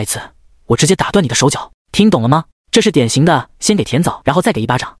再有下一次，我直接打断你的手脚，听懂了吗？”这是典型的先给甜枣，然后再给一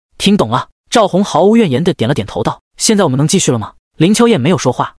巴掌。听懂了。赵红毫无怨言地点了点头道：“现在我们能继续了吗？”林秋燕没有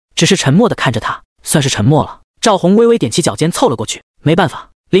说话，只是沉默地看着他，算是沉默了。赵红微微点起脚尖凑了过去，没办法，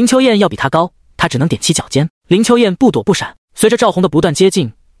林秋燕要比他高，他只能点起脚尖。林秋燕不躲不闪，随着赵红的不断接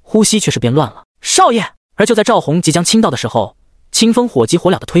近，呼吸却是变乱了。“少爷！”而就在赵红即将亲到的时候，清风火急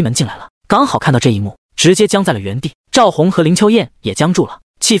火燎地推门进来了，刚好看到这一幕，直接僵在了原地。赵红和林秋燕也僵住了，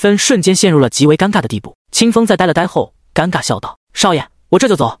气氛瞬间陷入了极为尴尬的地步。清风在呆了呆后，尴尬笑道：“少爷，我这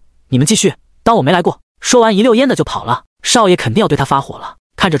就走，你们继续，当我没来过。”说完一溜烟的就跑了。少爷肯定要对他发火了。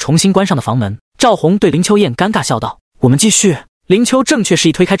看着重新关上的房门，赵红对林秋燕尴尬笑道：“我们继续。”林秋正确示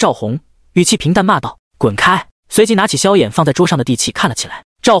意推开赵红，语气平淡骂道：“滚开！”随即拿起萧衍放在桌上的地契看了起来。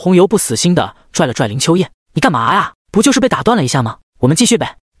赵红犹不死心的拽了拽林秋燕：“你干嘛呀？不就是被打断了一下吗？我们继续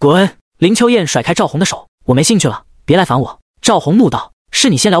呗。”“滚！”林秋燕甩开赵红的手：“我没兴趣了，别来烦我。”赵红怒道：“是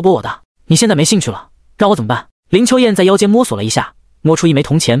你先撩拨我的，你现在没兴趣了，让我怎么办？”林秋燕在腰间摸索了一下，摸出1枚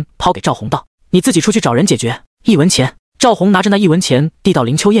铜钱抛给赵红道：“你自己出去找人解决。1文钱。”赵红拿着那1文钱递到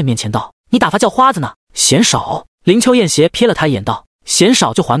林秋燕面前道：“你打发叫花子呢？嫌少。”林秋燕斜瞥了他一眼道：“嫌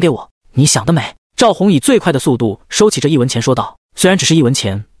少就还给我，你想得美。”赵红以最快的速度收起这1文钱说道：“虽然只是1文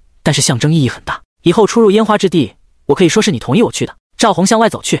钱，但是象征意义很大，以后出入烟花之地，我可以说是你同意我去的。”赵红向外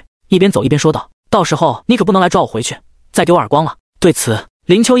走去，一边走一边说道：“到时候你可不能来抓我回去，再给我耳光了。对此，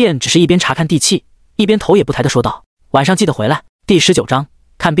林秋燕只是一边查看地契，一边头也不抬地说道：晚上记得回来。第19章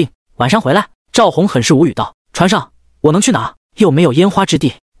看病，晚上回来。赵红很是无语道：船上我能去哪？又没有烟花之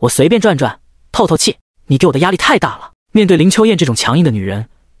地，我随便转转，透透气。你给我的压力太大了。面对林秋燕这种强硬的女人，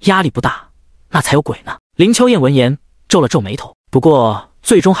压力不大，那才有鬼呢。林秋燕闻言皱了皱眉头，不过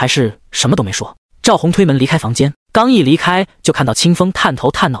最终还是什么都没说。赵红推门离开房间，刚一离开，就看到清风探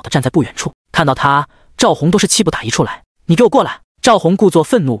头探脑地站在不远处。看到他，赵红都是气不打一处来。你给我过来！赵红故作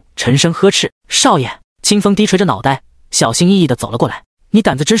愤怒，沉声呵斥：少爷！清风低垂着脑袋，小心翼翼地走了过来。你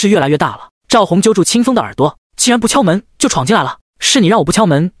胆子真是越来越大了。赵红揪住清风的耳朵，既然不敲门就闯进来了，是你让我不敲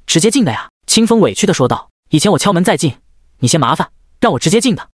门直接进的呀。清风委屈地说道：以前我敲门再进，你嫌麻烦，让我直接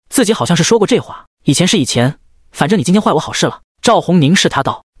进的。自己好像是说过这话，以前是以前，反正你今天坏我好事了。赵红凝视他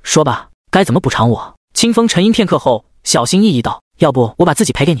道：说吧，该怎么补偿我？清风沉吟片刻后，小心翼翼道：要不我把自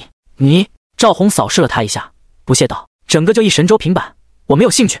己赔给你。你？赵红扫视了他一下，不屑道：整个就一神州平板，我没有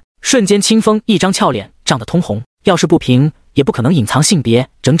兴趣。瞬间清风一张俏脸涨得通红，要是不平也不可能隐藏性别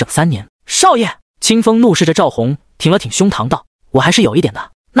整整3年。少爷！清风怒视着赵红，挺了挺胸膛道：我还是有一点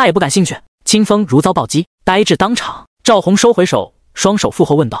的，那也不感兴趣。清风如遭暴击，呆滞当场。赵红收回手，双手负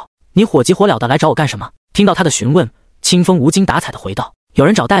后问道：你火急火燎的来找我干什么？听到他的询问，清风无精打采的回道：有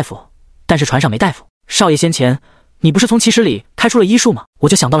人找大夫，但是船上没大夫。少爷先前你不是从奇史里开出了医术吗？我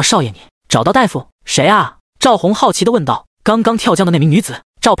就想到了少爷你找到大夫。谁啊？赵红好奇的问道。刚刚跳江的那名女子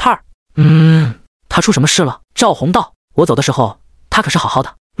赵盼儿。她出什么事了？赵红道：我走的时候她可是好好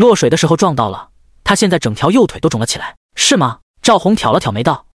的，落水的时候撞到了，她现在整条右腿都肿了起来。是吗？赵红挑了挑眉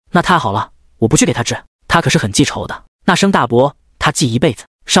道：那太好了，我不去给她治，她可是很记仇的，那声大伯她记一辈子。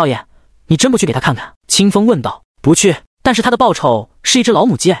少爷，你真不去给她看看？清风问道。不去，但是她的报酬是一只老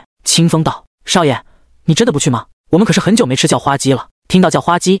母鸡。清风道：少爷，你真的不去吗？我们可是很久没吃叫花鸡了。听到叫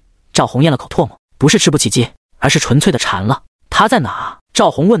花鸡，赵红咽了口唾沫，不是吃不起鸡，而是纯粹的馋了。他在哪？赵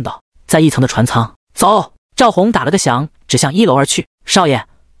红问道。在1层的船舱。走！赵红打了个响，指向1楼而去。少爷，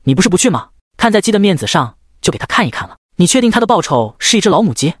你不是不去吗？看在鸡的面子上，就给他看一看了。你确定他的报酬是一只老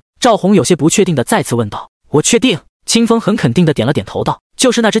母鸡？赵红有些不确定的再次问道。我确定。清风很肯定的点了点头道：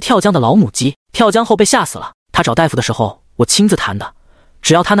就是那只跳江的老母鸡，跳江后被吓死了。他找大夫的时候，我亲自谈的，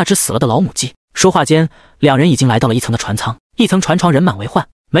只要他那只死了的老母鸡。说话间，两人已经来到了1层的船舱。1层船床人满为患，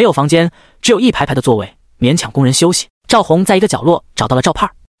没有房间，只有一排排的座位，勉强供人休息。赵红在一个角落找到了赵盼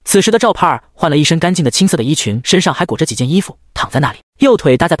儿。此时的赵盼儿换了一身干净的青色的衣裙，身上还裹着几件衣服，躺在那里，右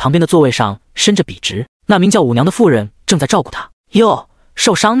腿搭在旁边的座位上，伸着笔直。那名叫五娘的妇人正在照顾她。哟，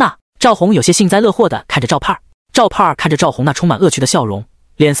受伤呢？赵红有些幸灾乐祸地看着赵盼儿。赵盼儿看着赵红那充满恶趣的笑容，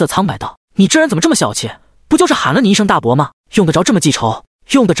脸色苍白道：你这人怎么这么小气？不就是喊了你一声大伯吗？用得着这么记仇？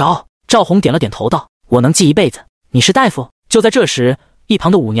用得着。赵红点了点头道：我能记一辈子。你是大夫？就在这时，一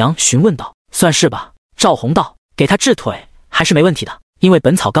旁的五娘询问道：算是吧。赵红道：给他治腿还是没问题的。因为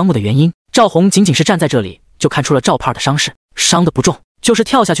本草纲目的原因，赵红仅仅是站在这里就看出了赵盼儿的伤势，伤得不重，就是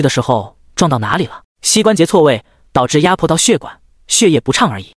跳下去的时候撞到哪里了，膝关节错位导致压迫到血管，血液不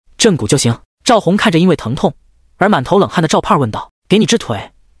畅而已，正骨就行。赵红看着因为疼痛而满头冷汗的赵盼儿问道：给你治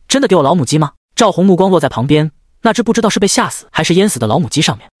腿，真的给我老母鸡吗？赵红目光落在旁边那只不知道是被吓死还是淹死的老母鸡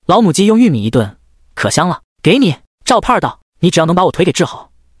上面。老母鸡用玉米一炖，可香了。给你。赵盼儿道：你只要能把我腿给治好，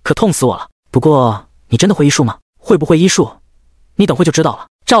可痛死我了。不过你真的会医术吗？会不会医术你等会就知道了。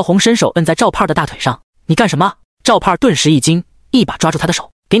赵红伸手摁在赵盼儿的大腿上。你干什么？赵盼儿顿时一惊，一把抓住他的手。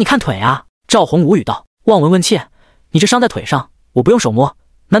给你看腿啊。赵红无语道：望闻问切，你这伤在腿上，我不用手摸，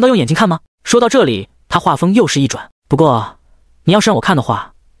难道用眼睛看吗？说到这里，他话锋又是一转。不过你要是让我看的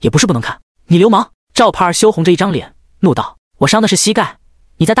话，也不是不能看。你流氓！赵盼儿羞红着一张脸，怒道：我伤的是膝盖，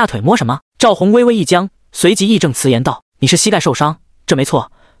你在大腿摸什么？赵红微微一僵，随即义正辞严道：你是膝盖受伤，这没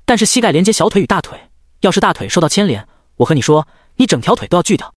错，但是膝盖连接小腿与大腿，要是大腿受到牵连，我和你说，你整条腿都要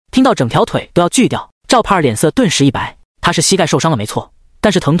锯掉。听到整条腿都要锯掉，赵盼儿脸色顿时一白。他是膝盖受伤了没错，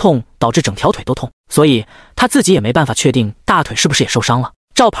但是疼痛导致整条腿都痛，所以他自己也没办法确定大腿是不是也受伤了。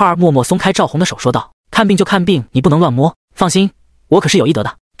赵盼儿默默松开赵红的手说道：看病就看病，你不能乱摸，放心，我可是有医德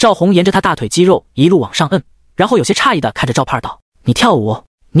的。赵红沿着他大腿肌肉一路往上摁，然后有些诧异的看着赵盼儿道：你跳舞？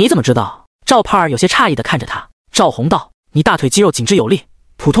你怎么知道？赵盼儿有些诧异的看着他。赵红道：你大腿肌肉紧致有力，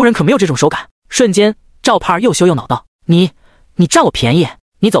普通人可没有这种手感。瞬间赵盼儿又羞又恼道：你占我便宜，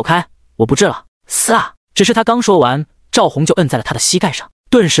你走开，我不治了。嘶啊！只是他刚说完，赵红就摁在了他的膝盖上，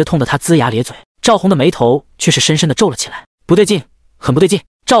顿时痛得他龇牙咧嘴。赵红的眉头却是深深的皱了起来，不对劲，很不对劲。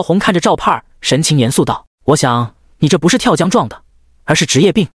赵红看着赵盼儿，神情严肃道：我想你这不是跳江撞的，而是职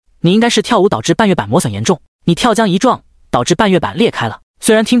业病，你应该是跳舞导致半月板磨损严重，你跳江一撞导致半月板裂开了。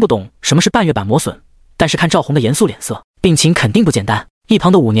虽然听不懂什么是半月板磨损，但是看赵红的严肃脸色，病情肯定不简单。一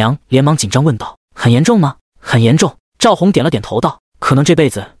旁的五娘连忙紧张问道：很严重吗？很严重。赵红点了点头道，可能这辈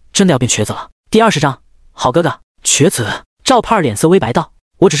子真的要变瘸子了。第20章，好哥哥，瘸子。赵盼儿脸色微白道，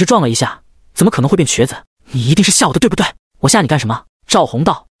我只是撞了一下，怎么可能会变瘸子？你一定是吓我的对不对？我吓你干什么？赵红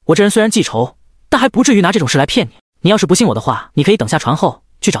道，我这人虽然记仇，但还不至于拿这种事来骗你。你要是不信我的话，你可以等下船后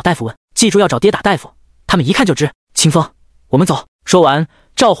去找大夫问，记住要找跌打大夫，他们一看就知。清风，我们走。说完，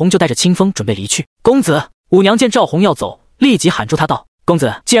赵红就带着清风准备离去。公子，五娘见赵红要走，立即喊住他道，公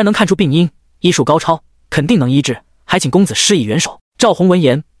子既然能看出病因，医术高超，肯定能医治，还请公子施以援手。赵红闻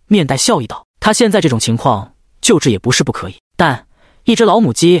言，面带笑意道，他现在这种情况，救治也不是不可以，但一只老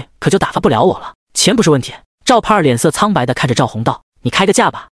母鸡可就打发不了我了，钱不是问题。赵盼儿脸色苍白地看着赵红道，你开个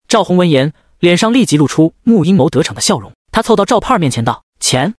价吧。赵红闻言，脸上立即露出木阴谋得逞的笑容，他凑到赵盼儿面前道，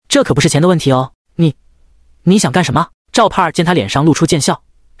钱，这可不是钱的问题哦，你想干什么？赵盼儿见他脸上露出贱笑，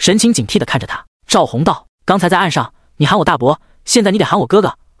神情警惕地看着他。赵红道，刚才在岸上你喊我大伯，现在你得喊我哥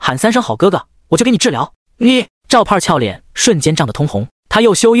哥，喊3声好哥哥，我就给你治疗。你，赵盼儿俏脸瞬间涨得通红，他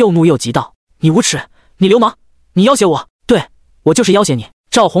又羞又怒又急道，你无耻，你流氓，你要挟我。对，我就是要挟你。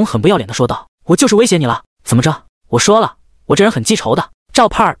赵红很不要脸地说道，我就是威胁你了。怎么着？我说了，我这人很记仇的。赵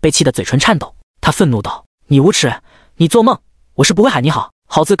盼儿被气得嘴唇颤抖，他愤怒道，你无耻，你做梦，我是不会喊你好。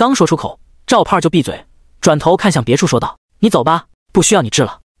好字刚说出口，赵盼儿就闭嘴，转头看向别处说道，你走吧，不需要你治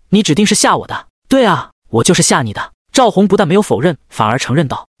了，你指定是吓我的。对啊，我就是吓你的。赵红不但没有否认，反而承认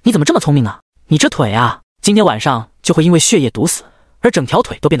道，你怎么这么聪明啊？你这腿啊，今天晚上就会因为血液堵死，而整条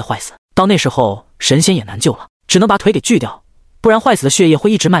腿都变得坏死，到那时候神仙也难救了，只能把腿给锯掉，不然坏死的血液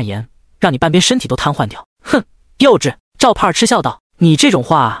会一直蔓延，让你半边身体都瘫痪掉。哼，幼稚。赵盼儿嗤笑道，你这种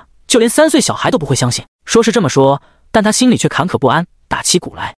话就连3岁小孩都不会相信。说是这么说，但他心里却坎坷不安，打起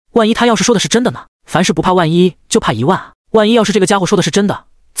鼓来，万一他要是说的是真的呢？凡事不怕万一，就怕10000啊，万一要是这个家伙说的是真的，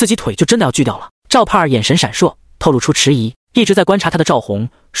自己腿就真的要锯掉了。赵盼儿眼神闪烁，透露出迟疑，一直在观察他的赵红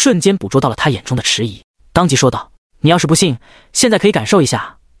瞬间捕捉到了他眼中的迟疑，当即说道，你要是不信，现在可以感受一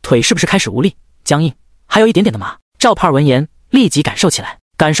下腿是不是开始无力、僵硬，还有一点点的麻。赵盼儿闻言立即感受起来，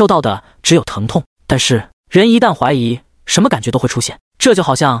感受到的只有疼痛，但是人一旦怀疑，什么感觉都会出现。这就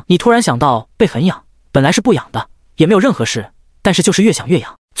好像你突然想到背很痒，本来是不痒的，也没有任何事，但是就是越想越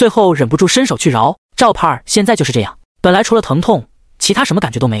痒，最后忍不住伸手去挠。赵盼儿现在就是这样，本来除了疼痛，其他什么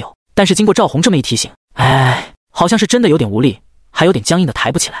感觉都没有，但是经过赵红这么一提醒，好像是真的有点无力，还有点僵硬的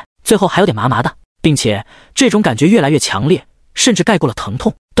抬不起来，最后还有点麻麻的，并且这种感觉越来越强烈，甚至盖过了疼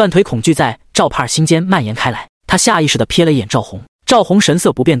痛。断腿恐惧在赵盼儿心间蔓延开来，他下意识地瞥了一眼赵红。赵红神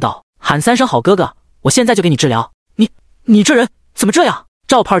色不变道，喊3声好哥哥，我现在就给你治疗。你这人怎么这样？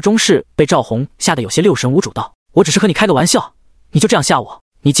赵盼儿终是被赵红吓得有些六神无主道，我只是和你开个玩笑，你就这样吓我？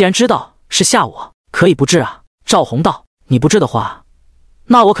你既然知道是吓我，可以不治啊。赵红道，你不治的话，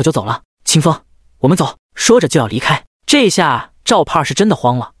那我可就走了。清风，我们走。说着就要离开，这下赵盼儿是真的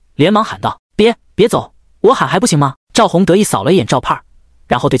慌了，连忙喊道，别走，我喊还不行吗？赵红得意扫了一眼赵盼儿，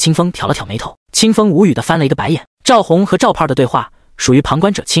然后对清风挑了挑眉头。清风无语地翻了一个白眼。赵红和赵盼儿的对话属于旁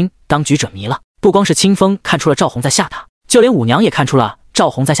观者清，当局者迷了。不光是清风看出了赵红在吓他，就连五娘也看出了赵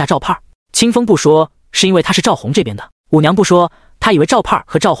红在吓赵盼儿。清风不说是因为他是赵红这边的，五娘不说他以为赵盼儿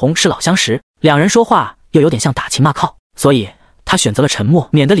和赵红是老相识，两人说话又有点像打情骂俏，所以他选择了沉默，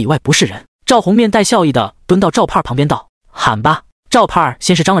免得里外不是人。赵红面带笑意地蹲到赵盼儿旁边道，喊吧。赵盼儿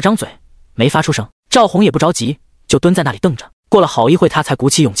先是张了张嘴，没发出声。赵红也不着急，就蹲在那里瞪着。过了好一会，他才鼓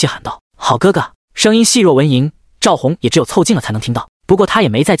起勇气喊道，好哥哥。声音细若蚊蝇，赵红也只有凑近了才能听到，不过他也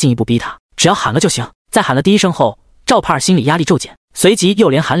没再进一步逼他，只要喊了就行。在喊了第1声后，赵盼儿心里压力骤减，随即又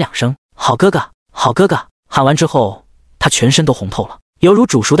连喊2声好哥哥，好哥哥。喊完之后，他全身都红透了，犹如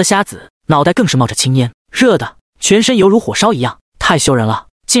煮熟的虾子，脑袋更是冒着青烟，热的全身犹如火烧一样，太羞人了，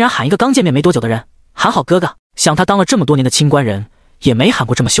竟然喊一个刚见面没多久的人喊好哥哥。想他当了这么多年的清官人，也没喊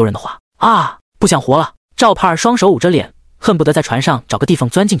过这么羞人的话啊！不想活了。赵盼儿双手捂着脸，恨不得在船上找个地方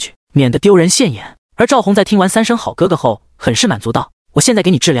钻进去，免得丢人现眼。而赵红在听完3声好哥哥后，很是满足道，我现在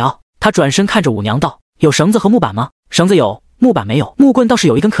给你治疗。他转身看着五娘道，有绳子和木板吗？绳子有，木板没有，木棍倒是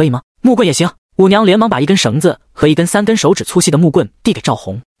有1根可以吗？木棍也行。五娘连忙把1根绳子和1根3根手指粗细的木棍递给赵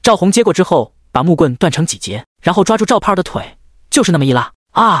红。赵红接过之后，把木棍断成几节，然后抓住赵盼儿的腿，就是那么一拉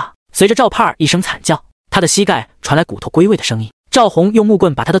啊！随着赵盼儿一声惨叫，他的膝盖传来骨头归位的声音。赵红用木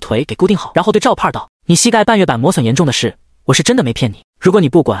棍把他的腿给固定好，然后对赵盼儿道，你膝盖半月板磨损严重的事，我是真的没骗你，如果你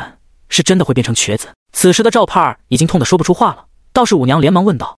不管，是真的会变成瘸子。此时的赵盼儿已经痛得说不出话了，倒是五娘连忙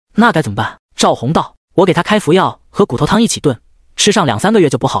问道，那该怎么办？赵红道，我给他开服药和骨头汤一起炖，吃上2-3个月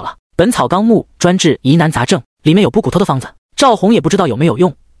就补好了。本草纲目专治疑难杂症，里面有补骨头的方子。赵红也不知道有没有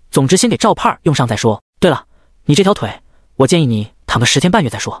用，总之先给赵盼儿用上再说。对了，你这条腿，我建议你躺个10天半月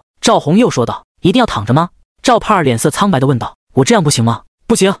再说。赵红又说道，一定要躺着吗？赵盼儿脸色苍白地问道，我这样不行吗？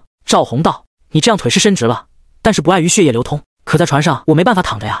不行。赵红道，你这样腿是伸直了，但是不碍于血液流通。可在船上我没办法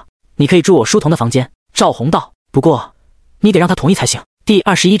躺着呀，你可以住我书童的房间。赵红道，不过你得让他同意才行。第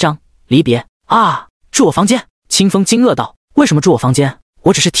21章离别。啊，住我房间？清风惊愕道，为什么住我房间？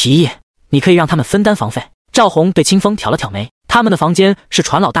我只是提议，你可以让他们分担房费。赵红对清风挑了挑眉，他们的房间是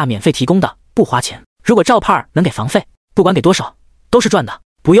船老大免费提供的，不花钱。如果赵盼儿能给房费，不管给多少，都是赚的。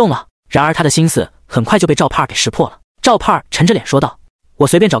不用了。然而他的心思很快就被赵盼儿给识破了。赵盼儿沉着脸说道，我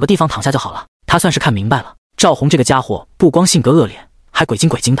随便找个地方躺下就好了。他算是看明白了，赵红这个家伙不光性格恶劣，还鬼精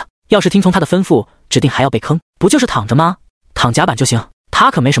鬼精的。要是听从他的吩咐，指定还要被坑。不就是躺着吗？躺甲板就行。他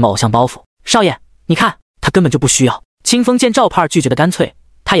可没什么偶像包袱。少爷，你看，他根本就不需要。清风见赵盼儿拒绝的干脆，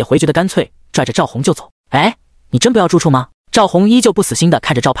他也回绝的干脆，拽着赵红就走。哎，你真不要住处吗？赵红依旧不死心的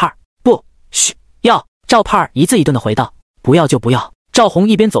看着赵盼儿。不，嘘，要。赵盼儿一字一顿的回道，不要就不要。赵红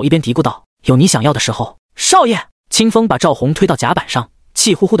一边走一边嘀咕道，有你想要的时候。少爷，清风把赵红推到甲板上，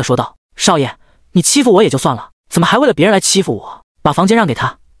气呼呼的说道，少爷，你欺负我也就算了，怎么还为了别人来欺负我？把房间让给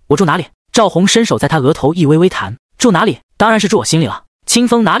他，我住哪里？赵红伸手在他额头一微微弹，住哪里？当然是住我心里了。清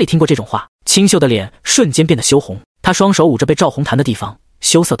风哪里听过这种话，清秀的脸瞬间变得羞红，他双手捂着被赵红弹的地方，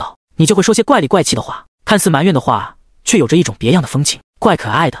羞涩道，你就会说些怪里怪气的话，看似埋怨的话，却有着一种别样的风情，怪可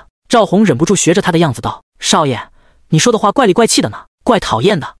爱的。赵红忍不住学着他的样子道，少爷，你说的话怪里怪气的呢，怪讨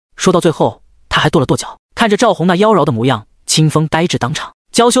厌的。说到最后，他还跺了跺脚。看着赵红那妖娆的模样，清风呆滞当场，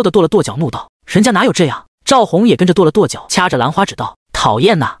娇羞的跺了跺脚，怒道，人家哪有这样？赵红也跟着跺了跺脚，掐着兰花指道，讨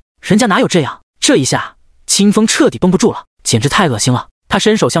厌呐，人家哪有这样？这一下，清风彻底绷不住了，简直太恶心了。他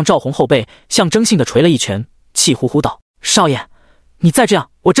伸手向赵红后背象征性的捶了一拳，气呼呼道，少爷，你再这样，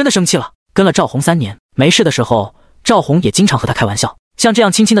我真的生气了。跟了赵红3年，没事的时候，赵红也经常和他开玩笑，像这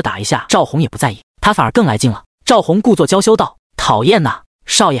样轻轻的打一下，赵红也不在意，他反而更来劲了。赵红故作娇羞道，讨厌呐，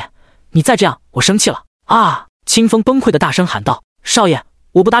少爷，你再这样，我生气了。啊！清风崩溃的大声喊道，少爷，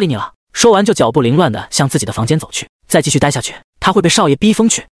我不搭理你了。说完就脚步凌乱的向自己的房间走去，再继续待下去，他会被少爷逼疯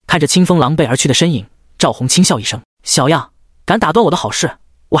去。看着清风狼狈而去的身影，赵红轻笑一声，小样，敢打断我的好事，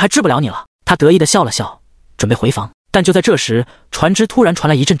我还治不了你了。他得意的笑了笑，准备回房，但就在这时，船只突然传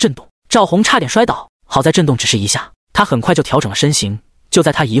来一阵震动，赵红差点摔倒，好在震动只是一下，他很快就调整了身形。就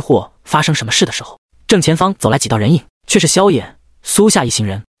在他疑惑发生什么事的时候，正前方走来几道人影，却是萧衍、苏夏一行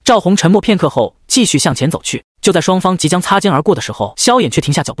人。赵红沉默片刻后继续向前走去，就在双方即将擦肩而过的时候，萧衍却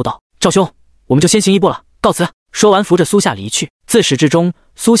停下脚步道，赵兄，我们就先行一步了，告辞。说完扶着苏夏离去。自始至终，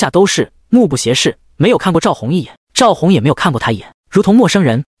苏夏都是目不斜视，没有看过赵红一眼，赵红也没有看过他一眼，如同陌生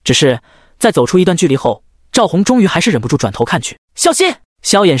人。只是在走出一段距离后，赵红终于还是忍不住转头看去，小心！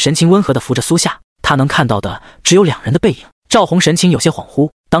萧衍神情温和地扶着苏夏，他能看到的只有2人的背影。赵红神情有些恍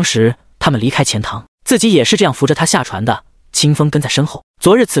惚，当时他们离开钱塘，自己也是这样扶着他下船的。清风跟在身后，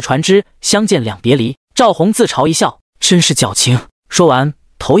昨日此船只相见两别离。赵红自嘲一笑，真是矫情。说完，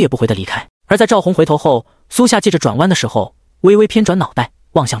头也不回地离开。而在赵红回头后，苏夏借着转弯的时候，微微偏转脑袋，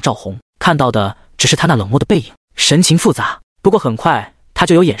望向赵红，看到的只是他那冷漠的背影，神情复杂。不过很快他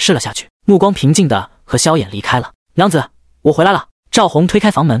就有掩饰了下去，目光平静地和萧衍离开了。娘子，我回来了。赵红推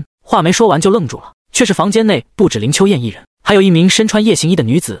开房门，话没说完就愣住了，却是房间内不止林秋燕一人，还有一名身穿夜行衣的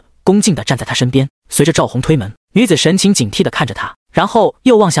女子恭敬地站在他身边。随着赵红推门，女子神情警惕地看着他，然后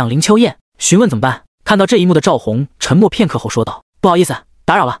又望向林秋燕，询问怎么办。看到这一幕的赵红沉默片刻后说道，不好意思，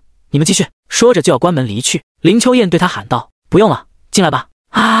打扰了，你们继续。说着就要关门离去。林秋燕对他喊道，不用了，进来吧。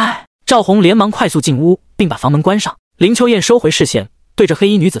哎，赵红连忙快速进屋，并把房门关上。林秋燕收回视线，对着黑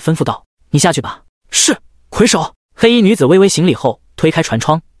衣女子吩咐道，你下去吧。是，魁首。黑衣女子微微行礼后推开船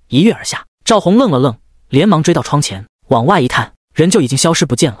窗，一跃而下。赵红愣了愣，连忙追到窗前，往外一探，人就已经消失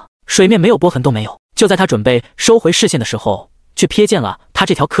不见了，水面没有波痕都没有。就在他准备收回视线的时候，却瞥见了他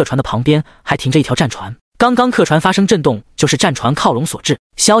这条客船的旁边还停着一条战船。刚刚客船发生震动，就是战船靠拢所致。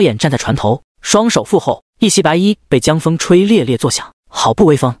萧衍站在船头，双手负后，一袭白衣被江风吹猎猎作响，好不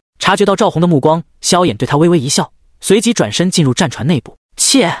威风。察觉到赵红的目光，萧衍对他微微一笑，随即转身进入战船内部。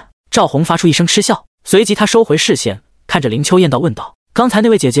切！赵红发出一声嗤笑，随即他收回视线，看着林秋燕问道，刚才那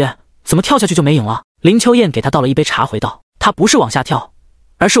位姐姐怎么跳下去就没影了？林秋燕给他倒了一杯茶，回道，她不是往下跳，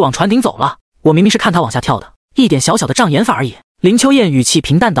而是往船顶走了。我明明是看她往下跳的，一点小小的障眼法而已。林秋燕语气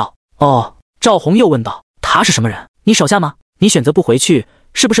平淡道，哦。赵红又问道，他是什么人？你手下吗？你选择不回去，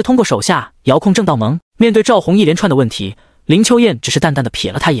是不是通过手下遥控正道盟？面对赵红一连串的问题，林秋燕只是淡淡的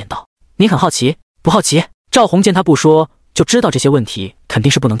瞥了他一眼道，你很好奇，不好奇？赵红见他不说，就知道这些问题肯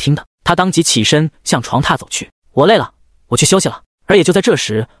定是不能听的。他当即起身向床榻走去，我累了，我去休息了。而也就在这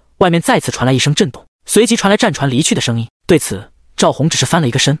时，外面再次传来一声震动，随即传来战船离去的声音。对此，赵红只是翻了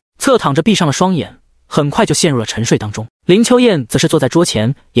一个身，侧躺着闭上了双眼，很快就陷入了沉睡当中。林秋燕则是坐在桌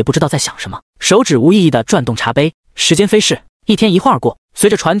前，也不知道在想什么，手指无意义地转动茶杯。时间飞逝，一天一晃而过，随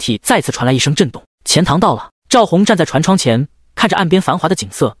着船体再次传来一声震动，钱塘到了。赵红站在船窗前，看着岸边繁华的景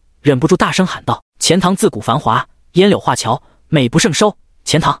色，忍不住大声喊道：“钱塘自古繁华，烟柳画桥，美不胜收。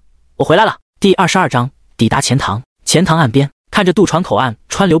钱塘，我回来了。”第22章，抵达钱塘。钱塘岸边，看着渡船口岸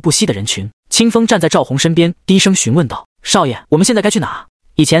川流不息的人群，清风站在赵红身边，低声询问道：“少爷，我们现在该去哪？”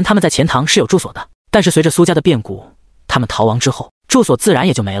以前他们在钱塘是有住所的，但是随着苏家的变故，他们逃亡之后，住所自然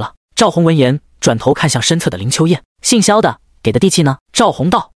也就没了。赵红闻言，转头看向身侧的林秋燕：“姓萧的，给的地契呢？”赵红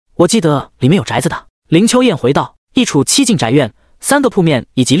道：“我记得里面有宅子的。”林秋燕回道：“一处7进宅院，3个铺面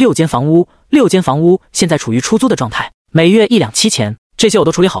以及6间房屋，6间房屋现在处于出租的状态，每月1两7钱，这些我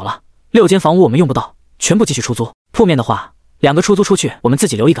都处理好了。6间房屋我们用不到，全部继续出租。铺面的话，2个出租出去，我们自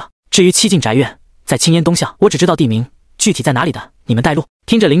己留1个。至于7进宅院，在青烟东巷，我只知道地名，具体在哪里的，你们带路。”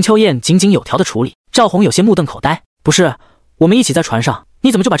听着林秋燕井井有条的处理，赵红有些目瞪口呆。“不是，我们一起在船上，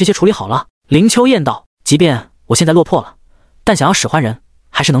你怎么就把这些处理好了？”林秋燕道：“即便我现在落魄了，但想要使唤人，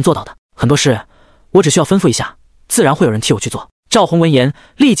还是能做到的。很多事，我只需要吩咐一下，自然会有人替我去做。”赵红闻言，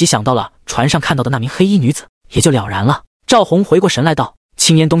立即想到了船上看到的那名黑衣女子，也就了然了。赵红回过神来道：“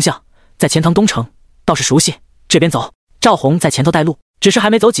青烟东巷，在钱塘东城，倒是熟悉，这边走。”赵红在前头带路，只是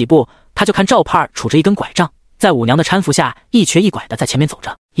还没走几步，他就看赵盼儿杵着一根拐杖，在舞娘的搀扶下一瘸一拐的在前面走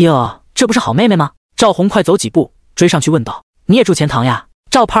着。“哟，这不是好妹妹吗？”赵红快走几步，追上去问道：“你也住钱塘呀？”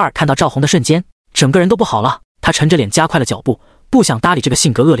赵盼儿看到赵红的瞬间，整个人都不好了，他沉着脸加快了脚步，不想搭理这个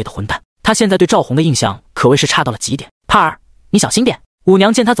性格恶劣的混蛋。他现在对赵红的印象可谓是差到了极点。“盼儿，你小心点。”舞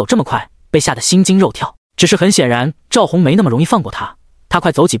娘见他走这么快，被吓得心惊肉跳。只是很显然，赵红没那么容易放过他。他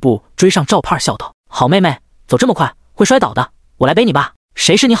快走几步追上赵盼儿，笑道：“好妹妹，走这么快会摔倒的，我来背你吧。”“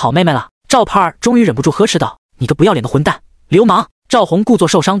谁是你好妹妹了？”赵盼儿终于忍不住呵斥道：“你个不要脸的混蛋，流氓！”赵红故作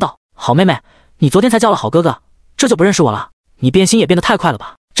受伤道：“好妹妹，你昨天才叫了好哥哥，这就不认识我了？你变心也变得太快了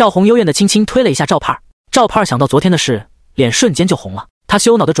吧？”赵红幽怨的轻轻推了一下赵盼儿。赵盼儿想到昨天的事，脸瞬间就红了。他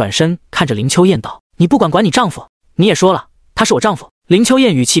羞恼的转身看着林秋燕道：“你不管你丈夫，你也说了他是我丈夫。”林秋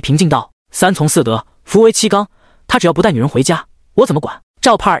燕语气平静道：“3从4德，夫为妻纲，他只要不带女人回家，我怎么管？”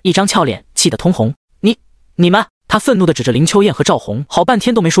赵盼儿一张俏脸气得通红。你们！他愤怒地指着林秋燕和赵红，好半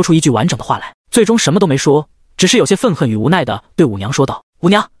天都没说出一句完整的话来，最终什么都没说，只是有些愤恨与无奈地对舞娘说道：“舞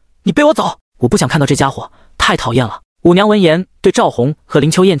娘，你背我走，我不想看到这家伙，太讨厌了。”舞娘闻言，对赵红和林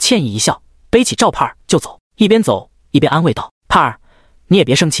秋燕歉意一笑，背起赵盼儿就走，一边走一边安慰道：“盼儿，你也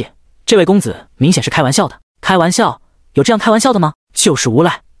别生气，这位公子明显是开玩笑的。”“开玩笑？有这样开玩笑的吗？就是无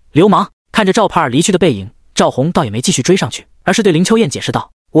赖，流氓！”看着赵盼儿离去的背影，赵红倒也没继续追上去，而是对林秋燕解释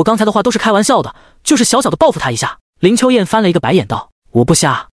道：“我刚才的话都是开玩笑的，就是小小的报复他一下。”林秋燕翻了一个白眼道：“我不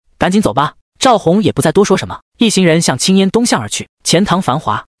瞎，赶紧走吧。”赵红也不再多说什么，一行人向青烟东巷而去。钱塘繁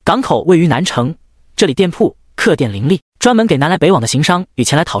华，港口位于南城，这里店铺客店林立，专门给南来北往的行商与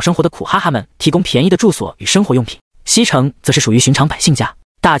前来讨生活的苦哈哈们提供便宜的住所与生活用品。西城则是属于寻常百姓家，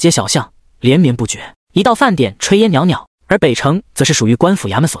大街小巷连绵不绝，一到饭点炊烟袅袅；而北城则是属于官府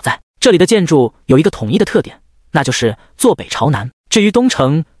衙门所在，这里的建筑有一个统一的特点，那就是坐北朝南。至于东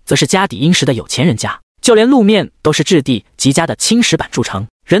城，则是家底殷实的有钱人家，就连路面都是质地极佳的青石板筑成，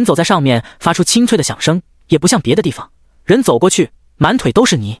人走在上面发出清脆的响声，也不像别的地方，人走过去满腿都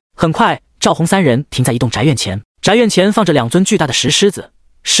是泥。很快，赵红3人停在一栋宅院前，宅院前放着2尊巨大的石狮子，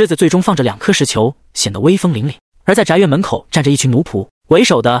狮子最终放着2颗石球，显得威风凛凛。而在宅院门口站着一群奴仆，为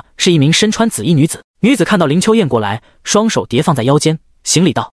首的是一名身穿紫衣女子。女子看到林秋燕过来，双手叠放在腰间，行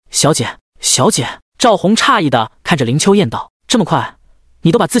礼道：“小姐，小姐。”赵红诧异地看着林秋燕道：“这么快，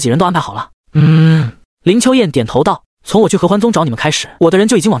你都把自己人都安排好了？”“林秋燕点头道：“从我去合欢宗找你们开始，我的人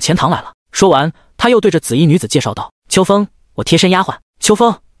就已经往钱塘来了。”说完，他又对着紫衣女子介绍道：“秋风，我贴身丫鬟。秋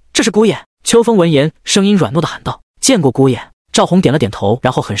风，这是姑爷。”秋风闻言，声音软糯地喊道：“见过姑爷。”赵红点了点头，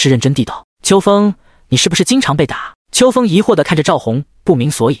然后很是认真地道：“秋风，你是不是经常被打？”秋风疑惑地看着赵红，不明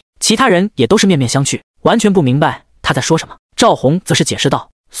所以。其他人也都是面面相觑，完全不明白他在说什么。赵红则是解释道：“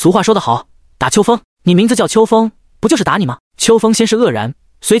俗话说得好，打秋风，你名字叫秋风，不就是打你吗？”秋风先是愕然，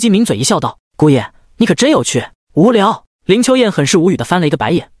随即抿嘴一笑道：“姑爷，你可真有趣。”无聊。林秋燕很是无语地翻了一个白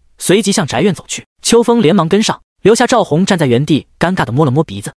眼，随即向宅院走去。秋风连忙跟上，留下赵红站在原地，尴尬地摸了摸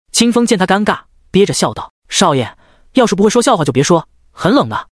鼻子。清风见他尴尬，憋着笑道：“少爷，要是不会说笑话就别说，很冷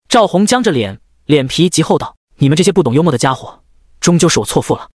的。”赵红僵着脸，脸皮极厚道：“你们这些不懂幽默的家伙，终究是我错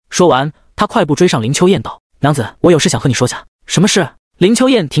付了。”说完，他快步追上林秋燕道：“娘子，我有事想和你说下。”“什么事？”林秋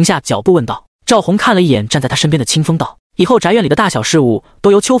燕停下脚步问道。赵红看了一眼站在他身边的清风道：“以后宅院里的大小事务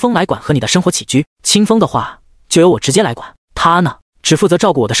都由秋风来管，和你的生活起居。清风的话就由我直接来管，他呢，只负责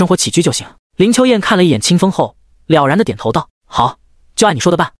照顾我的生活起居就行。”林秋燕看了一眼清风后，了然的点头道：“好，就按你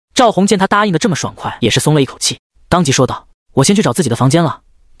说的办。”赵红见他答应的这么爽快，也是松了一口气，当即说道：“我先去找自己的房间了，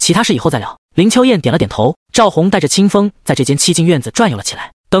其他事以后再聊。”林秋燕点了点头，赵红带着清风在这间凄静院子转悠了起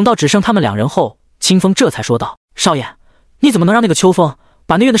来。等到只剩他们两人后，清风这才说道：“少爷，你怎么能让那个秋风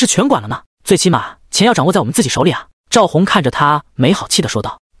把那院的事全管了呢？最起码钱要掌握在我们自己手里啊！”赵红看着他，没好气地说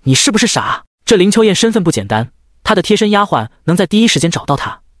道：“你是不是傻？这林秋燕身份不简单，她的贴身丫鬟能在第一时间找到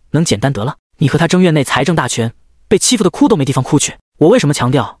她，能简单得了？你和她争院内财政大权，被欺负的哭都没地方哭去。我为什么强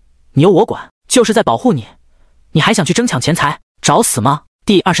调你由我管，就是在保护你？你还想去争抢钱财，找死吗？”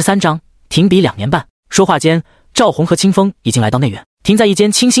第23章停笔2年半。说话间，赵红和清风已经来到内院，停在一间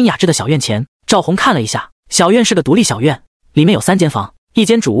清新雅致的小院前。赵红看了一下，小院是个独立小院，里面有3间房，一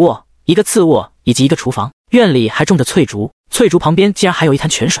间主卧，一个次卧以及一个厨房。院里还种着翠竹，翠竹旁边竟然还有一潭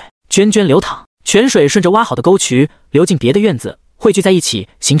泉水，涓涓流淌。泉水顺着挖好的沟渠流进别的院子，汇聚在一起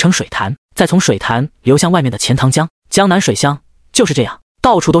形成水潭，再从水潭流向外面的钱塘江。江南水乡就是这样，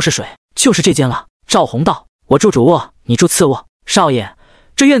到处都是水。就是这间了。赵红道：“我住主卧，你住次卧。少爷，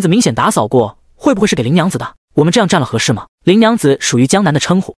这院子明显打扫过，会不会是给林娘子的？我们这样站了合适吗？”林娘子属于江南的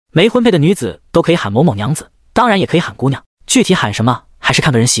称呼，没婚配的女子都可以喊某某娘子，当然也可以喊姑娘，具体喊什么还是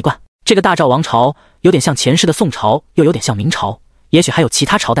看个人习惯。这个大赵王朝有点像前世的宋朝，又有点像明朝，也许还有其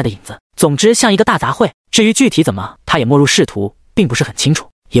他朝代的影子，总之像一个大杂烩。至于具体怎么，他也没入仕途，并不是很清楚，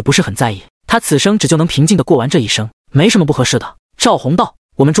也不是很在意。他此生只就能平静地过完这一生，没什么不合适的。赵红道：“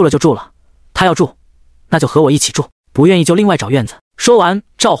我们住了就住了，他要住那就和我一起住，不愿意就另外找院子。”说完，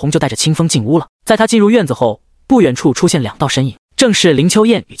赵红就带着清风进屋了。在他进入院子后，不远处出现2道身影，正是林秋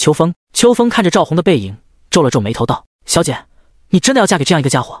燕与秋风。秋风看着赵红的背影，皱了皱眉头道：“小姐，你真的要嫁给这样一个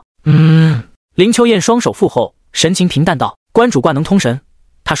家伙？”林秋燕双手负后，神情平淡道：“关主惯能通神，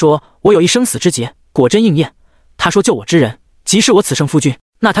他说我有一生死之劫，果真应验。他说救我之人，即是我此生夫君，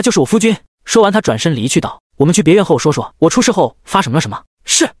那他就是我夫君。”说完，他转身离去道：“我们去别院后说说，我出事后发生了什么。”“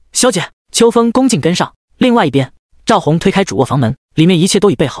是，小姐。”秋风恭敬跟上。另外一边，赵红推开主卧房门，里面一切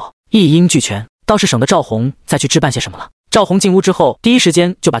都已备好，一应俱全，倒是省得赵红再去置办些什么了。赵红进屋之后，第一时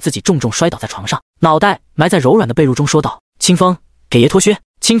间就把自己重重摔倒在床上，脑袋埋在柔软的被褥中，说道：“清风，给爷脱靴。”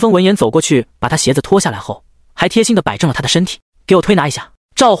清风闻言走过去，把他鞋子脱下来后，还贴心地摆正了他的身体。“给我推拿一下。”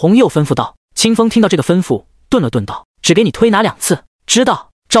赵红又吩咐道。清风听到这个吩咐，顿了顿道：“只给你推拿2次。”“知道。”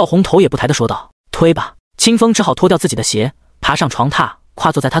赵红头也不抬地说道。“推吧。”清风只好脱掉自己的鞋，爬上床榻，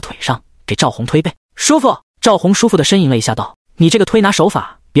跨坐在他腿上，给赵红推背。“舒服。”赵红舒服地呻吟了一下道：“你这个推拿手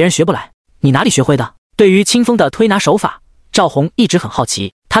法别人学不来，你哪里学会的？”对于清风的推拿手法，赵红一直很好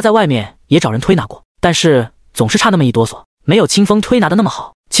奇。他在外面也找人推拿过，但是总是差那么一哆嗦，没有清风推拿的那么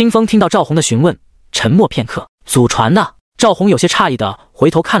好。清风听到赵红的询问，沉默片刻：“祖传的。”赵红有些诧异的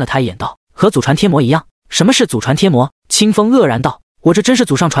回头看了他一眼道：“和祖传贴膜一样。”“什么是祖传贴膜？”清风愕然道：“我这真是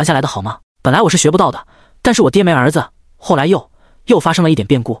祖上传下来的好吗？本来我是学不到的，但是我爹没儿子，后来又发生了一点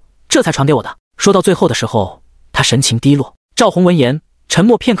变故，这才传给我的。”说到最后的时候，他神情低落。赵红闻言，沉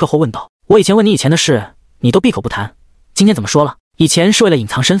默片刻后问道：“我以前问你以前的事，你都闭口不谈，今天怎么说了？”“以前是为了隐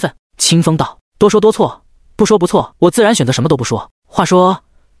藏身份。”清风道。“多说多错，不说不错，我自然选择什么都不说。话说，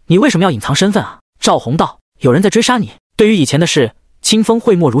你为什么要隐藏身份啊？”赵红道：“有人在追杀你。”对于以前的事，清风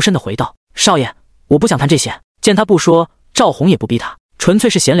讳莫如深的回道：“少爷，我不想谈这些。”见他不说，赵红也不逼他，纯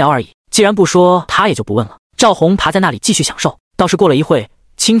粹是闲聊而已。既然不说，他也就不问了。赵红爬在那里继续享受。倒是过了一会，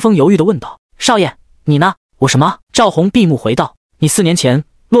清风犹豫地问道：“少爷，你呢？”“我什么？”赵红闭目回道：“你4年前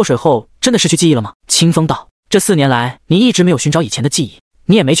落水后真的失去记忆了吗？”清风道：“这4年来，你一直没有寻找以前的记忆，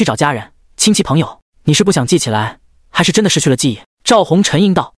你也没去找家人、亲戚朋友，你是不想记起来，还是真的失去了记忆？”赵红沉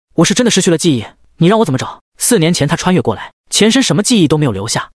吟道：“我是真的失去了记忆，你让我怎么找？4年前他穿越过来，前身什么记忆都没有留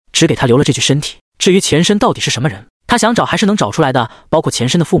下，只给他留了这具身体。至于前身到底是什么人，他想找还是能找出来的，包括前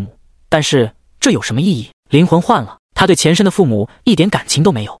身的父母。但是这有什么意义？灵魂换了，他对前身的父母一点感情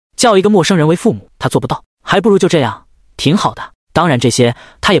都没有，叫一个陌生人为父母，他做不到，还不如就这样，挺好的。当然这些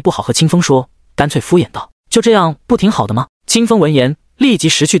他也不好和清风说，干脆敷衍道：“就这样不挺好的吗？”清风闻言，立即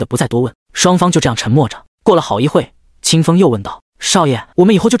识趣的不再多问。双方就这样沉默着。过了好一会，清风又问道：“少爷，我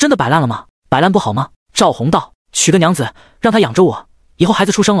们以后就真的摆烂了吗？摆烂不好吗？”赵红道：“娶个娘子，让她养着我，以后孩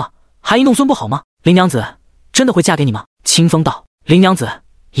子出生了，含饴弄孙不好吗？林娘子真的会嫁给你吗？”清风道：“林娘子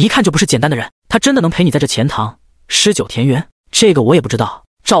一看就不是简单的人，她真的能陪你在这钱塘诗酒田园，这个我也不知道。”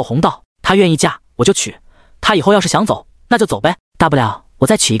赵红道：“她愿意嫁我就娶，她以后要是想走那就走呗，大不了我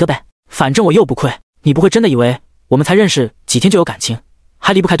再娶一个呗，反正我又不亏。你不会真的以为我们才认识几天就有感情，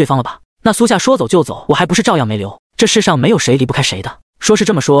还离不开对方了吧？那苏夏说走就走，我还不是照样没留？这世上没有谁离不开谁的。”说是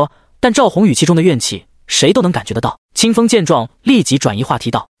这么说，但赵红语气中的怨气谁都能感觉得到。清风见状，立即转移话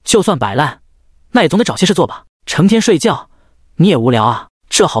题道：“就算摆烂，那也总得找些事做吧，成天睡觉你也无聊啊。”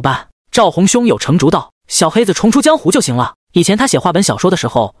这好办。赵红胸有成竹道：“小黑子重出江湖就行了。以前他写话本小说的时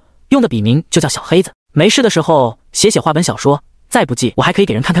候用的笔名就叫小黑子，没事的时候写画本小说，再不济我还可以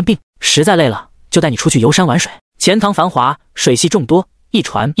给人看看病，实在累了就带你出去游山玩水。钱塘繁华，水系众多，一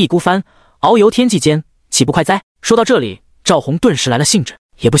船一孤帆，遨游天际间，岂不快哉？说到这里，赵红顿时来了兴致，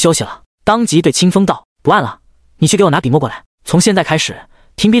也不休息了，当即对清风道：不按了，你去给我拿笔墨过来。从现在开始，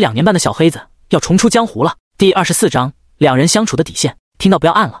停笔2年半的小黑子要重出江湖了。第24章，两人相处的底线。听到不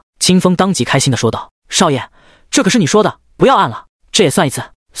要按了，清风当即开心地说道：少爷，这可是你说的，不要按了，这也算一次。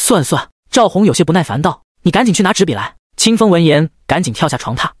算。赵红有些不耐烦道：你赶紧去拿纸笔来。清风闻言，赶紧跳下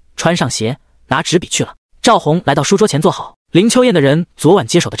床榻，穿上鞋，拿纸笔去了。赵红来到书桌前坐好。林秋燕的人昨晚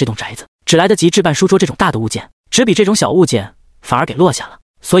接手的这栋宅子，只来得及置办书桌这种大的物件，纸笔这种小物件反而给落下了，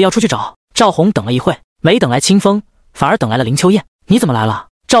所以要出去找。赵红等了一会，没等来清风，反而等来了林秋燕。你怎么来了？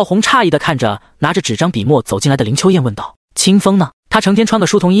赵红诧异地看着拿着纸张笔墨走进来的林秋燕问道。清风呢？他成天穿个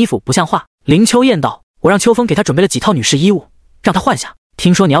书童衣服不像话。林秋燕道：我让秋风给他准备了几套女士衣物，让他换下。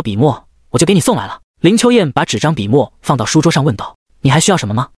听说你要笔墨，我就给你送来了。林秋燕把纸张笔墨放到书桌上问道：你还需要什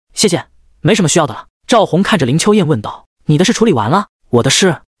么吗？谢谢，没什么需要的了。赵红看着林秋燕问道：你的事处理完了？我的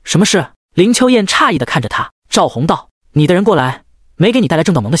事？什么事？林秋燕诧异地看着他。赵红道：你的人过来没给你带来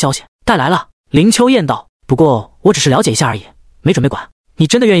郑道盟的消息？带来了。林秋燕道：不过我只是了解一下而已，没准备管。你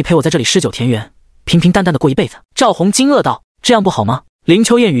真的愿意陪我在这里诗酒田园，平平淡淡的过一辈子？赵红惊愕道：这样不好吗？林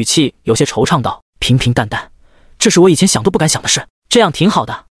秋燕语气有些惆怅道：平平淡淡，这是我以前想都不敢想的事，这样挺好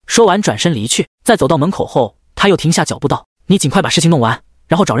的。说完转身离去，在走到门口后，他又停下脚步道：你尽快把事情弄完，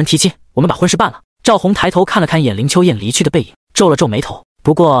然后找人提亲，我们把婚事办了。赵红抬头看了看眼林秋燕离去的背影，皱了皱眉头，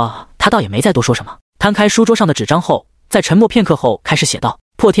不过他倒也没再多说什么，摊开书桌上的纸张后，在沉默片刻后开始写道：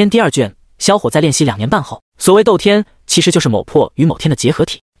破天第2卷，小伙在练习2年半后。所谓斗天，其实就是某破与某天的结合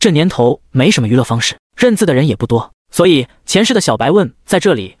体。这年头没什么娱乐方式，认字的人也不多，所以前世的小白问在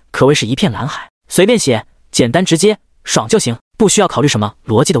这里可谓是一片蓝海，随便写，简单直接，爽就行，不需要考虑什么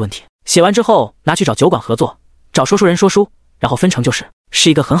逻辑的问题。写完之后拿去找酒馆合作，找说书人说书，然后分成就是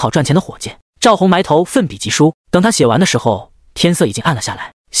一个很好赚钱的伙计。赵红埋头奋笔疾书，等他写完的时候，天色已经暗了下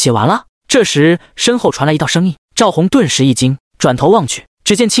来。写完了。这时身后传来一道声音，赵红顿时一惊，转头望去，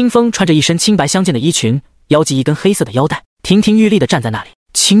只见清风穿着一身青白相间的衣裙，腰系一根黑色的腰带，亭亭玉立地站在那里。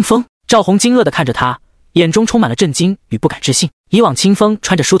清风！赵红惊愕地看着他，眼中充满了震惊与不敢置信。以往清风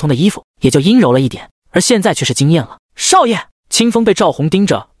穿着书童的衣服也就阴柔了一点，而现在却是惊艳了。少爷！清风被赵红盯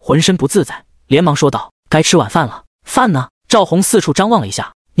着，浑身不自在，连忙说道：该吃晚饭了。饭呢？赵红四处张望了一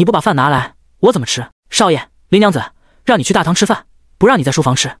下，你不把饭拿来，我怎么吃？少爷，林娘子让你去大堂吃饭，不让你在书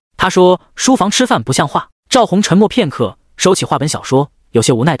房吃。他说书房吃饭不像话。赵红沉默片刻，收起画本小说，有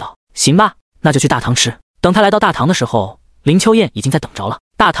些无奈道：行吧，那就去大堂吃。等他来到大堂的时候，林秋燕已经在等着了。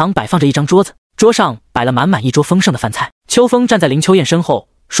大堂摆放着一张桌子，桌上摆了满满一桌丰盛的饭菜。秋风站在林秋燕身后，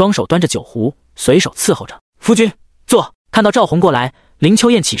双手端着酒壶，随手伺候着。夫君坐。看到赵红过来，林秋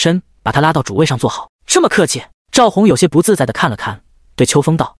燕起身把他拉到主位上坐好。这么客气？赵红有些不自在地看了看，对秋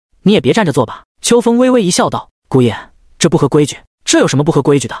风道：你也别站着坐吧。秋风微微一笑道：姑爷，这不合规矩。这有什么不合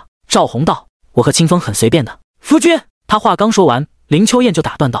规矩的？赵红道：我和清风很随便的。夫君！他话刚说完，林秋燕就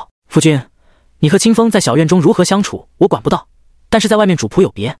打断道：夫君，你和清风在小院中如何相处我管不到，但是在外面主仆有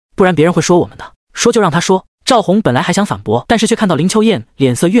别，不然别人会说我们的。说就让他说。赵红本来还想反驳，但是却看到林秋燕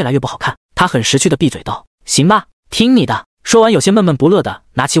脸色越来越不好看，他很识趣地闭嘴道：行吧，听你的。说完有些闷闷不乐的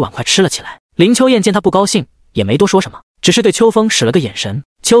拿起碗筷吃了起来。林秋燕见他不高兴，也没多说什么，只是对秋风使了个眼神。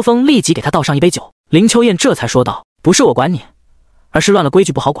秋风立即给他倒上一杯酒。林秋燕这才说道：不是我管你，而是乱了规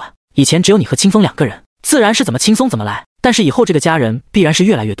矩不好管。以前只有你和清风2个人，自然是怎么轻松怎么来，但是以后这个家人必然是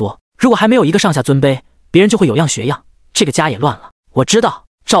越来越多，如果还没有一个上下尊卑，别人就会有样学样，这个家也乱了。我知道。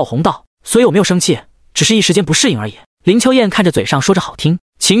赵红道：所以我没有生气，只是一时间不适应而已。林秋燕看着嘴上说着好听，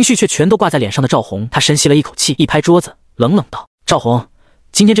情绪却全都挂在脸上的赵红，她深吸了一口气，一拍桌子，冷冷道：赵红，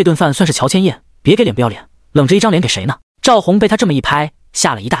今天这顿饭算是乔迁宴，别给脸不要脸，冷着一张脸给谁呢？赵红被他这么一拍，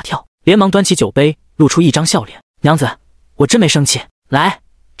吓了一大跳，连忙端起酒杯，露出一张笑脸。娘子，我真没生气，来，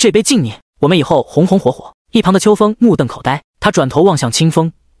这杯敬你，我们以后红红火火。一旁的秋风目瞪口呆，他转头望向清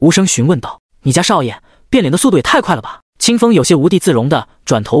风，无声询问道：你家少爷变脸的速度也太快了吧？清风有些无地自容的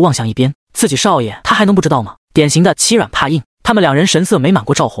转头望向一边，自己少爷他还能不知道吗？典型的欺软怕硬。他们2人神色没满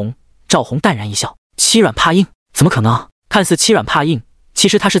过赵红，赵红淡然一笑：欺软怕硬？怎么可能？看似欺软怕硬，其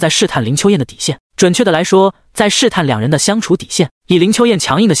实他是在试探林秋燕的底线，准确的来说，在试探2人的相处底线。以林秋燕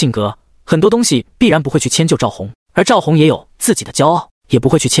强硬的性格，很多东西必然不会去迁就赵红，而赵红也有自己的骄傲，也不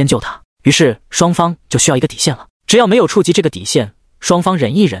会去迁就他。于是双方就需要一个底线了，只要没有触及这个底线，双方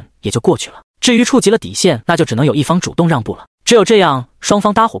忍一忍也就过去了。至于触及了底线，那就只能有一方主动让步了，只有这样双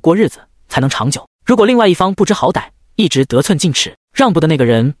方搭伙过日子才能长久。如果另外一方不知好歹，一直得寸进尺，让步的那个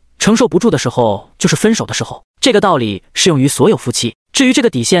人承受不住的时候就是分手的时候。这个道理适用于所有夫妻。至于这个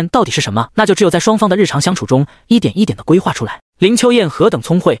底线到底是什么，那就只有在双方的日常相处中一点一点的规划出来。林秋燕何等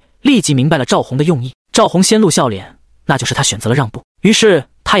聪慧，立即明白了赵红的用意。赵红先露笑脸，那就是他选择了让步。于是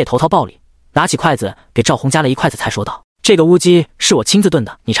他也投桃报李，拿起筷子给赵红夹了一筷子菜，说道：“这个乌鸡是我亲自炖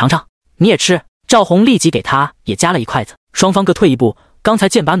的，你尝尝。你也吃。”赵红立即给他也夹了一筷子，双方各退一步，刚才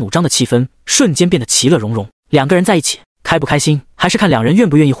剑拔弩张的气氛瞬间变得其乐融融。两个人在一起，开不开心还是看两人愿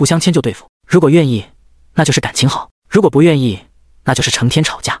不愿意互相迁就对付。如果愿意，那就是感情好；如果不愿意，那就是成天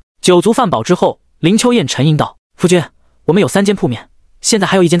吵架。酒足饭饱之后，林秋燕沉吟道：“夫君，我们有3间铺面，现在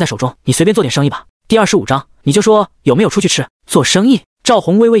还有1间在手中，你随便做点生意吧。第25章，你就说有没有出去吃？做生意？”赵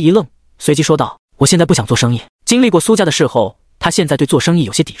红微微一愣，随即说道：“我现在不想做生意。”经历过苏家的事后，他现在对做生意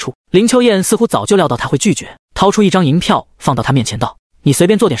有些抵触。林秋燕似乎早就料到他会拒绝，掏出1张银票放到他面前道：“你随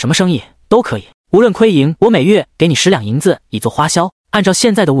便做点什么生意都可以，无论亏盈，我每月给你10两银子以做花销。按照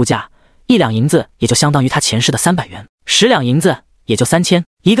现在的物价，1两银子也就相当于他前世的300元，10两银子也就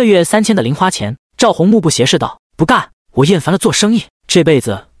3000，1个月3000的零花钱。”赵红目不斜视道：“不干，我厌烦了做生意，这辈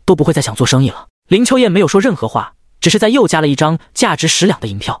子都不会再想做生意了。”林秋燕没有说任何话，只是在又加了1张价值10两的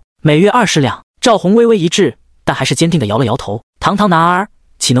银票，每月20两。赵红微微一滞，但还是坚定地摇了摇头：“堂堂男儿，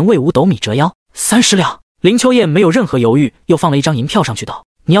岂能为五斗米折腰？30两。”林秋燕没有任何犹豫，又放了1张银票上去道：“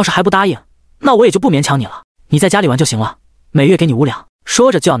你要是还不答应，那我也就不勉强你了，你在家里玩就行了，每月给你5两。”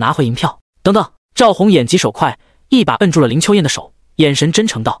说着就要拿回银票。等等，赵红眼疾手快，一把摁住了林秋燕的手，眼神真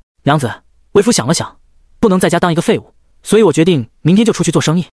诚道：“娘子，为夫想了想，不能在家当一个废物，所以我决定明天就出去做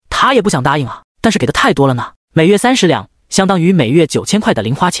生意。”他也不想答应啊，但是给的太多了呢，每月30两，相当于每月9000块的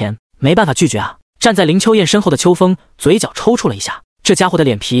零花钱，没办法拒绝啊。站在林秋燕身后的秋风嘴角抽搐了一下，这家伙的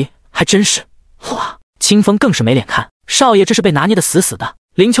脸皮还真是……哇！清风更是没脸看，少爷这是被拿捏得死死的。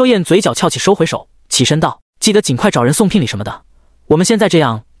林秋燕嘴角翘起，收回手，起身道：“记得尽快找人送聘礼什么的，我们现在这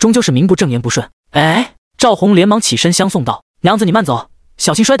样终究是名不正言不顺。”哎，赵红连忙起身相送道：“娘子你慢走，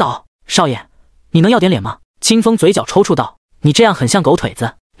小心摔倒。少爷，你能要点脸吗？”清风嘴角抽搐道：“你这样很像狗腿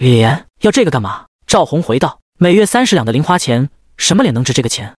子。”脸要这个干嘛？赵红回道：“每月30两的零花钱，什么脸能值这个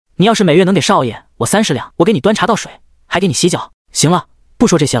钱？你要是每月能给少爷我30两，我给你端茶倒水，还给你洗脚。行了，不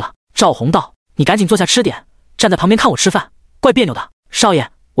说这些了。”赵红道：“你赶紧坐下吃点，站在旁边看我吃饭，怪别扭的。”少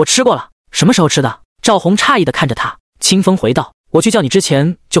爷，我吃过了。什么时候吃的？赵红诧异地看着他。清风回道：“我去叫你之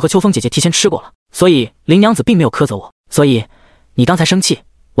前就和秋风姐姐提前吃过了，所以林娘子并没有苛责我，所以你刚才生气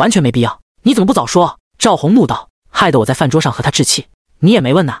完全没必要。你怎么不早说？”赵红怒道：“害得我在饭桌上和他置气，你也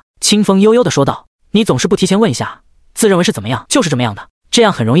没问呐。”清风悠悠地说道：“你总是不提前问一下，自认为是怎么样就是这么样的，这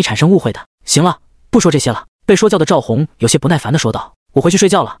样很容易产生误会的。”行了，不说这些了。被说教的赵红有些不耐烦地说道：“我回去睡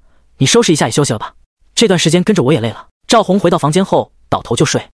觉了，你收拾一下也休息了吧，这段时间跟着我也累了。”赵红回到房间后倒头就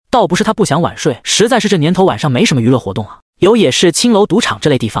睡，倒不是他不想晚睡，实在是这年头晚上没什么娱乐活动啊，有也是青楼赌场这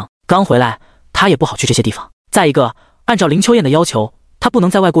类地方，刚回来他也不好去这些地方。再一个，按照林秋燕的要求，他不能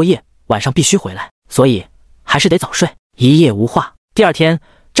在外过夜，晚上必须回来，所以还是得早睡。一夜无话。第二天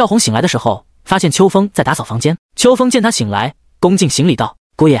赵红醒来的时候，发现秋风在打扫房间。秋风见他醒来，恭敬行礼道：“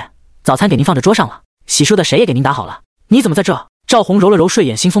姑爷，早餐给您放着桌上了，洗漱的谁也给您打好了，你怎么在这？”赵红揉了揉睡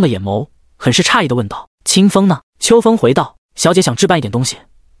眼惺忪的眼眸，很是诧异地问道：“清风呢？”秋风回道：“小姐想置办一点东西，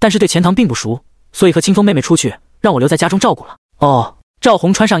但是对钱塘并不熟，所以和清风妹妹出去，让我留在家中照顾了。”哦。赵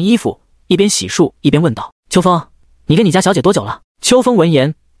红穿上衣服，一边洗漱一边问道：“秋风，你跟你家小姐多久了？”秋风闻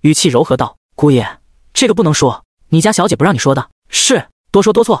言，语气柔和道：“姑爷，这个不能说，你家小姐不让你说的。”是，多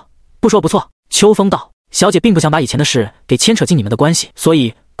说多错，不说不错。秋风道：“小姐并不想把以前的事给牵扯进你们的关系，所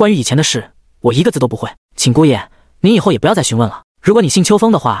以关于以前的事，我一个字都不会。请姑爷您以后也不要再询问了。如果你信秋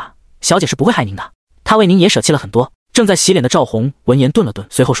风的话，小姐是不会害您的，她为您也舍弃了很多。”正在洗脸的赵红闻言顿了顿，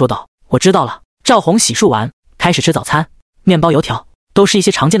随后说道：“我知道了。”赵红洗漱完，开始吃早餐，面包油条都是一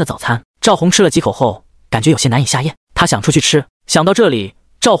些常见的早餐。赵红吃了几口后，感觉有些难以下咽，他想出去吃。想到这里，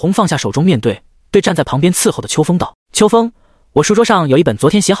赵红放下手中面对站在旁边伺候的秋风道：“秋风，我书桌上有一本昨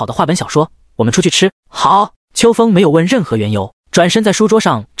天写好的话本小说，我们出去吃。”好。秋风没有问任何缘由，转身在书桌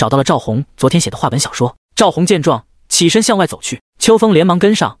上找到了赵红昨天写的话本小说。赵红见状，起身向外走去，秋风连忙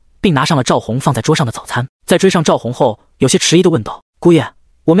跟上，并拿上了赵红放在桌上的早餐。在追上赵红后，有些迟疑地问道：“姑爷，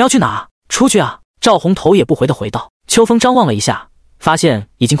我们要去哪？出去啊？”赵红头也不回地回道。秋风张望了一下，发现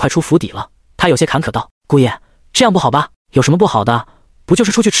已经快出府邸了，他有些坎坷道：“姑爷，这样不好吧？有什么不好的？不就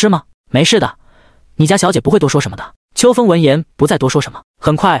是出去吃吗？没事的，你家小姐不会多说什么的。”秋风闻言不再多说什么，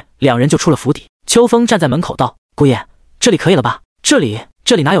很快两人就出了府邸。秋风站在门口道：“姑爷，这里可以了吧？”这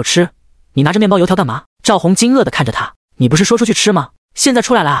里哪有吃？你拿着面包油条干嘛？”赵红惊愕地看着他：“你不是说出去吃吗？现在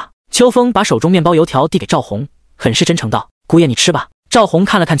出来了啊？”秋风把手中面包油条递给赵红，很是真诚道：“姑爷你吃吧。”赵红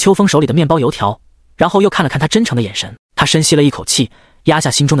看了看秋风手里的面包油条，然后又看了看他真诚的眼神，他深吸了一口气，压下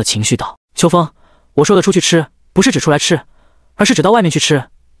心中的情绪道：“秋风，我说的出去吃，不是指出来吃，而是指到外面去吃，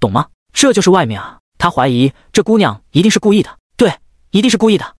懂吗？这就是外面啊。”他怀疑这姑娘一定是故意的。一定是故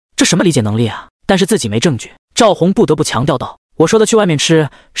意的，这什么理解能力啊？但是自己没证据，赵红不得不强调道：“我说的去外面吃，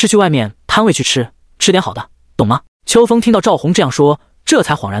是去外面摊位去吃，吃点好的，懂吗？”秋风听到赵红这样说，这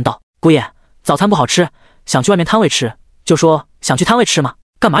才恍然道：“姑爷，早餐不好吃，想去外面摊位吃，就说想去摊位吃嘛，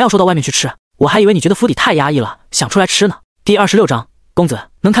干嘛要说到外面去吃？我还以为你觉得府邸太压抑了，想出来吃呢。”第26章，公子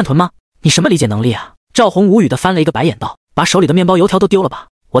能看臀吗？你什么理解能力啊？赵红无语地翻了一个白眼道：“把手里的面包油条都丢了吧，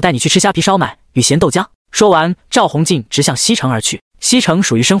我带你去吃虾皮烧麦与咸豆浆。”说完，赵红径直向西城而去。西城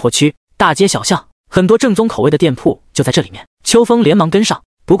属于生活区，大街小巷，很多正宗口味的店铺就在这里面。秋风连忙跟上，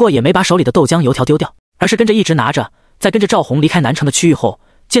不过也没把手里的豆浆油条丢掉，而是跟着一直拿着。在跟着赵红离开南城的区域后，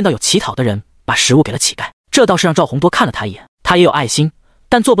见到有乞讨的人，把食物给了乞丐，这倒是让赵红多看了他一眼。他也有爱心，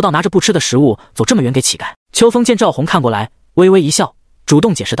但做不到拿着不吃的食物走这么远给乞丐。秋风见赵红看过来，微微一笑，主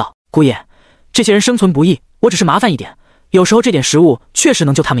动解释道：“姑爷，这些人生存不易，我只是麻烦一点，有时候这点食物确实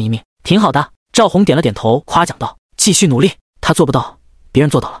能救他们一命，挺好的。”赵红点了点头，夸奖道：“继续努力，他做不到，别人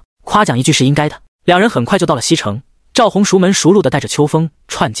做到了，夸奖一句是应该的。”两人很快就到了西城，赵红熟门熟路地带着秋风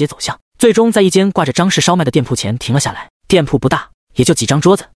串街走巷，最终在一间挂着张氏烧麦的店铺前停了下来。店铺不大，也就几张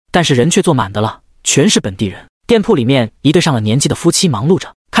桌子，但是人却坐满的了，全是本地人。店铺里面一对上了年纪的夫妻忙碌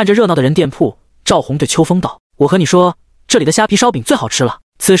着，看着热闹的人店铺，赵红对秋风道：“我和你说，这里的虾皮烧饼最好吃了。”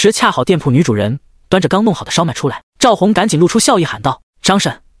此时恰好店铺女主人端着刚弄好的烧麦出来，赵红赶紧露出笑意喊道：“张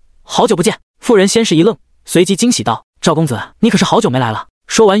婶，好久不见。”妇人先是一愣，随即惊喜道：“赵公子，你可是好久没来了。”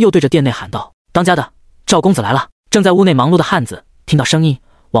说完又对着店内喊道：“当家的，赵公子来了。”正在屋内忙碌的汉子听到声音，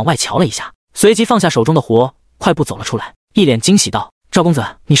往外瞧了一下，随即放下手中的活，快步走了出来，一脸惊喜道：“赵公子，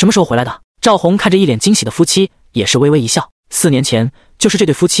你什么时候回来的？”赵红看着一脸惊喜的夫妻，也是微微一笑。4年前，就是这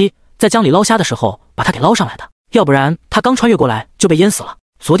对夫妻在江里捞虾的时候把他给捞上来的，要不然他刚穿越过来就被淹死了。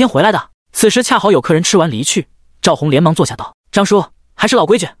昨天回来的。此时恰好有客人吃完离去，赵红连忙坐下道：“张叔，还是老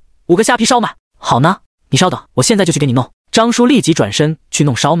规矩，5个虾皮烧麦。”“好呢，你稍等，我现在就去给你弄。”张叔立即转身去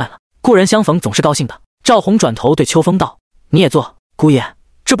弄烧麦了。故人相逢总是高兴的。赵红转头对秋风道：“你也坐。”“姑爷，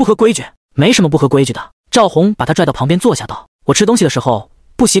这不合规矩。”“没什么不合规矩的。”赵红把他拽到旁边坐下道：“我吃东西的时候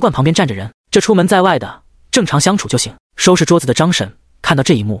不习惯旁边站着人，这出门在外的正常相处就行。”收拾桌子的张婶看到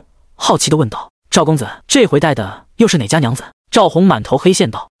这一幕，好奇地问道：“赵公子，这回带的又是哪家娘子？”赵红满头黑线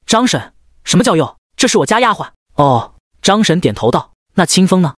道：“张婶，什么叫又？这是我家丫鬟。”“哦。”张婶点头道：“那清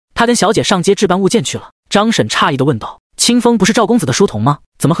风呢？他跟小姐上街置办物件去了。”张婶诧异地问道：“清风不是赵公子的书童吗？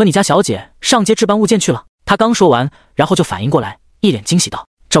怎么和你家小姐上街置办物件去了？”他刚说完，然后就反应过来，一脸惊喜道：“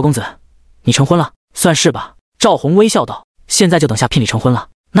赵公子，你成婚了？”“算是吧。”赵红微笑道：“现在就等下聘礼成婚了，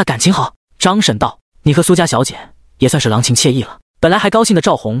那感情好。”张婶道：“你和苏家小姐也算是郎情妾意了。”本来还高兴的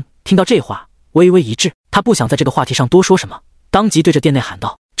赵红听到这话，微微一滞，他不想在这个话题上多说什么，当即对着店内喊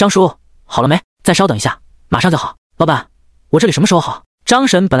道：“张叔，好了没？再稍等一下，马上就好。”“老板，我这里什么时候好？”张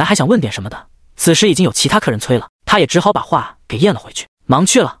婶本来还想问点什么的，此时已经有其他客人催了，他也只好把话给咽了回去，忙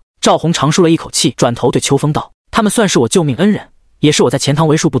去了。赵红长舒了一口气，转头对秋风道：“他们算是我救命恩人，也是我在钱塘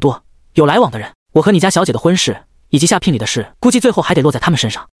为数不多有来往的人。我和你家小姐的婚事以及下聘礼的事，估计最后还得落在他们身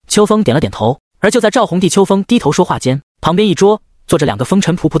上。”秋风点了点头。而就在赵红递秋风低头说话间，旁边一桌坐着2个风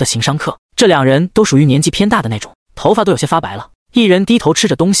尘仆仆的行商客，这2人都属于年纪偏大的那种，头发都有些发白了。一人低头吃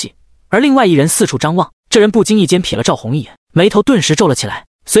着东西，而另外一人四处张望。这人不经意间瞥了赵红一眼，眉头顿时皱了起来，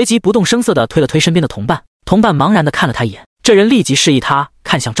随即不动声色地推了推身边的同伴，同伴茫然地看了他一眼。这人立即示意他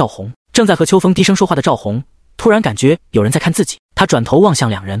看向赵红。正在和秋风低声说话的赵红突然感觉有人在看自己，他转头望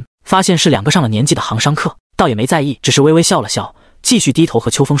向2人，发现是2个上了年纪的行商客，倒也没在意，只是微微笑了笑，继续低头和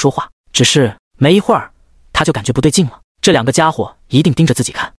秋风说话。只是没一会儿，他就感觉不对劲了，这2个家伙一定盯着自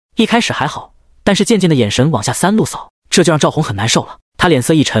己看。一开始还好，但是渐渐的眼神往下3路扫，这就让赵红很难受了。他脸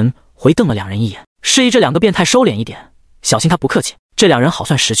色一沉，回瞪了2人一眼，示意这2个变态收敛一点，小心他不客气。这2人好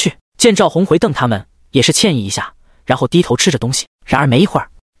算识趣，见赵红回瞪他们，也是歉意一下，然后低头吃着东西。然而没一会儿，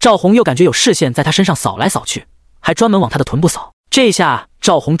赵红又感觉有视线在他身上扫来扫去，还专门往他的臀部扫。这下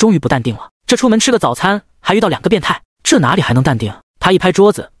赵红终于不淡定了，这出门吃个早餐还遇到2个变态，这哪里还能淡定？他一拍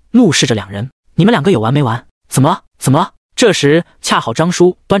桌子，怒视着2人：“你们2个有完没完？怎么了？怎么了？”这时恰好张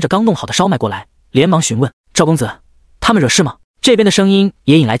叔端着刚弄好的烧麦过来，连忙询问：“赵公子，他们惹事吗？”这边的声音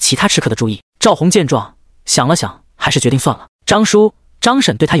也引来其他吃客的注意。赵红见状想了想，还是决定算了。张叔、张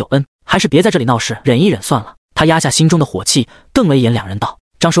婶对他有恩，还是别在这里闹事，忍一忍算了。他压下心中的火气，瞪了一眼2人道：“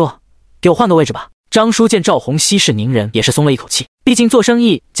张叔，给我换个位置吧。”张叔见赵红息事宁人，也是松了一口气，毕竟做生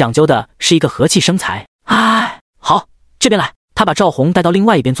意讲究的是一个和气生财。哎，好，这边来。他把赵红带到另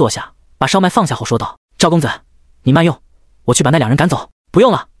外一边坐下，把烧麦放下后说道：“赵公子，你慢用，我去把那2人赶走。”“不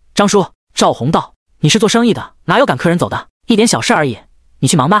用了，张叔。”赵红道：“你是做生意的，哪有赶客人走的？一点小事而已，你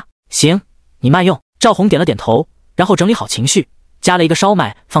去忙吧。”“行，你慢用。”赵红点了点头，然后整理好情绪，夹了一个烧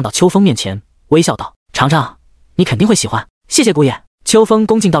麦放到秋风面前，微笑道：“尝尝，你肯定会喜欢。”“谢谢姑爷。”秋风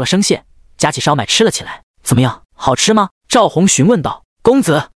恭敬到了生蟹，夹起烧麦吃了起来。怎么样，好吃吗？赵红询问道。公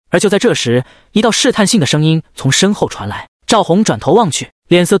子。而就在这时，一道试探性的声音从身后传来。赵红转头望去，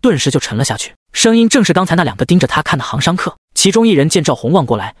脸色顿时就沉了下去。声音正是刚才那两个盯着他看的行商客。其中一人见赵红望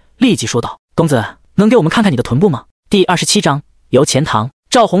过来，立即说道：公子，能给我们看看你的臀部吗？第27章由钱塘。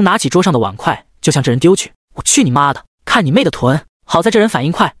赵红拿起桌上的碗筷就向这人丢去。我去你妈的，看你妹的臀！好在这人反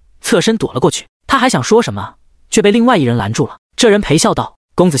应快，侧身躲了过去。他还想说什么，却被另外一人拦住了。这人陪笑道：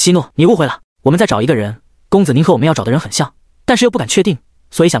公子息怒，你误会了，我们在找一个人。公子您和我们要找的人很像，但是又不敢确定，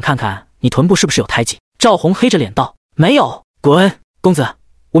所以想看看你臀部是不是有胎记。赵红黑着脸道：没有。滚！公子，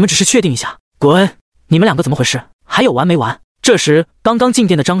我们只是确定一下。滚！你们两个怎么回事？还有完没完？这时刚刚进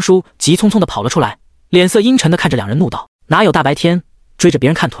店的张叔急匆匆地跑了出来，脸色阴沉地看着两人怒道：哪有大白天追着别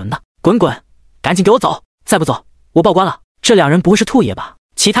人看臀的？滚滚，赶紧给我走，再不走我报官了。这两人不会是兔爷吧？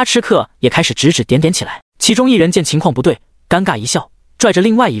其他吃客也开始指指点点起来。其中一人见情况不对，尴尬一笑，拽着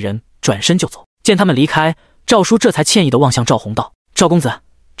另外一人转身就走。见他们离开，赵叔这才歉意地望向赵红道：赵公子，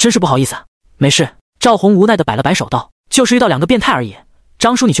真是不好意思啊。没事。赵红无奈地摆了摆手道：就是遇到两个变态而已。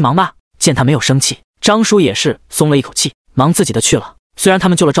张叔你去忙吧。见他没有生气，张叔也是松了一口气，忙自己的去了。虽然他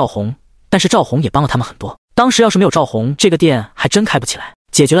们救了赵红，但是赵红也帮了他们很多。当时要是没有赵红，这个店还真开不起来，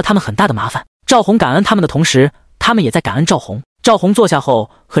解决了他们很大的麻烦。赵红感恩他们的同时，他们也在感恩赵红。赵红坐下后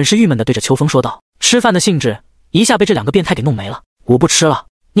很是郁闷地对着秋风说道：吃饭的兴致一下被这两个变态给弄没了。我不吃了，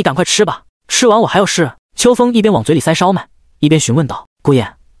你赶快吃吧，吃完我还有事。秋风一边往嘴里塞烧麦，一边询问道：姑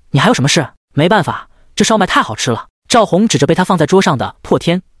爷，你还有什么事？没办法，这烧麦太好吃了。赵红指着被他放在桌上的破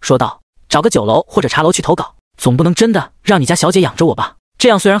天说道：找个酒楼或者茶楼去投稿，总不能真的让你家小姐养着我吧？这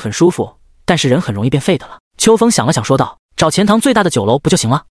样虽然很舒服，但是人很容易变废的了。秋风想了想说道：找钱塘最大的酒楼不就行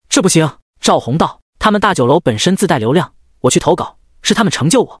了？这不行。赵红道：他们大酒楼本身自带流量，我去投稿是他们成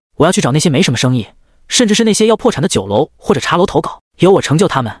就我，我要去找那些没什么生意，甚至是那些要破产的酒楼或者茶楼投稿，由我成就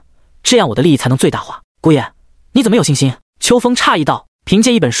他们，这样我的利益才能最大化。姑爷，你怎么有信心？秋风诧异道：凭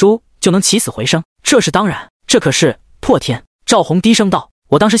借一本书就能起死回生？这是当然，这可是破天。赵红低声道：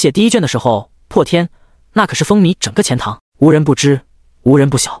我当时写第一卷的时候，破天那可是风靡整个钱塘，无人不知，无人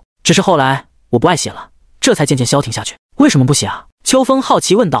不晓。只是后来我不爱写了，这才渐渐消停下去。为什么不写啊？秋风好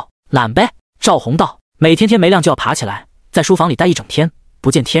奇问道。懒呗。赵红道：每天天没亮就要爬起来，在书房里待一整天，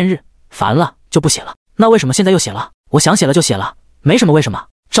不见天日，烦了就不写了。那为什么现在又写了？我想写了就写了，没什么为什么。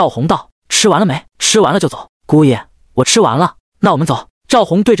赵红道：吃完了没？吃完了就走。姑爷，我吃完了，那我们走。赵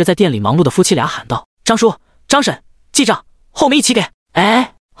红对着在店里忙碌的夫妻俩喊道：张叔、张婶，记账，后面一起给。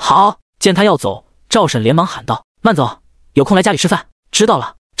哎，好。见他要走，赵婶连忙喊道：慢走，有空来家里吃饭。知道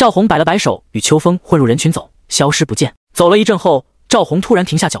了。赵红摆了摆手，与秋风混入人群走，消失不见。走了一阵后，赵红突然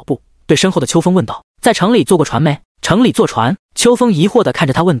停下脚步，对身后的秋风问道：在城里坐过船没？城里坐船？秋风疑惑地看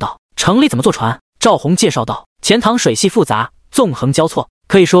着他问道：城里怎么坐船？赵红介绍道：钱塘水系复杂，纵横交错，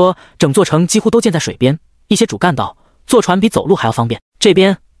可以说整座城几乎都建在水边，一些主干道坐船比走路还要方便。这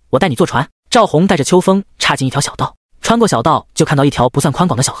边我带你坐船。赵红带着秋风插进一条小道，穿过小道就看到一条不算宽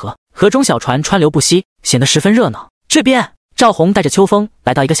广的小河，河中小船川流不息，显得十分热闹。这边赵红带着秋风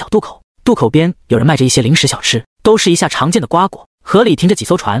来到一个小渡口，渡口边有人卖着一些零食小吃，都是一下常见的瓜果。河里停着几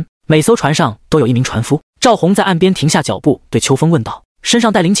艘船，每艘船上都有一名船夫。赵红在岸边停下脚步，对秋风问道：身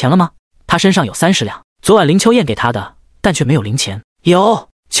上带零钱了吗？他身上有30两，昨晚林秋燕给他的，但却没有零钱。有。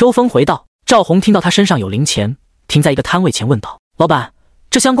秋风回道。赵红听到他身上有零钱，停在一个摊位前问道：老板，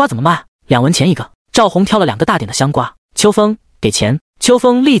这香瓜怎么卖？2文钱一个。赵红挑了2个大点的香瓜。秋风，给钱。秋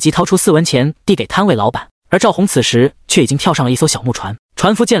风立即掏出4文钱递给摊位老板，而赵红此时却已经跳上了一艘小木船。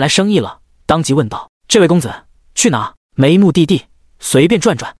船夫见来生意了，当即问道：这位公子去哪？没目的地，随便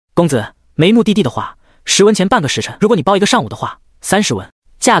转转。公子，没目的地的话10文钱半个时辰，如果你包一个上午的话30文，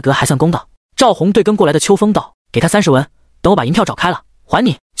价格还算公道。赵红对跟过来的秋风道：给他30文，等我把银票找开了还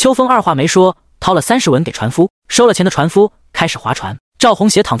你。秋风二话没说，掏了30文给船夫。收了钱的船夫开始划船。赵红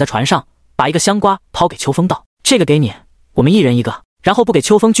斜躺在船上，把一个香瓜抛给秋风道：这个给你，我们一人一个。然后不给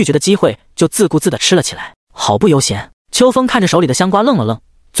秋风拒绝的机会，就自顾自地吃了起来，好不悠闲。秋风看着手里的香瓜愣了愣，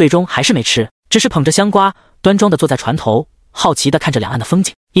最终还是没吃，只是捧着香瓜端庄地坐在船头，好奇地看着两岸的风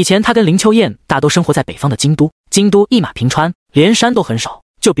景。以前他跟林秋燕大都生活在北方的京都，京都一马平川，连山都很少，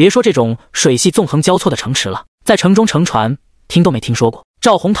就别说这种水系纵横交错的城池了，在城中乘船听都没听说过。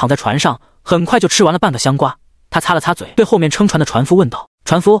赵红躺在船上，很快就吃完了半个香瓜。他擦了擦嘴，对后面撑船的船夫问道：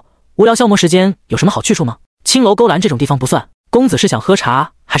船夫，无聊消磨时间有什么好去处吗？青楼勾栏这种地方不算。公子是想喝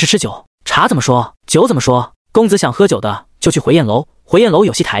茶还是吃酒？茶怎么说，酒怎么说。公子想喝酒的就去回宴楼，回宴楼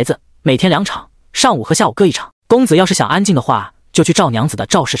有戏台子，每天2场，上午和下午各1场。公子要是想安静的话，就去赵娘子的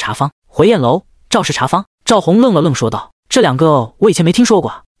赵氏茶坊。回宴楼、赵氏茶坊。赵红愣了愣说道：这2个我以前没听说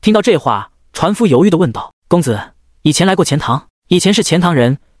过。听到这话，船夫犹豫地问道：公子以前来过钱塘？以前是钱塘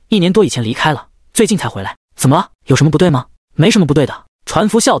人，1年多以前离开了，最近才回来。怎么了？有什么不对吗？没什么不对的。船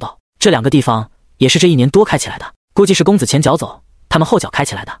夫笑道，这2个地方也是这1年多开起来的，估计是公子前脚走，他们后脚开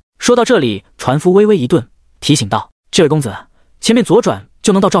起来的。说到这里，船夫微微一顿，提醒道，这位公子，前面左转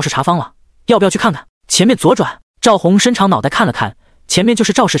就能到赵氏茶坊了，要不要去看看？前面左转。赵红伸长脑袋看了看，前面就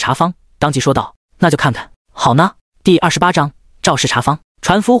是赵氏茶坊，当即说道，那就看看。好呢。第28章赵氏茶坊。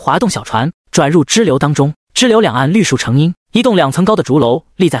船夫划动小船，转入支流当中，支流两岸绿树成荫，一栋2层高的竹楼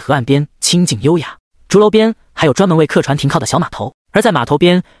立在河岸边，清静优雅。竹楼边还有专门为客船停靠的小码头，而在码头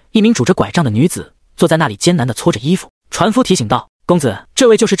边，一名拄着拐杖的女子坐在那里艰难地搓着衣服。船夫提醒道，公子，这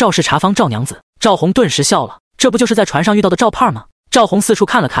位就是赵氏茶坊赵娘子。赵红顿时笑了，这不就是在船上遇到的赵盼吗？赵红四处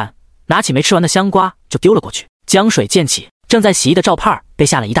看了看，拿起没吃完的香瓜就丢了过去。江水溅起，正在洗衣的赵盼被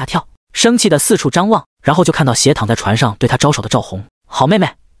吓了一大跳，生气的四处张望，然后就看到斜躺在船上对他招手的赵红。好妹妹，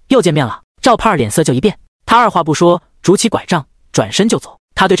又见面了。赵盼脸色就一变，他二话不说，拄起拐杖转身就走。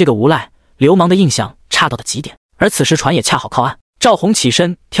他对这个无赖流氓的印象差到了极点，而此时船也恰好靠岸。赵红起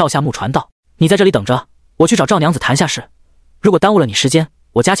身跳下木船道，你在这里等着，我去找赵娘子谈下事，如果耽误了你时间，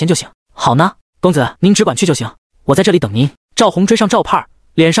我加钱就行。好呢，公子您只管去就行，我在这里等您。赵红追上赵盼，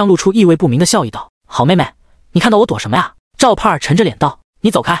脸上露出意味不明的笑意道，好妹妹，你看到我躲什么呀？赵盼沉着脸道，你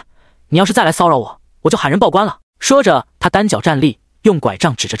走开，你要是再来骚扰我，我就喊人报官了。说着他单脚站立，用拐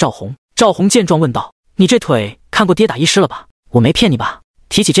杖指着赵红。赵红见状问道，你这腿看过跌打医师了吧？我没骗你吧？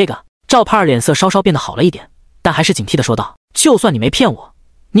提起这个，赵盼脸色稍稍变得好了一点，但还是警惕地说道，就算你没骗我，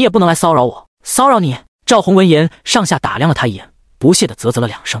你也不能来骚扰我。骚扰你？赵红闻言上下打量了他一眼，不屑地啧啧了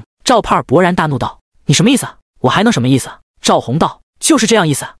2声。赵盼勃然大怒道，你什么意思？我还能什么意思？赵红道，就是这样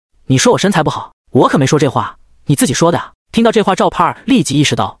意思。你说我身材不好，我可没说这话，你自己说的啊。听到这话，赵盼立即意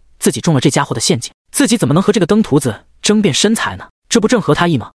识到自己中了这家伙的陷阱，自己怎么能和这个登徒子争辩身材呢？这不正合他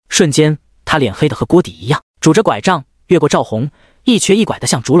意吗？瞬间他脸黑得和锅底一样，拄着拐杖越过赵红，一瘸一拐地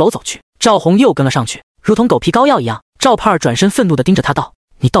向竹楼走去。赵红又跟了上去，如同狗皮膏药一样。赵盼转身愤怒地盯着他道，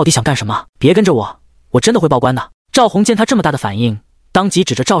你到底想干什么？别跟着我，我真的会报官的。赵红见他这么大的反应，当即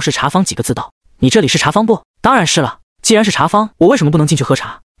指着赵氏茶坊几个字道，你这里是茶坊不？当然是了，既然是茶坊，我为什么不能进去喝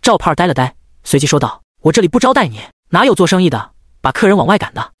茶？赵盼呆了呆，随即说道，我这里不招待你，哪有做生意的把客人往外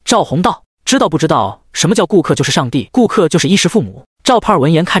赶的？赵红道，知道不知道什么叫顾客就是上帝，顾客就是衣食父母？赵盼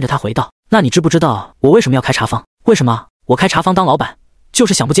闻言看着他回道，那你知不知道我为什么要开茶坊？为什么？我开茶坊当老板，就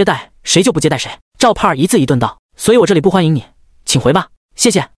是想不接待谁就不接待谁。赵盼一字一顿道，所以我这里不欢迎你，请回吧，谢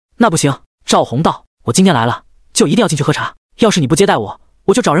谢。那不行。赵红道，我今天来了，就一定要进去喝茶，要是你不接待我，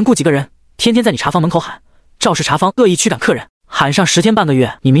我就找人雇几个人，天天在你茶坊门口喊，赵氏茶坊恶意驱赶客人，喊上10天半个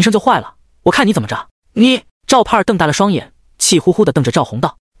月，你名声就坏了，我看你怎么着。你？赵盼瞪大了双眼，气呼呼地瞪着赵红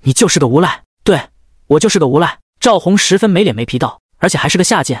道，你就是个无赖。对，我就是个无赖。赵红十分没脸没皮道，而且还是个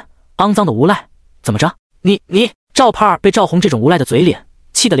下贱肮脏的无赖，怎么着？你赵盼被赵红这种无赖的嘴脸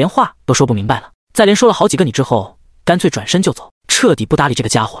气得连话都说不明白了，在连说了好几个你之后，干脆转身就走，彻底不搭理这个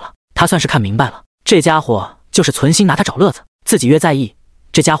家伙了。他算是看明白了，这家伙就是存心拿他找乐子，自己越在意，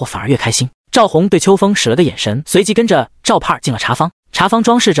这家伙反而越开心。赵红对秋风使了个眼神，随即跟着赵盼进了茶坊。茶坊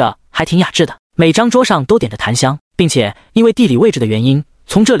装饰着还挺雅致的，每张桌上都点着檀香，并且因为地理位置的原因，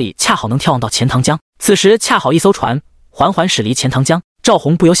从这里恰好能眺望到钱塘江。此时恰好一艘船缓缓驶离钱塘江，赵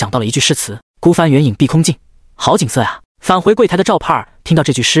红不由想到了一句诗词，孤帆远影碧空尽，好景色呀。返回柜台的赵盼听到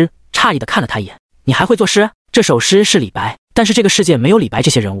这句诗，诧异地看了他一眼，你还会作诗？这首诗是李白，但是这个世界没有李白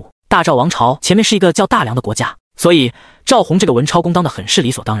这些人物，大赵王朝前面是一个叫大梁的国家，所以赵红这个文超公当的很是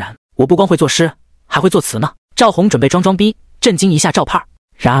理所当然。我不光会作诗，还会作词呢。赵红准备装逼震惊一下赵盼，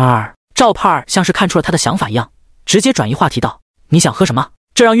然而赵盼像是看出了他的想法一样，直接转移话题道，你想喝什么？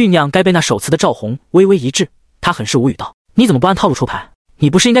这让酝酿该背那首词的赵红微微一滞，他很是无语道，你怎么不按套路出牌？你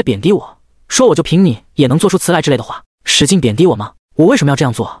不是应该贬低我，说我就凭你也能做出词来之类的话，使劲贬低我吗？我为什么要这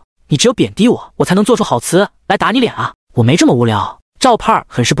样做？你只有贬低我，我才能做出好词来打你脸啊！我没这么无聊。赵盼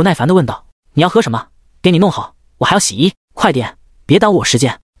很是不耐烦地问道，你要喝什么？给你弄好，我还要洗衣，快点，别耽误我时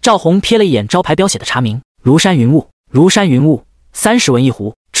间。赵红瞥了一眼招牌标写的茶名，庐山云雾，庐山云雾，30文一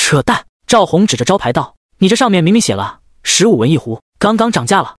壶。扯淡！赵红指着招牌道，你这上面明明写了15文一壶，刚刚涨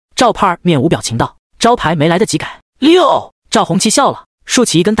价了。赵盼面无表情道，招牌没来得及改。6！赵红气笑了，竖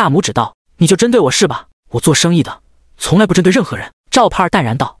起一根大拇指道，你就针对我是吧？我做生意的从来不针对任何人。赵盼淡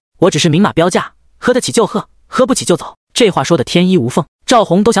然道，我只是明码标价，喝得起就喝，喝不起就走。这话说的天衣无缝，赵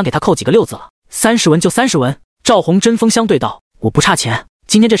红都想给他扣几个6字了。30文就30文。赵红针锋相对道，我不差钱，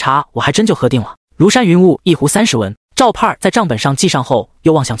今天这茶我还真就喝定了。庐山云雾一壶30文。赵盼在账本上记上后，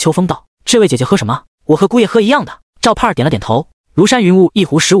又望向秋风道，这位姐姐喝什么？我和姑爷喝一样的。赵盼点了点头。庐山云雾一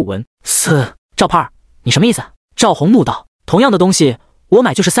壶15文。赵盼，你什么意思？赵红怒道，同样的东西我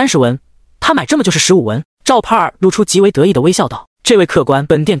买就是30文，他买这么就是15文，赵盼儿露出极为得意的微笑道：“这位客官，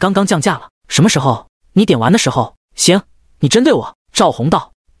本店刚刚降价了。什么时候？你点完的时候。行，你针对我。”赵红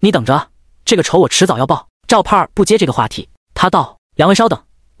道：“你等着，这个仇我迟早要报。”赵盼儿不接这个话题，他道：“两位稍等，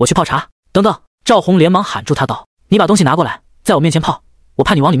我去泡茶。”等等！赵红连忙喊住他道：“你把东西拿过来，在我面前泡，我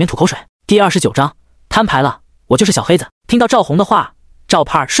怕你往里面吐口水。”第29章摊牌了，我就是小黑子。听到赵红的话，赵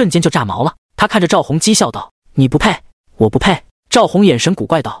盼儿瞬间就炸毛了。他看着赵红讥笑道：“你不配，我不配。”赵红眼神古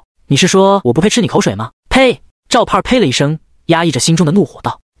怪道：“你是说我不配吃你口水吗？”呸！赵盼儿呸了一声，压抑着心中的怒火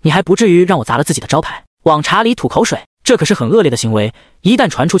道：“你还不至于让我砸了自己的招牌，往茶里吐口水，这可是很恶劣的行为，一旦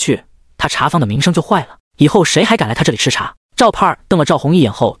传出去，他茶坊的名声就坏了，以后谁还敢来他这里吃茶？”赵盼儿瞪了赵红一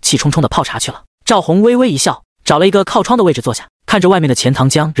眼后，气冲冲的泡茶去了。赵红微微一笑，找了一个靠窗的位置坐下，看着外面的钱塘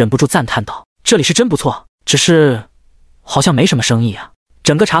江，忍不住赞叹道：“这里是真不错，只是好像没什么生意啊。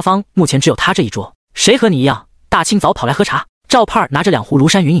整个茶坊目前只有他这一桌，谁和你一样大清早跑来喝茶？”赵盼儿拿着2壶庐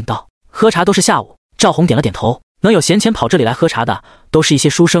山云饮道：“喝茶都是下午。”赵红点了点头，能有闲钱跑这里来喝茶的，都是一些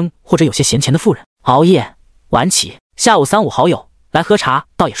书生或者有些闲钱的妇人，熬夜晚起，下午3、5好友来喝茶，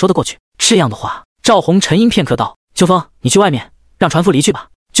倒也说得过去。这样的话，赵红沉吟片刻道：“秋风，你去外面让船夫离去吧，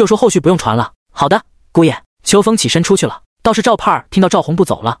就说后续不用传了。”好的，姑爷。秋风起身出去了。倒是赵盼儿听到赵红不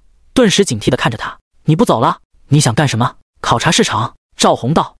走了，顿时警惕地看着他：“你不走了？你想干什么？考察市场？”赵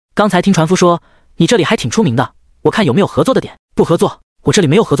红道：“刚才听船夫说你这里还挺出名的，我看有没有合作的点。”不合作，我这里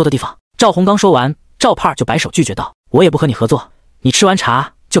没有合作的地方。赵红刚说完，赵盼儿就摆手拒绝道：“我也不和你合作，你吃完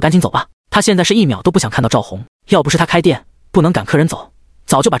茶就赶紧走吧。”他现在是1秒都不想看到赵红，要不是他开店不能赶客人走，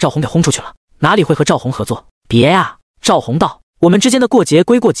早就把赵红给轰出去了，哪里会和赵红合作？别呀！赵红道：“我们之间的过节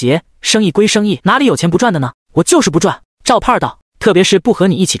归过节，生意归生意，哪里有钱不赚的呢？我就是不赚。”赵盼儿道：“特别是不和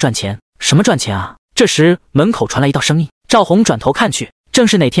你一起赚钱。”什么赚钱啊？这时门口传来一道声音，赵红转头看去，正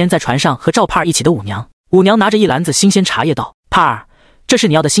是哪天在船上和赵盼儿一起的舞娘。舞娘拿着一篮子新鲜茶叶道：“盼儿，这是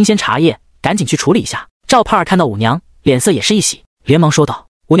你要的新鲜茶叶，赶紧去处理一下。”赵盼儿看到舞娘，脸色也是一喜，连忙说道：“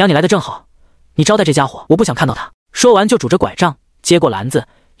舞娘你来的正好，你招待这家伙，我不想看到他。”说完就拄着拐杖接过篮子，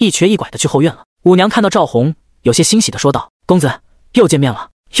一瘸一拐的去后院了。舞娘看到赵红，有些欣喜的说道：“公子，又见面了，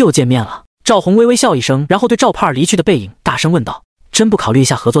又见面了。”赵红微微笑一声，然后对赵盼儿离去的背影大声问道：“真不考虑一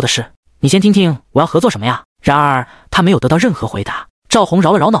下合作的事？你先听听我要合作什么呀？”然而他没有得到任何回答。赵红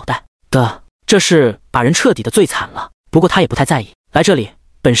饶了饶脑袋的，这事把人彻底的最惨了。不过他也不太在意，来这里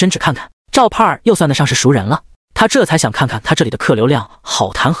本身只看看。赵盼儿又算得上是熟人了，他这才想看看他这里的客流量，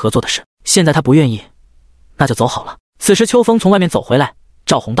好谈合作的事。现在他不愿意，那就走好了。此时秋风从外面走回来，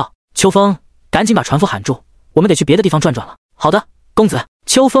赵红道：“秋风，赶紧把船夫喊住，我们得去别的地方转转了。”好的，公子。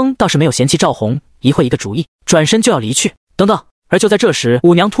秋风倒是没有嫌弃赵红，一会一个主意，转身就要离去。等等！而就在这时，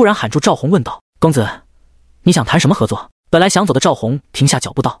舞娘突然喊住赵红，问道：“公子，你想谈什么合作？”本来想走的赵红停下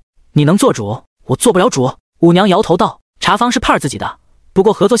脚步道：“你能做主？我做不了主。”舞娘摇头道：“茶坊是盼儿自己的，不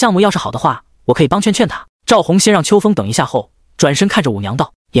过合作项目要是好的话，我可以帮劝劝他。”赵红先让秋风等一下后，转身看着舞娘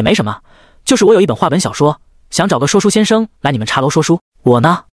道：“也没什么，就是我有一本话本小说，想找个说书先生来你们茶楼说书，我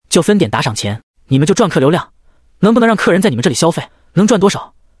呢就分点打赏钱，你们就赚客流量，能不能让客人在你们这里消费？能赚多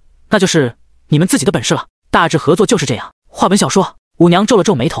少，那就是你们自己的本事了。大致合作就是这样。话本小说。”舞娘皱了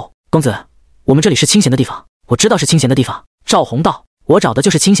皱眉头：“公子，我们这里是清闲的地方。”“我知道是清闲的地方。”赵红道：“我找的就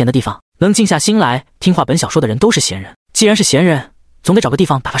是清闲的地方，能静下心来听话本小说的人都是闲人。既然是闲人，总得找个地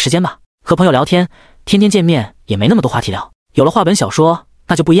方打发时间吧。和朋友聊天，天天见面也没那么多话题聊。有了话本小说，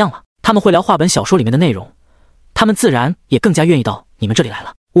那就不一样了。他们会聊话本小说里面的内容，他们自然也更加愿意到你们这里来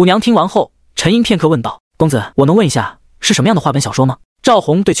了。”舞娘听完后，沉吟片刻问道：“公子，我能问一下是什么样的话本小说吗？”赵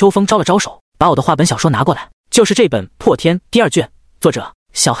红对秋风招了招手：“把我的话本小说拿过来，就是这本《破天》第2卷，作者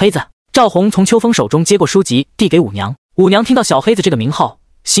小黑子。”赵红从秋风手中接过书籍，递给舞娘。舞娘听到小黑子这个名号，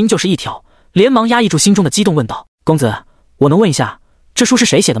心就是一挑，连忙压抑住心中的激动，问道：“公子，我能问一下，这书是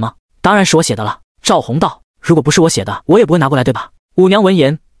谁写的吗？”“当然是我写的了。”赵红道：“如果不是我写的，我也不会拿过来，对吧？”舞娘闻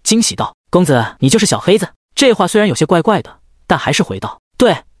言惊喜道：“公子，你就是小黑子？”这话虽然有些怪怪的，但还是回道：“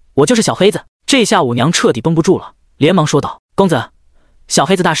对，我就是小黑子。”这下舞娘彻底绷不住了，连忙说道：“公子，小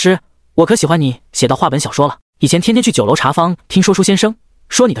黑子大师，我可喜欢你写到话本小说了。以前天天去酒楼茶坊听说书先生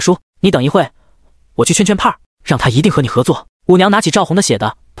说你的书，你等一会，我去劝劝盼儿，让他一定和你合作。”舞娘拿起赵红的写的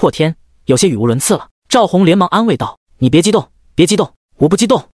《破天》，有些语无伦次了。赵红连忙安慰道：“你别激动，别激动，我不激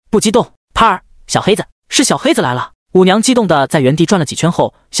动，不激动。盼儿，小黑子，是小黑子来了。”舞娘激动的在原地转了几圈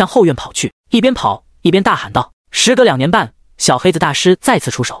后，向后院跑去，一边跑一边大喊道：“时隔2年半，小黑子大师再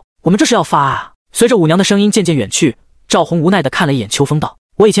次出手，我们这是要发啊！”随着舞娘的声音渐渐远去，赵红无奈的看了一眼秋风道：“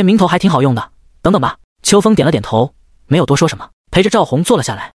我以前名头还挺好用的，等等吧。”秋风点了点头，没有多说什么，陪着赵红坐了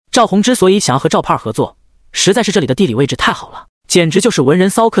下来。赵红之所以想要和赵盼儿合作，实在是这里的地理位置太好了，简直就是文人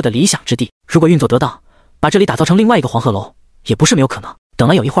骚客的理想之地。如果运作得当，把这里打造成另外一个黄鹤楼，也不是没有可能。等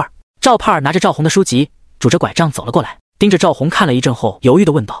了有一会儿，赵盼儿拿着赵红的书籍拄着拐杖走了过来，盯着赵红看了一阵后，犹豫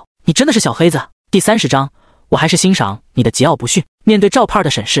地问道：“你真的是小黑子？”第30章，我还是欣赏你的桀骜不驯。面对赵胖的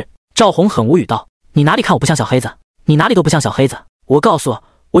审视，赵红很无语道：“你哪里看我不像小黑子？你哪里都不像小黑子！我告诉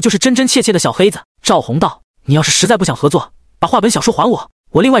我就是真真切切的小黑子。”赵红道：“你要是实在不想合作，把画本小说还我，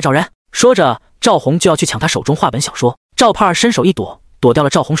我另外找人。”说着，赵红就要去抢他手中画本小说。赵胖伸手一躲，躲掉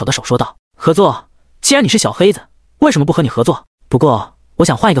了赵红手的手，说道：“合作？既然你是小黑子，为什么不和你合作？不过我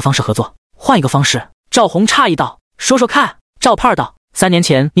想换一个方式合作。”换一个方式？赵红诧异道：“说说看。”赵胖道：“3年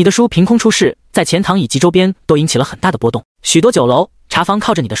前你的书凭空出世，在钱塘以及周边都引起了很大的波动，许多酒楼、茶坊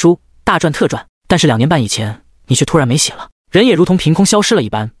靠着你的书大赚特赚。但是2年半以前，你却突然没写了，人也如同凭空消失了一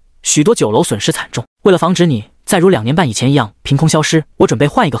般，许多酒楼损失惨重。为了防止你再如2年半以前一样凭空消失，我准备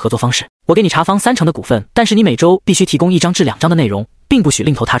换一个合作方式。我给你茶坊30%的股份，但是你每周必须提供1章至2章的内容，并不许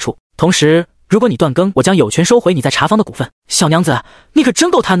另投他处。同时，如果你断更，我将有权收回你在茶坊的股份。”小娘子，你可真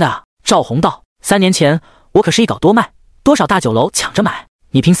够贪的啊！赵红道：“3年前我可是一稿多卖，多少大酒楼抢着买，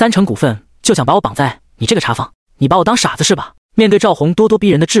你凭30%股份就想把我绑在你这个茶坊，你把我当傻子是吧？”面对赵红咄咄逼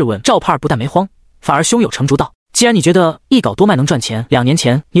人的质问，赵胖不但没慌，反而胸有成竹道：“既然你觉得一稿多卖能赚钱，2年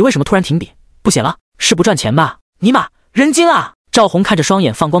前你为什么突然停笔不写了？是不赚钱吧？尼玛，人精啊！”赵红看着双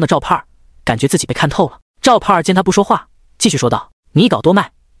眼放光的赵胖，感觉自己被看透了。赵胖见他不说话，继续说道：“你一稿多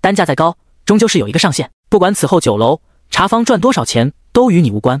卖，单价再高，终究是有一个上限。不管此后酒楼、茶坊赚多少钱，都与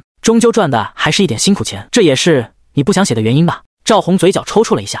你无关，终究赚的还是一点辛苦钱。这也是你不想写的原因吧？”赵红嘴角抽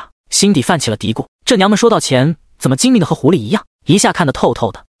搐了一下，心底泛起了嘀咕：这娘们说到钱，怎么精明的和狐狸一样，一下看得透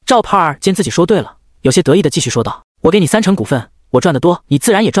透的。赵胖见自己说对了，有些得意的继续说道：“我给你30%股份，我赚得多，你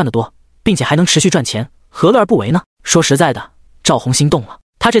自然也赚得多，并且还能持续赚钱，何乐而不为呢？”说实在的，赵红心动了。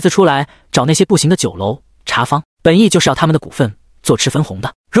他这次出来找那些不行的酒楼、茶坊，本意就是要他们的股份做吃分红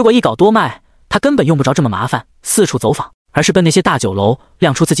的。如果一稿多卖，他根本用不着这么麻烦四处走访，而是奔那些大酒楼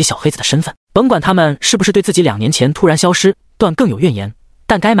亮出自己小黑子的身份。甭管他们是不是对自己2年前突然消失断更有怨言，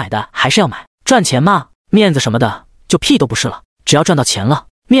但该买的还是要买。赚钱嘛，面子什么的就屁都不是了。只要赚到钱了，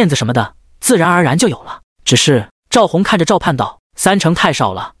面子什么的自然而然就有了。只是赵红看着赵盼道：“30%太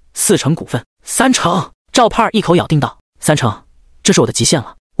少了，4%股份。”30%？赵盼一口咬定道：“30%，这是我的极限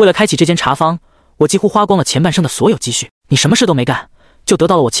了。为了开启这间茶坊，我几乎花光了前半生的所有积蓄。你什么事都没干，就得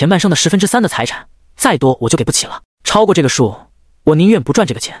到了我前半生的3/10的财产，再多我就给不起了。超过这个数，我宁愿不赚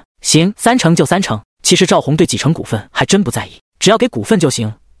这个钱。”行，30%就30%。其实赵红对几成股份还真不在意，只要给股份就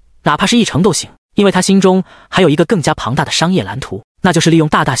行，哪怕是1成都行。因为他心中还有一个更加庞大的商业蓝图，那就是利用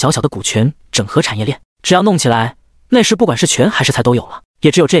大大小小的股权整合产业链。只要弄起来，那时不管是权还是财都有了。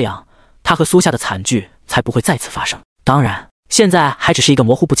也只有这样，他和苏夏的惨剧才不会再次发生。当然，现在还只是一个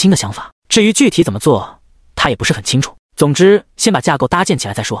模糊不清的想法，至于具体怎么做，他也不是很清楚。总之，先把架构搭建起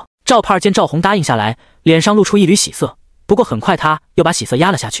来再说。赵胖见赵红答应下来，脸上露出一缕喜色，不过很快他又把喜色压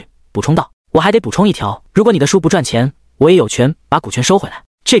了下去，补充道：“我还得补充一条，如果你的书不赚钱，我也有权把股权收回来。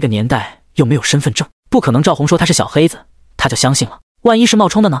这个年代又没有身份证，不可能赵红说他是小黑子，他就相信了。万一是冒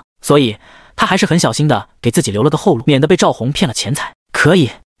充的呢？所以他还是很小心的给自己留了个后路，免得被赵红骗了钱财。可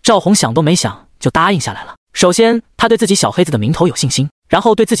以，赵红想都没想就答应下来了。首先，他对自己小黑子的名头有信心，然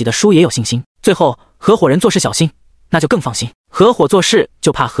后对自己的书也有信心，最后合伙人做事小心，那就更放心。合伙做事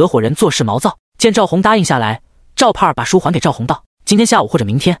就怕合伙人做事毛躁。见赵红答应下来，赵胖把书还给赵红道：“今天下午或者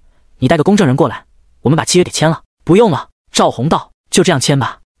明天，你带个公证人过来，我们把契约给签了。”不用了，赵红道：“就这样签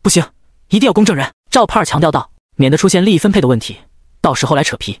吧。”不行，一定要公证人。赵胖强调道，免得出现利益分配的问题，到时候来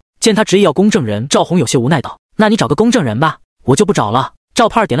扯皮。见他执意要公证人，赵红有些无奈道：“那你找个公证人吧，我就不找了。”赵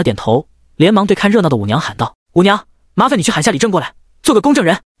胖点了点头，连忙对看热闹的舞娘喊道：“舞娘，麻烦你去喊下李正过来，做个公证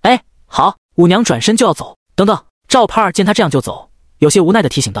人。”哎，好。舞娘转身就要走，等等。赵胖见他这样就走，有些无奈的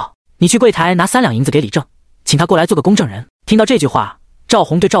提醒道：“你去柜台拿3两银子给李正，请他过来做个公证人。”听到这句话，赵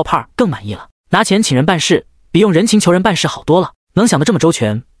红对赵胖更满意了。拿钱请人办事，比用人情求人办事好多了。能想得这么周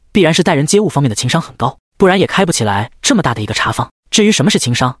全，必然是待人接物方面的情商很高，不然也开不起来这么大的一个茶坊。至于什么是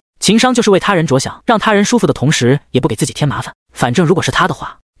情商，情商就是为他人着想，让他人舒服的同时也不给自己添麻烦。反正如果是他的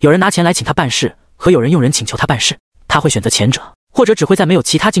话，有人拿钱来请他办事，和有人用人请求他办事，他会选择前者，或者只会在没有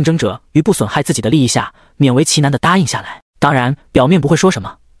其他竞争者于不损害自己的利益下，勉为其难的答应下来。当然，表面不会说什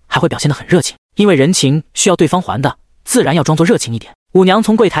么，还会表现得很热情，因为人情需要对方还的，自然要装作热情一点。舞娘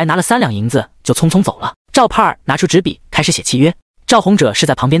从柜台拿了3两银子，就匆匆走了。赵胖拿出纸笔开始写契约，赵红者是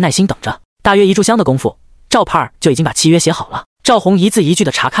在旁边耐心等着。大约1炷香的功夫，赵胖就已经把契约写好了。赵红一字一句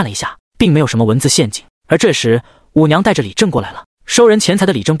的查看了一下，并没有什么文字陷阱。而这时，舞娘带着李正过来了。收人钱财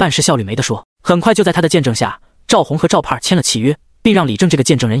的李正办事效率没得说，很快就在他的见证下，赵红和赵胖签了契约，并让李正这个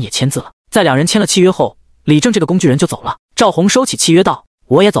见证人也签字了。在2人签了契约后，李正这个工具人就走了。赵红收起契约道：“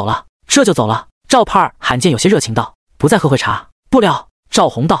我也走了。”这就走了。赵胖罕见有些热情道：“不再喝会茶？”不了。赵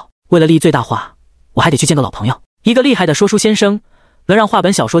红道：“为了利益最大化，我我还得去见个老朋友，一个厉害的说书先生，能让话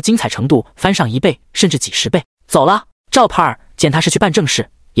本小说精彩程度翻上1倍甚至几10倍。走了。赵盼儿见他是去办正事，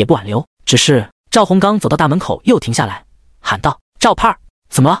也不挽留，只是赵红刚走到大门口又停下来，喊道：“赵盼儿，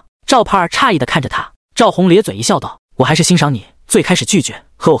怎么了？”赵盼儿诧异地看着他，赵红咧嘴一笑道：“我还是欣赏你最开始拒绝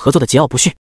和我合作的桀骜不驯。